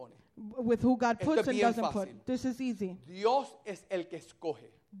pone y no pone. with who God Esto puts es and bien doesn't put. fácil. This is easy. Dios es el que escoge.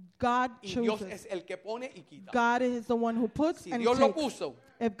 God Y Dios chooses. es el que pone y quita. God is the one who puts Si and Dios lo takes. puso,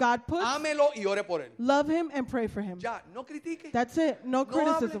 If God puts, ámelo y ore por él. love him and pray for him. Ya, no critique. That's it. No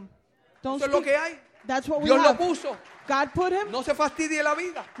criticism. Don't Eso es lo speak. que hay. That's what we Dios lo have. puso. God put him. No se fastidie la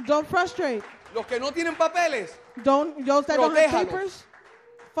vida. Don't frustrate. Los que no tienen papeles, Those that don't have Protéjalos. papers,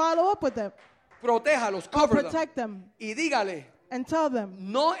 follow up with them. protéjalos, Or cover them. protect them Y dígale, and tell them.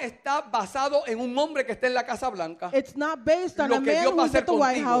 no está basado en un hombre que esté en la Casa Blanca. It's not based on Lo a que man Dios va a who's hacer at the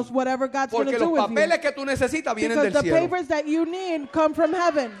White contigo. House, whatever God's going Porque to do los with papeles you. que tú necesitas vienen Because del the cielo. papers that you need come from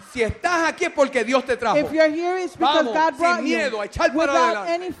heaven. Si estás aquí es porque Dios te trajo. If you're here, it's because Vamos, God sin brought you miedo, a echar para without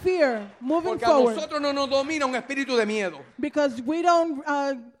adelante. any fear, moving Porque a forward. nosotros no nos domina un espíritu de miedo. Because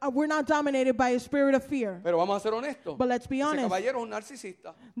we're not dominated by a spirit of fear. Pero vamos a ser honestos. But let's be Ese honest. caballero es un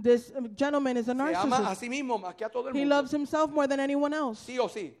narcisista. This gentleman is a Se ama a narcissist. sí mismo más que a todo el He mundo. loves himself more than anyone else. Sí o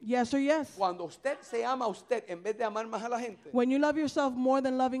sí. Yes or yes. Cuando usted se ama a usted en vez de amar más a la gente, When you love yourself more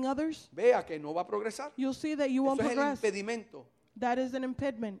than loving others, vea que no va a progresar. you'll see that you won't Eso es el progress. impedimento. That is an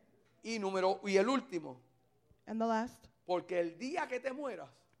impediment. Y el último, And the last, porque el día que te mueras,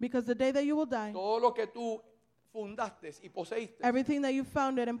 because the day that you will die, todo lo que tú fundaste y poseíste everything that you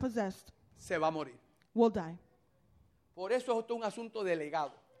founded and possessed se va a morir. will die. Por eso esto es un asunto de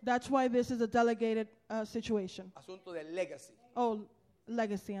legado, That's why this is a delegated situation. asunto de legacy. Oh,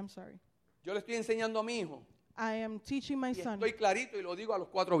 legacy, I'm sorry. Yo le estoy enseñando a mi hijo I am teaching my y son. estoy clarito y lo digo a los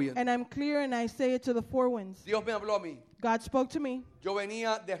cuatro vientos. And I'm clear and I say it to the four winds. Dios me habló a mí. God spoke to me. Yo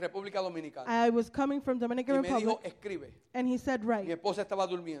venía de República Dominicana I was coming from y Dominican me dijo, Republic. escribe. And he said, Mi write. esposa estaba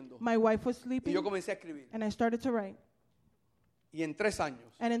durmiendo My wife was y sleeping. yo comencé a escribir. And I started to write. Y en 3 años,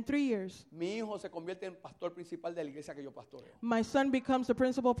 And in 3 years, mi hijo se convierte en pastor principal de la iglesia que yo pastoreo. my son becomes the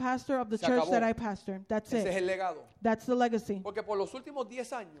principal pastor of the Se church acabó. that I pastor. That's Ese es it. el legado. That's the legacy. Porque por los últimos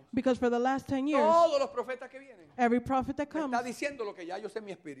 10 años, Because for the last 10 years, todos los profetas que vienen every prophet that me comes está diciendo lo que ya yo sé en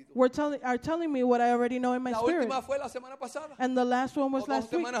mi espíritu. are telling me what I already know in my La spirit. última fue la semana pasada. And the last one was O 2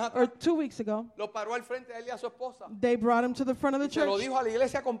 last week, semanas or atrás. 2 weeks ago. Lo paró al frente de él y a su esposa. They brought him to the front of the Se lo church. dijo a la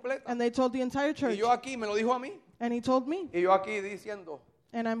iglesia completa. And they told the entire Y church. yo aquí, me lo dijo a mí. And he told me. Y yo aquí diciendo,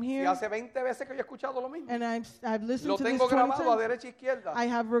 And I'm y here. hace 20 veces que yo he escuchado lo mismo. And I've listened Lo to this tengo 20 grabado a times. derecha e izquierda. I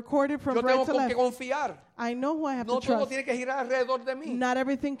have recorded from Yo right tengo to con que left. confiar. I know who I have No to todo trust. tiene que girar alrededor de mí. Not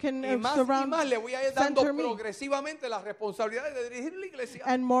everything can Y más surround, le voy a ir dando center me. progresivamente las responsabilidades de dirigir la iglesia.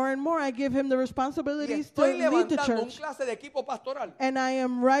 And more I give him the Y responsibilities to estoy lead the levantando un church. clase de equipo pastoral. And I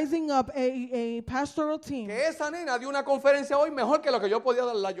am rising up a pastoral team Que esa nena dio una conferencia hoy mejor que lo que yo podía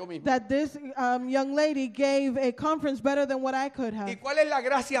darla yo mismo. that this young lady gave a conference better than what I could ¿Y have. cuál es la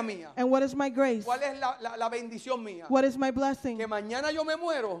gracia mía? And what is my grace? ¿Cuál es la bendición mía? What is my blessing? Que mañana yo me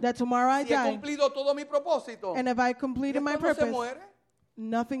muero. That tomorrow I Si he die. cumplido todo mi propósito. And if I Y completed my esto no se purpose, muere.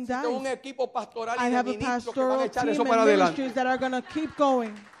 nothing Tengo un dies. equipo pastoral I y de have a ministros que van a pastoral echar team eso para and adelante. ministries that are going to keep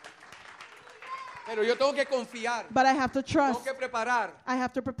going. Pero yo tengo que confiar. But I have to Tengo trust. que preparar I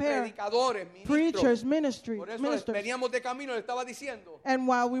have to prepare predicadores, preachers, ministros. Por eso ministers. veníamos de camino, le estaba diciendo. And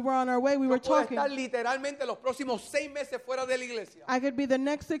while we were on our way, we were Yo puedo talking. estar literalmente los próximos 6 meses fuera de la iglesia. I could be the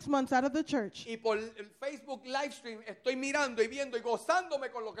next 6 months out of the church. Y por el Facebook Livestream estoy mirando y viendo y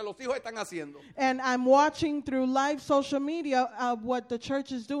gozándome con lo que los hijos están haciendo. And I'm watching through live social media what the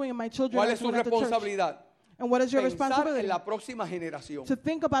church is doing and my children ¿Cuál are es su doing at the church. responsabilidad? And what is your Pensar responsibility? en la próxima generación. To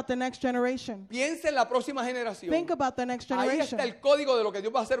think about the next generation. Piense en la próxima generación. Think about the next Ahí generation. está el código de lo que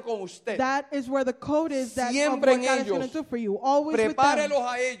Dios va a hacer con usted. That is where the code is that of Siempre what en God is going ellos. to do for you. Always with them. Prepárelos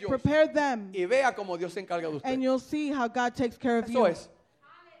a ellos Prepare them. y vea cómo Dios se encarga de usted. And you'll see how God takes care of Eso you. es.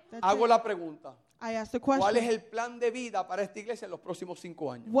 That's Hago it. la pregunta. I asked the ¿Cuál es question. el plan de vida para esta iglesia en los próximos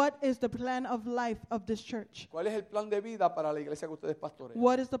 5 años? What is the plan of life of this church? ¿Cuál es el plan de vida para la iglesia que ustedes pastorean?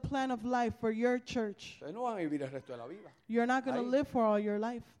 What is the plan of life for your church? Ustedes no van a vivir el resto de la vida. You're not going to Ahí. live for all your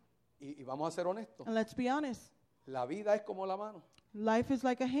life. Y vamos a ser honestos. And let's be honest. La vida es como la mano. Life is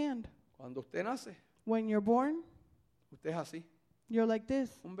like a hand. Cuando usted nace, When you're born, usted es así, you're like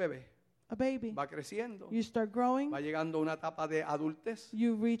this, un bebé. a baby. Va creciendo, You start growing, va llegando a una etapa de adultez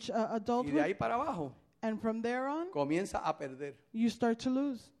you reach y de adulthood, ahí para abajo and from there on, comienza a perder. you start to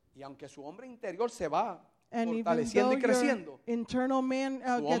lose. Y aunque su hombre interior se va And even fortaleciendo though y your creciendo, internal man su gets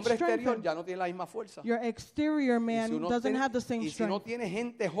hombre exterior strengthened, ya no tiene la misma fuerza. your exterior Y man si uno doesn't tiene- have the same y si no strength. tiene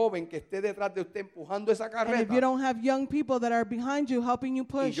gente joven que esté detrás de usted empujando esa And carreta, if you don't have young people that are behind you helping you y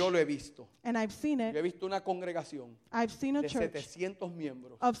push, yo lo he visto, and I've seen yo he it, visto una congregación I've seen a de church 700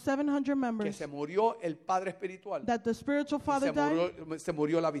 miembros of 700 que members se murió el padre espiritual that the spiritual y father died se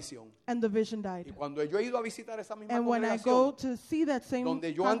murió la visión. and the vision Y died. cuando yo he ido a visitar esa misma And when I go congregación, to see that same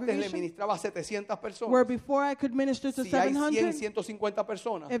donde yo antes le congregation, ministraba a 700 where personas, before I could minister to si hay 100, 700, 150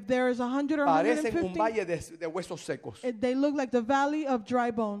 personas, if there is 100 or parecen un 150, valle de huesos secos. they look like the valley of dry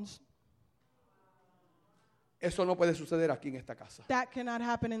bones. Eso no puede suceder aquí en esta casa. That cannot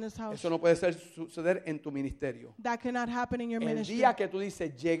happen in this house. Eso no puede suceder en tu ministerio. That cannot happen in your El ministry. día que tú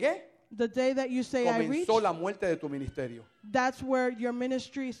dices, llegué, The day that you say I reach, comenzó la muerte de tu ministerio. that's where your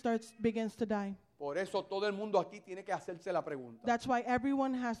ministry begins to die. Por eso todo el mundo aquí tiene que hacerse la pregunta. That's why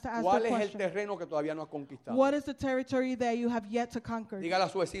everyone has to ask ¿Cuál the es el question. terreno que todavía no has conquistado? What is the territory that you have yet to conquer? Dígale a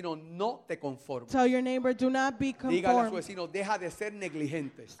su vecino, no te conformes. Tell your neighbor, do not be Dígale a su conformed. vecino, deja de ser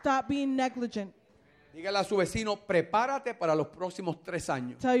negligente. Stop being negligent. Dígale a su vecino, prepárate para los próximos 3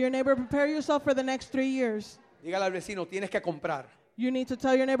 años. Tell your neighbor, prepare yourself for the next 3 years. Dígale al vecino, tienes que comprar, You need to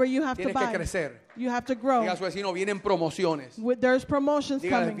tell your neighbor you have to tienes que buy. crecer. You have to grow. Dígale a su vecino, vienen promociones. There's promotions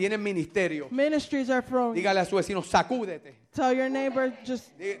Dígale, coming. vienen ministerios. Ministries are growing. Dígale a su vecino, sacúdete. Tell your neighbor, just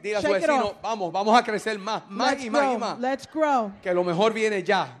Dígale a su shake it vecino, off. vamos a crecer más Let's y más y grow. más. Let's grow. Que lo mejor viene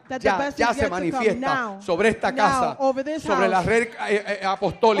ya. That the Ya, best ya is se yet to come manifiesta now. sobre esta Now, casa, over this sobre la house. red Over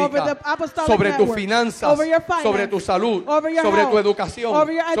apostólica, the apostolic sobre tus network. finanzas, Over your finance. sobre tu salud, Over your sobre tu health. educación,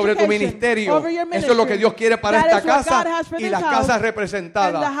 Over your sobre tu education. ministerio. Over your Eso es lo que ministry. Dios quiere para That esta is what casa God has for y this las house casas and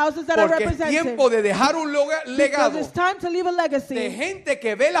representadas. the houses that are Porque es represented. tiempo de dejar un legado Because it's time to leave a de legacy gente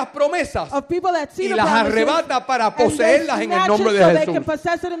que ve las promesas of people that see y the las promises arrebata para and they poseerlas en el snatch nombre it de so they can Jesús.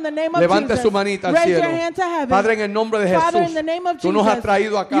 possess it in the name of Levante Jesus. su manita al Raise cielo. your hand to heaven. Padre, en el nombre de Father, Jesús, in the name of tú nos has Jesus,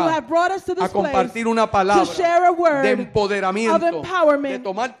 traído you acá have brought us to this a compartir place una palabra to share a word de of empoderamiento, empowerment, de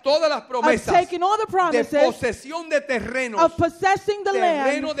tomar todas las of promesas, taking all the de promises, posesión de terrenos, of possessing the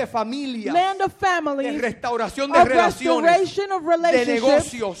terreno land, de familias, land of de families, restauración de of relaciones, restoration of de relationships,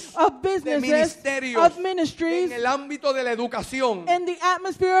 negocios, of de businesses, ministerios, of ministries, en el ámbito de la educación, in the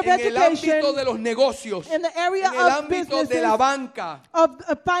atmosphere of en el ámbito education, de los negocios, in the area en el of ámbito de businesses, la banca, of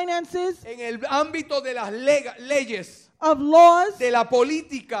finances, en el ámbito de las leyes, of laws, de la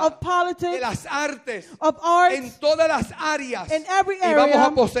política, of politics, de las artes, of arts, en todas las áreas. in every Y vamos area,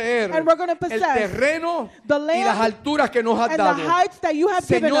 a poseer and we're gonna el possess terreno the y land las alturas que nos has and the dado. heights that you have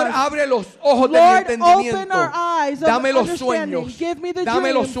given Señor, us. abre los ojos de mi Lord, entendimiento. open our eyes of Dame los understanding. sueños. Give me the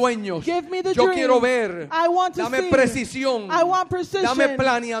Dame los dreams. sueños. Give me the Yo dreams. quiero ver. I want to Dame see. precisión. I want precision. Dame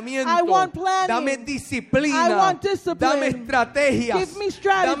planeamiento. I want planning. Dame disciplina. I want discipline. Dame estrategias. Give me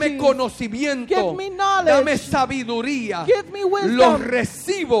strategies. Dame conocimiento. Give me knowledge. Dame sabiduría. Give me wisdom. Los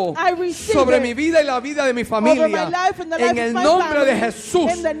recibo I receive sobre it. mi vida y la vida de mi familia. Over my life and the life En of el my nombre de family. Jesús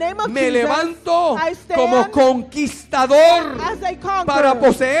In the name of me Jesus, levanto I stand como conquistador as a conqueror para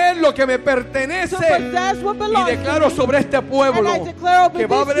poseer lo que me pertenece to possess what y belongs to declaro me. sobre este pueblo And I declare over que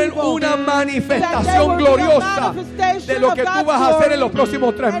va a these haber people una that there manifestación will be a gloriosa manifestation de lo of que tú God's vas a hacer en glory los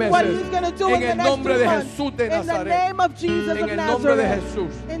próximos 3 and what meses he's gonna do en in the el next nombre 3 de months. Jesús de In the Nazaret. name of Jesus En of el nombre de Nazareth.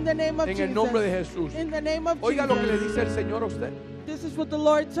 Jesús. In the name of En Jesus. el nombre de Jesús. In the name of Oiga lo que le Jesus. dice el Señor a usted. This is what the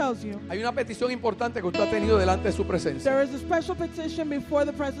Lord tells you. Hay una petición importante que usted ha tenido delante de su presencia. There is a special petition before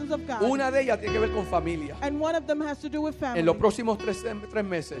the presence of God. Una de ellas tiene que ver con familia. And one of them has to do with family. En los próximos 3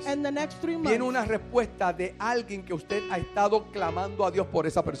 meses And the next 3 viene months, una respuesta de alguien que usted ha estado clamando a Dios por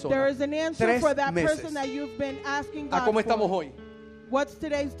esa persona. there is an answer 3 for that meses. person that you've been asking ¿A God cómo estamos for. hoy? What's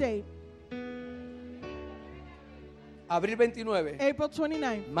today's date? Abril 29, April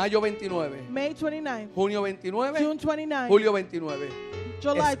 29, mayo 29, May 29, junio 29, June 29, julio 29.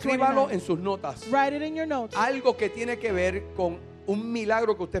 July Escríbalo 29. en sus notas. Write it in your notes. Algo que tiene que ver con un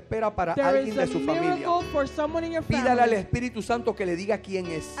milagro que usted espera para There alguien is de a su familia. miracle for someone in your Pídale al family. Espíritu Santo que le diga quién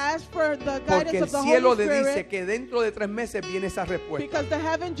es. Ask for the Porque guidance el of the cielo Holy le dice Spirit, que dentro de 3 meses viene esa respuesta. because the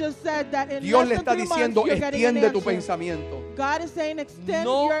heaven just said that in Dios less le than está 3 months diciendo, you're getting an extiende tu answer. pensamiento. God is saying extend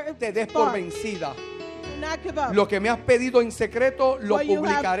No your te des por thoughts. vencida. Do not give up. Lo que me has pedido en secreto lo What you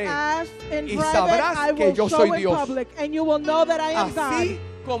have publicaré. asked in Y private, sabrás I que will yo show soy in Dios. public, and you will know that I am Así God.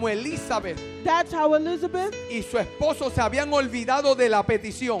 como Elizabeth That's how Elizabeth y su esposo se habían olvidado de la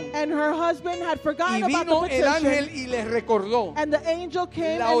petición. and her husband had Y forgotten about vino the el ángel petition. y les recordó: And the angel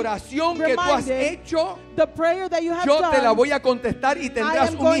came la and oración que tú has reminded, hecho, the prayer that you have yo te la done, voy a contestar y I tendrás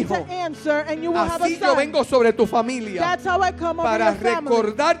am un going hijo. to answer and you will have a Así yo son. vengo sobre tu familia That's how I come over para your family,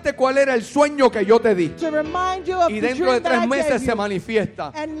 recordarte cuál era el sueño que yo te di. to remind you of Y the dentro de dream that 3 I meses gave se you.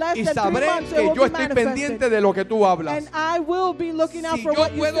 manifiesta. And less Y than 3 sabré months it que will yo be estoy manifested. pendiente de lo que tú hablas. And I will be looking out Si for yo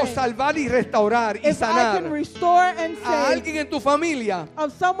what you puedo say. salvar y restaurar y If I sanar can restore and a save alguien en tu familia,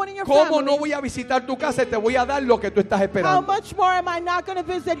 of someone in your ¿cómo family, no voy a visitar tu casa y te voy a dar lo que tú estás how esperando? much more am I not going to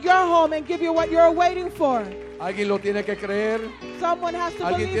visit your home and give you what you're waiting for? Alguien lo tiene que creer. Someone has to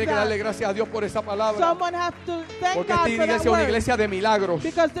Alguien believe tiene que darle that. gracias a Dios por esa palabra. Someone has to thank Porque God esta for that iglesia es una word. iglesia de milagros.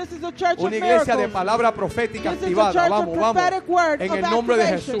 Because this is a church of Una iglesia de miracles. palabra profética This is a activada. church Vamos, of vamos. prophetic word En of el nombre de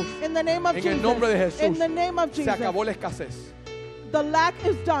activation. Jesús. In the name of En Jesus. el nombre de Jesús. In the name of Se Jesus. acabó la escasez. The lack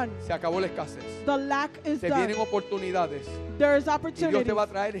is done. Se acabó la escasez. The lack is Te done. vienen oportunidades. There is Y Dios opportunity. te va a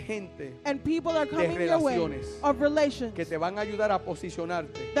traer gente And people are coming your way relaciones of relations que te van a ayudar a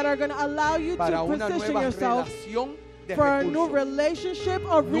posicionarte that are going to allow you para to una position nueva yourself relación de for a new recursos. relationship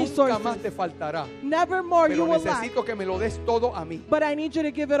of Nunca más resources. te faltará. Never more you Pero will lack. necesito que me lo des todo a mí. But I need you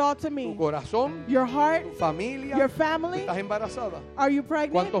to give it all to Tu me. corazón, Your heart, tu familia. your family. ¿Estás embarazada? Are you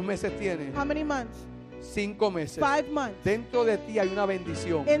pregnant? ¿Cuántos meses tienes? How many months? 5 meses. 5 months. Dentro de ti hay una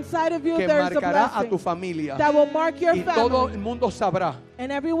bendición Inside of you que there is a marcará a tu blessing familia. that will mark your Y todo el family. mundo sabrá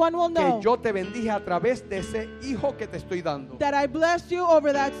And everyone will que know yo te bendije a través de ese hijo que te estoy dando. that I blessed you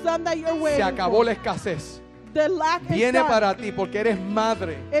over that son that you're Se waiting acabó for. la escasez. The lack is Viene done. para ti porque eres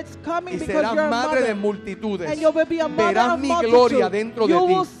madre. It's coming Y because serás you're a madre de mother. multitudes. And you will be a mother Verás of mi multitudes. gloria dentro de You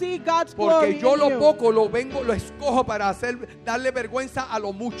ti. will see God's Porque glory yo in lo you. poco lo escojo para darle vergüenza a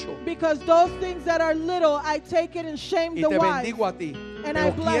lo mucho. Because those things that are little, I take it and shame Y the te wise. bendigo a ti. And I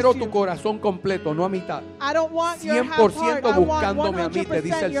Pero bless quiero you. tu corazón completo, no a mitad. I don't want your half 100% heart. I want buscándome a mí, te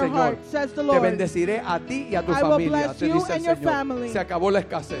dice 100% el your Señor. heart, says the Te Lord. bendeciré a ti y a tu I will familia, bless te you dice el and your Señor. family. Se acabó la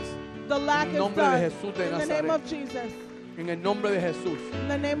escasez. The lack En is nombre de done. Jesús de In the name Nazaret. of Jesus. En el nombre de Jesús. In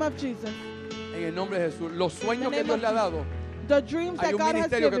the name of Jesus. En el nombre de Jesús. Los sueños In the que name Dios of le ha dado. The dreams Hay that un God has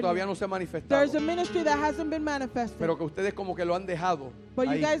ministerio que given todavía you. no se ha manifestado. There's a ministry that hasn't been manifested. Pero que ustedes como que lo han dejado. But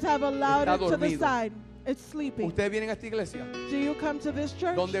you ahí. guys have allowed Está it to the dormido. side. It's sleeping. ¿Ustedes vienen a esta iglesia? Do you come to this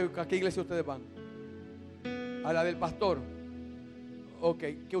church? ¿A qué iglesia ustedes van? A la del pastor. Ok,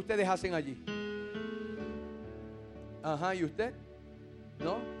 ¿qué ustedes hacen allí? Ajá, ¿y usted?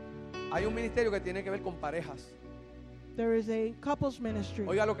 ¿No? Hay un ministerio que tiene que ver con parejas. There is a couples ministry.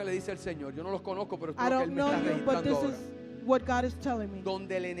 Oiga lo que le dice el Señor. Yo no los conozco, pero esto I es lo que Él don't me know está you, but registrando this ahora. is what God is telling me.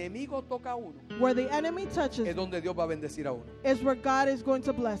 Donde el enemigo toca a uno, Where the enemy touches es donde Dios va a bendecir a uno. is where God is going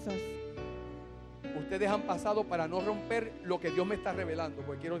to bless us. Ustedes han pasado para no romper lo que Dios me está revelando,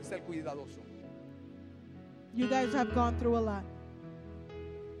 porque quiero ser cuidadoso. You guys have gone through a lot.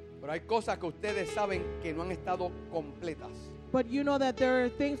 Pero hay cosas que ustedes saben que no han estado completas. But you know that there are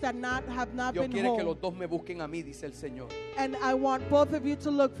things that have not Dios been quiere que whole. los dos me busquen a mí, dice el Señor. And I want both of you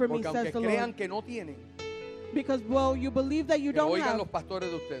to look for me, Porque says aunque the crean Lord. que no tienen, Because, well, you believe that you que don't oigan have. los pastores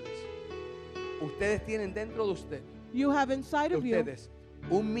de ustedes. Ustedes tienen dentro de usted, You have inside de of you ustedes,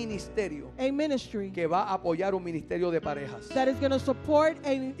 un ministerio a ministry que va a apoyar un ministerio de parejas. that is going to support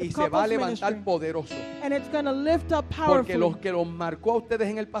a Y se va a couples levantar ministry. poderoso. And it's going to lift up Porque powerfully. los que los marcó a ustedes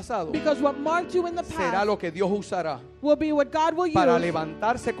en el pasado Because what marked you in the será past lo que Dios usará will be what God will para use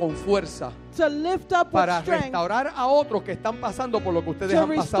levantarse con fuerza, to lift up with para strength, restaurar a otros que están pasando por lo que ustedes to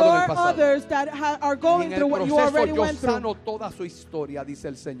han pasado en el restore pasado. others that are Y going en through el what you proceso already yo went through. sano toda su historia, dice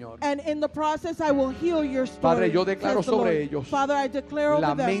el Señor. And in the process, I will heal your story. Padre, yo declaro says the Lord. sobre ellos Father, I declare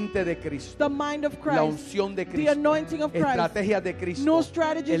La over them mente de Cristo, the mind of la Christ, unción de the Cristo, anointing of Christ, estrategias de Cristo, new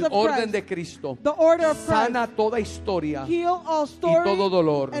strategies el of orden Christ, de Cristo. the order of Christ, Sana toda historia heal all y story todo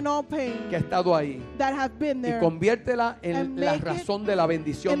dolor and all pain que ha estado ahí that have been y there conviértela en and la make it razón de la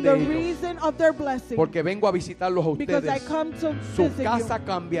bendición in de the ellos. reason of their blessing. Porque vengo a visitarlos a Because I ustedes. come to Su visit casa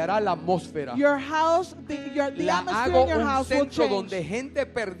cambiará la atmósfera. you. Your house, the La atmosphere hago in your un house will centro change. donde gente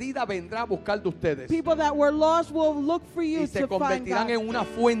perdida vendrá a buscar de ustedes. People that were lost will look for you Y se to find convertirán God. en una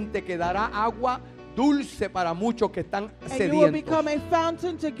fuente que dará agua dulce para muchos que están And you will sedientos. become a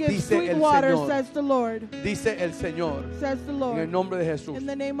fountain to give Dice sweet el water, Señor. says the Lord. Dice el Señor. Says the En el Lord. nombre de Jesús. In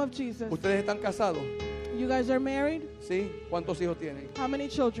the name of Jesus. ¿Ustedes están casados? You guys are married? ¿Sí? ¿Cuántos hijos tienen? How many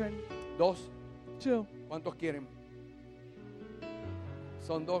children? 2. 2. ¿Cuántos quieren?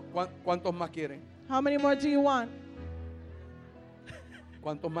 Son 2. ¿Cuántos más quieren? How many more do you want?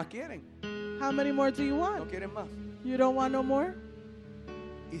 ¿Cuántos más quieren? How many more do you ¿No want? quieren más? You don't want no more?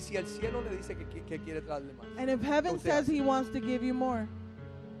 Y si el cielo le dice que quiere traerle más, And if heaven usted says hace? he wants to give you more,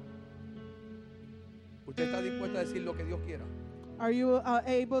 ¿Usted está dispuesto a decir lo que Dios quiera? Are you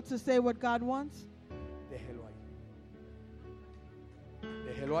able to say what God wants? Déjelo ahí.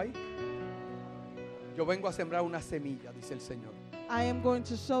 Déjelo ahí. Yo vengo a sembrar una semilla, dice el Señor. I am going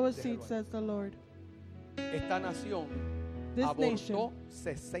to sow a Déjelo seed, ahí. says the Lord. Esta nación This abortó nation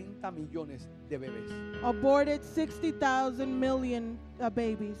 60 millones de bebés. aborted 60,000 million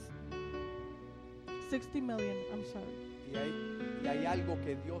babies. 60 million, I'm sorry. Y hay algo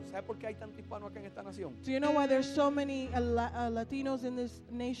que Dios... ¿Sabe por qué hay tanto hispano acá en esta nación? Do you know why there's so many Latinos in this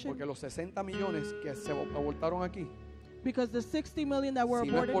nation? Porque los 60 millones que se abortaron aquí, Because the 60 million that were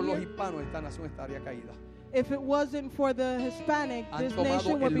si no es aborted por los here, hispanos, esta nación estaría caída. if it wasn't for the Hispanic, Han this tomado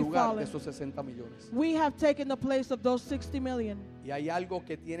nation el would be lugar de fallen. esos 60 millones. We have taken the place of those 60 million. Y hay algo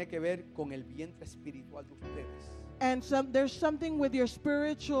que tiene que ver con el vientre espiritual de ustedes. And there's something with your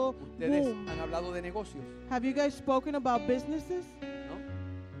spiritual Ustedes womb. han hablado de negocios, Have you guys spoken about businesses?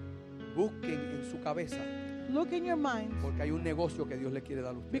 ¿no? Busquen en su cabeza, Look in your minds, porque hay un negocio que Dios le quiere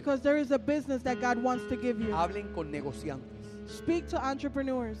dar a ustedes. because there is a business that God wants to give you. Hablen con negociantes. Speak to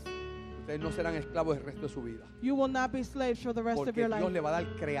entrepreneurs. Ustedes no serán esclavos el resto de su vida, You will not be slaves for the rest of porque your Dios life, le va a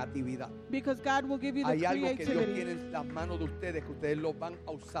dar creatividad. because God will give you the Hay algo que Dios creativity. tiene en las manos de ustedes que ustedes lo van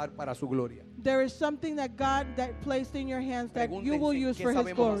a usar para su gloria. There is something that God that placed in your hands that you will Pregúntense use qué for His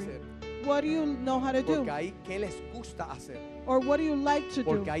sabemos glory. hacer, What do you know how to do? porque ahí qué les gusta hacer, Or what do you like to do?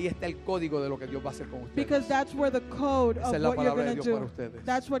 porque ahí está el código de lo que Dios va a hacer con ustedes. Because that's where the code Esa of es la what you're palabra de going to Dios para do. ustedes.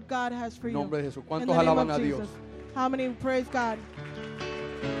 That's what God has for En you. nombre de Jesús. In ¿Cuántos the name alaban of a Dios? Jesus. How many praise God?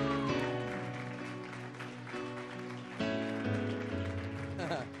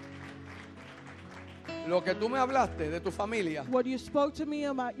 Lo que tú me hablaste de tu familia What you spoke to me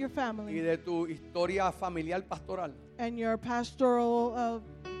about your y family de tu historia familiar pastoral, and your pastoral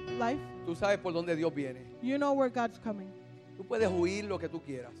life, tú sabes por dónde Dios viene. you know where God's coming. Tú puedes huir lo que tú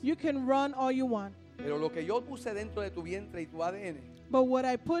quieras, You can run all you want, pero lo que yo puse dentro de tu vientre y tu ADN, but what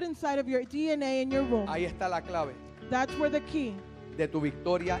I put inside of your DNA in your womb, ahí está la clave that's where the key de tu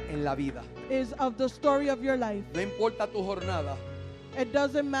victoria en la vida. is of the story of your life. No importa tu jornada, It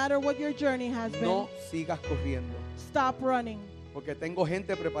doesn't matter what your journey has been. no sigas corriendo, Stop running, porque tengo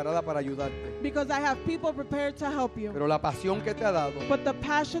gente preparada para ayudarte. because I have people prepared to help you. Pero la pasión que te ha dado, But the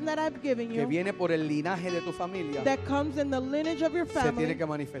passion that I've given que you, viene por el linaje de tu familia, that comes in the lineage of your se tiene family, que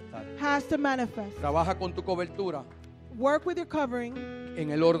manifestar. has to manifest. Trabaja con tu cobertura Work with your covering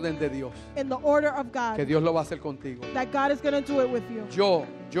en el orden de Dios, in the order of que God, Dios lo va a hacer contigo. that God is going to do it with you. Yo,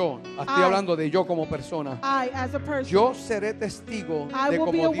 estoy hablando de yo como persona. I, as a person, Yo seré testigo I de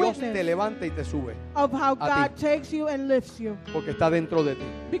will be cómo a Dios witness te levanta y te sube, of how a God ti. takes you and lifts you, porque está dentro de ti.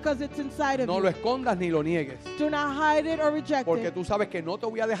 because it's inside of No you. lo escondas ni lo niegues, Do not hide it or reject porque it, tú sabes que no te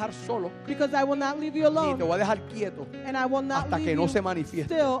voy a dejar solo, because I will not leave you ni te alone, voy a dejar quieto and I will not hasta que leave no you se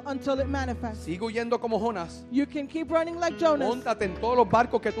manifieste. still until it manifests. Sigo yendo como Jonás. You can keep running like Jonas. Móntate en todos los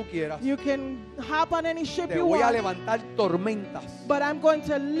barcos que tú quieras. You can hop on any ship Te you voy a want, levantar tormentas but I'm going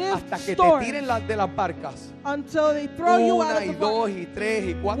to lift hasta que te storms tiren de las barcas. until they throw you out Una of y the boat. dos y tres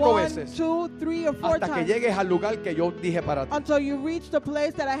y cuatro 1, veces. 2, 3, or 4 Hasta que times, llegues al lugar que yo dije para ti. until you reach the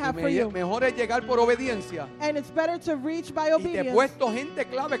place that I have for you. Mejor es llegar por obediencia. And it's better to reach by Y te he obedience. puesto gente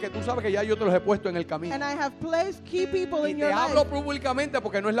clave que tú sabes que ya yo te los he puesto en el camino. And I have placed key people Y in te your hablo life. públicamente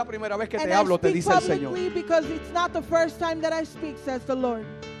porque no es la primera vez que And te I hablo, te speak dice el Señor. publicly because it's not the first time that I speak, says the Lord.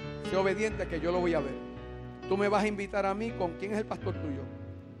 Sé obediente que yo lo voy a ver. Tú me vas a invitar a mí con quién es el pastor tuyo.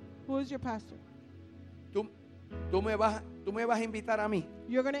 Who is your pastor? Tú me vas a invitar a mí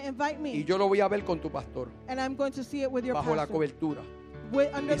You're going to invite y me, yo lo voy a ver con tu pastor and I'm going to see it with your bajo la pastor. cobertura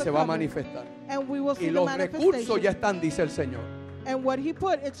Under y the se va a covenant. manifestar. And we will see Y the los recursos manifestation. ya están, dice el Señor. And what he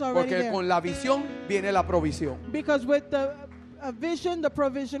put, it's already Porque there. con la visión viene la provisión. Because with the vision, the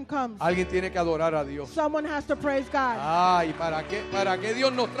provision comes. Alguien tiene que adorar a Dios. Someone has to praise God. Ay, ¿para qué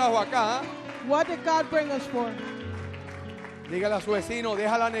Dios nos trajo acá? ¿Ah? What did God bring us for? Dígale a su vecino,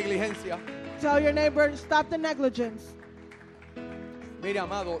 deja la negligencia. Tell your neighbor, stop the negligence. Mire,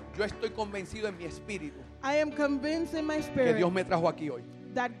 amado, yo estoy convencido en mi espíritu I am convinced in my que spirit Dios me trajo aquí hoy.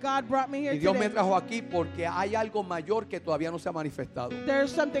 that God brought me here Y Dios me today. trajo aquí porque hay algo mayor que todavía no se ha manifestado. There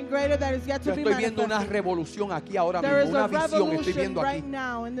is something greater that is yet Yo to be estoy viendo una manifested. revolución aquí ahora There is mismo, a una visión estoy revolution viendo aquí. right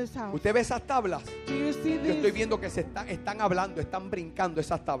now in this house. ¿Usted ve esas tablas? Do you see Yo estoy these? viendo que se están hablando, están brincando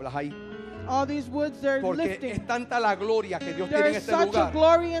esas tablas ahí. All these woods, they're Porque lifting. es tanta la gloria que Dios tiene There en is este such a lugar.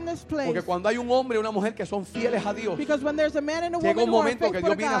 glory in this place. Porque cuando hay un hombre y una mujer que son fieles a Dios, Because when there's a man and a llega woman un who are momento que faithful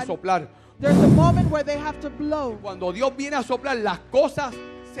Dios to viene a God, soplar. there's a moment where they have to blow. Cuando Dios viene a soplar, las cosas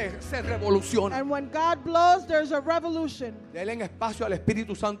se revolucionan. And when God blows, there's a revolution. Denle espacio al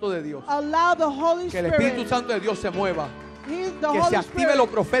Espíritu Santo de Dios. Allow the Holy Que el Espíritu Spirit. Santo de Dios se mueva. He's the Que se Holy active Spirit. lo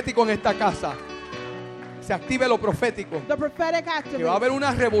profético en esta casa. se active lo profético. the prophetic Que va a activity. haber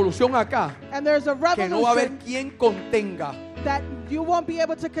una revolución acá. And there's a Que no va a haber revolution quien contenga. that you won't be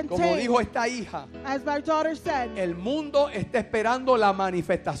able to Como contain. dijo esta hija, As my daughter said, el mundo está esperando la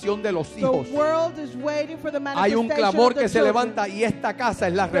manifestación de los the hijos. world is waiting for the Hay un manifestation clamor of the que se children. levanta y esta casa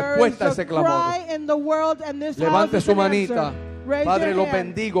es la There respuesta a is ese a clamor. cry in the world, and this Levante house is su an manita. answer. Raise Padre, your los hand.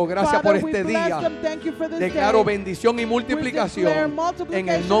 bendigo. Gracias Father, por we este bless día. them. Thank you for this Declaro day. bendición y We multiplicación declare en multiplication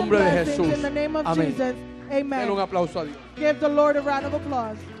el nombre and de blessings Jesús. in the name of Amén. Jesus. Denle un Amen. aplauso a Dios. Give the Lord a round of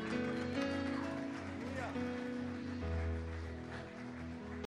applause.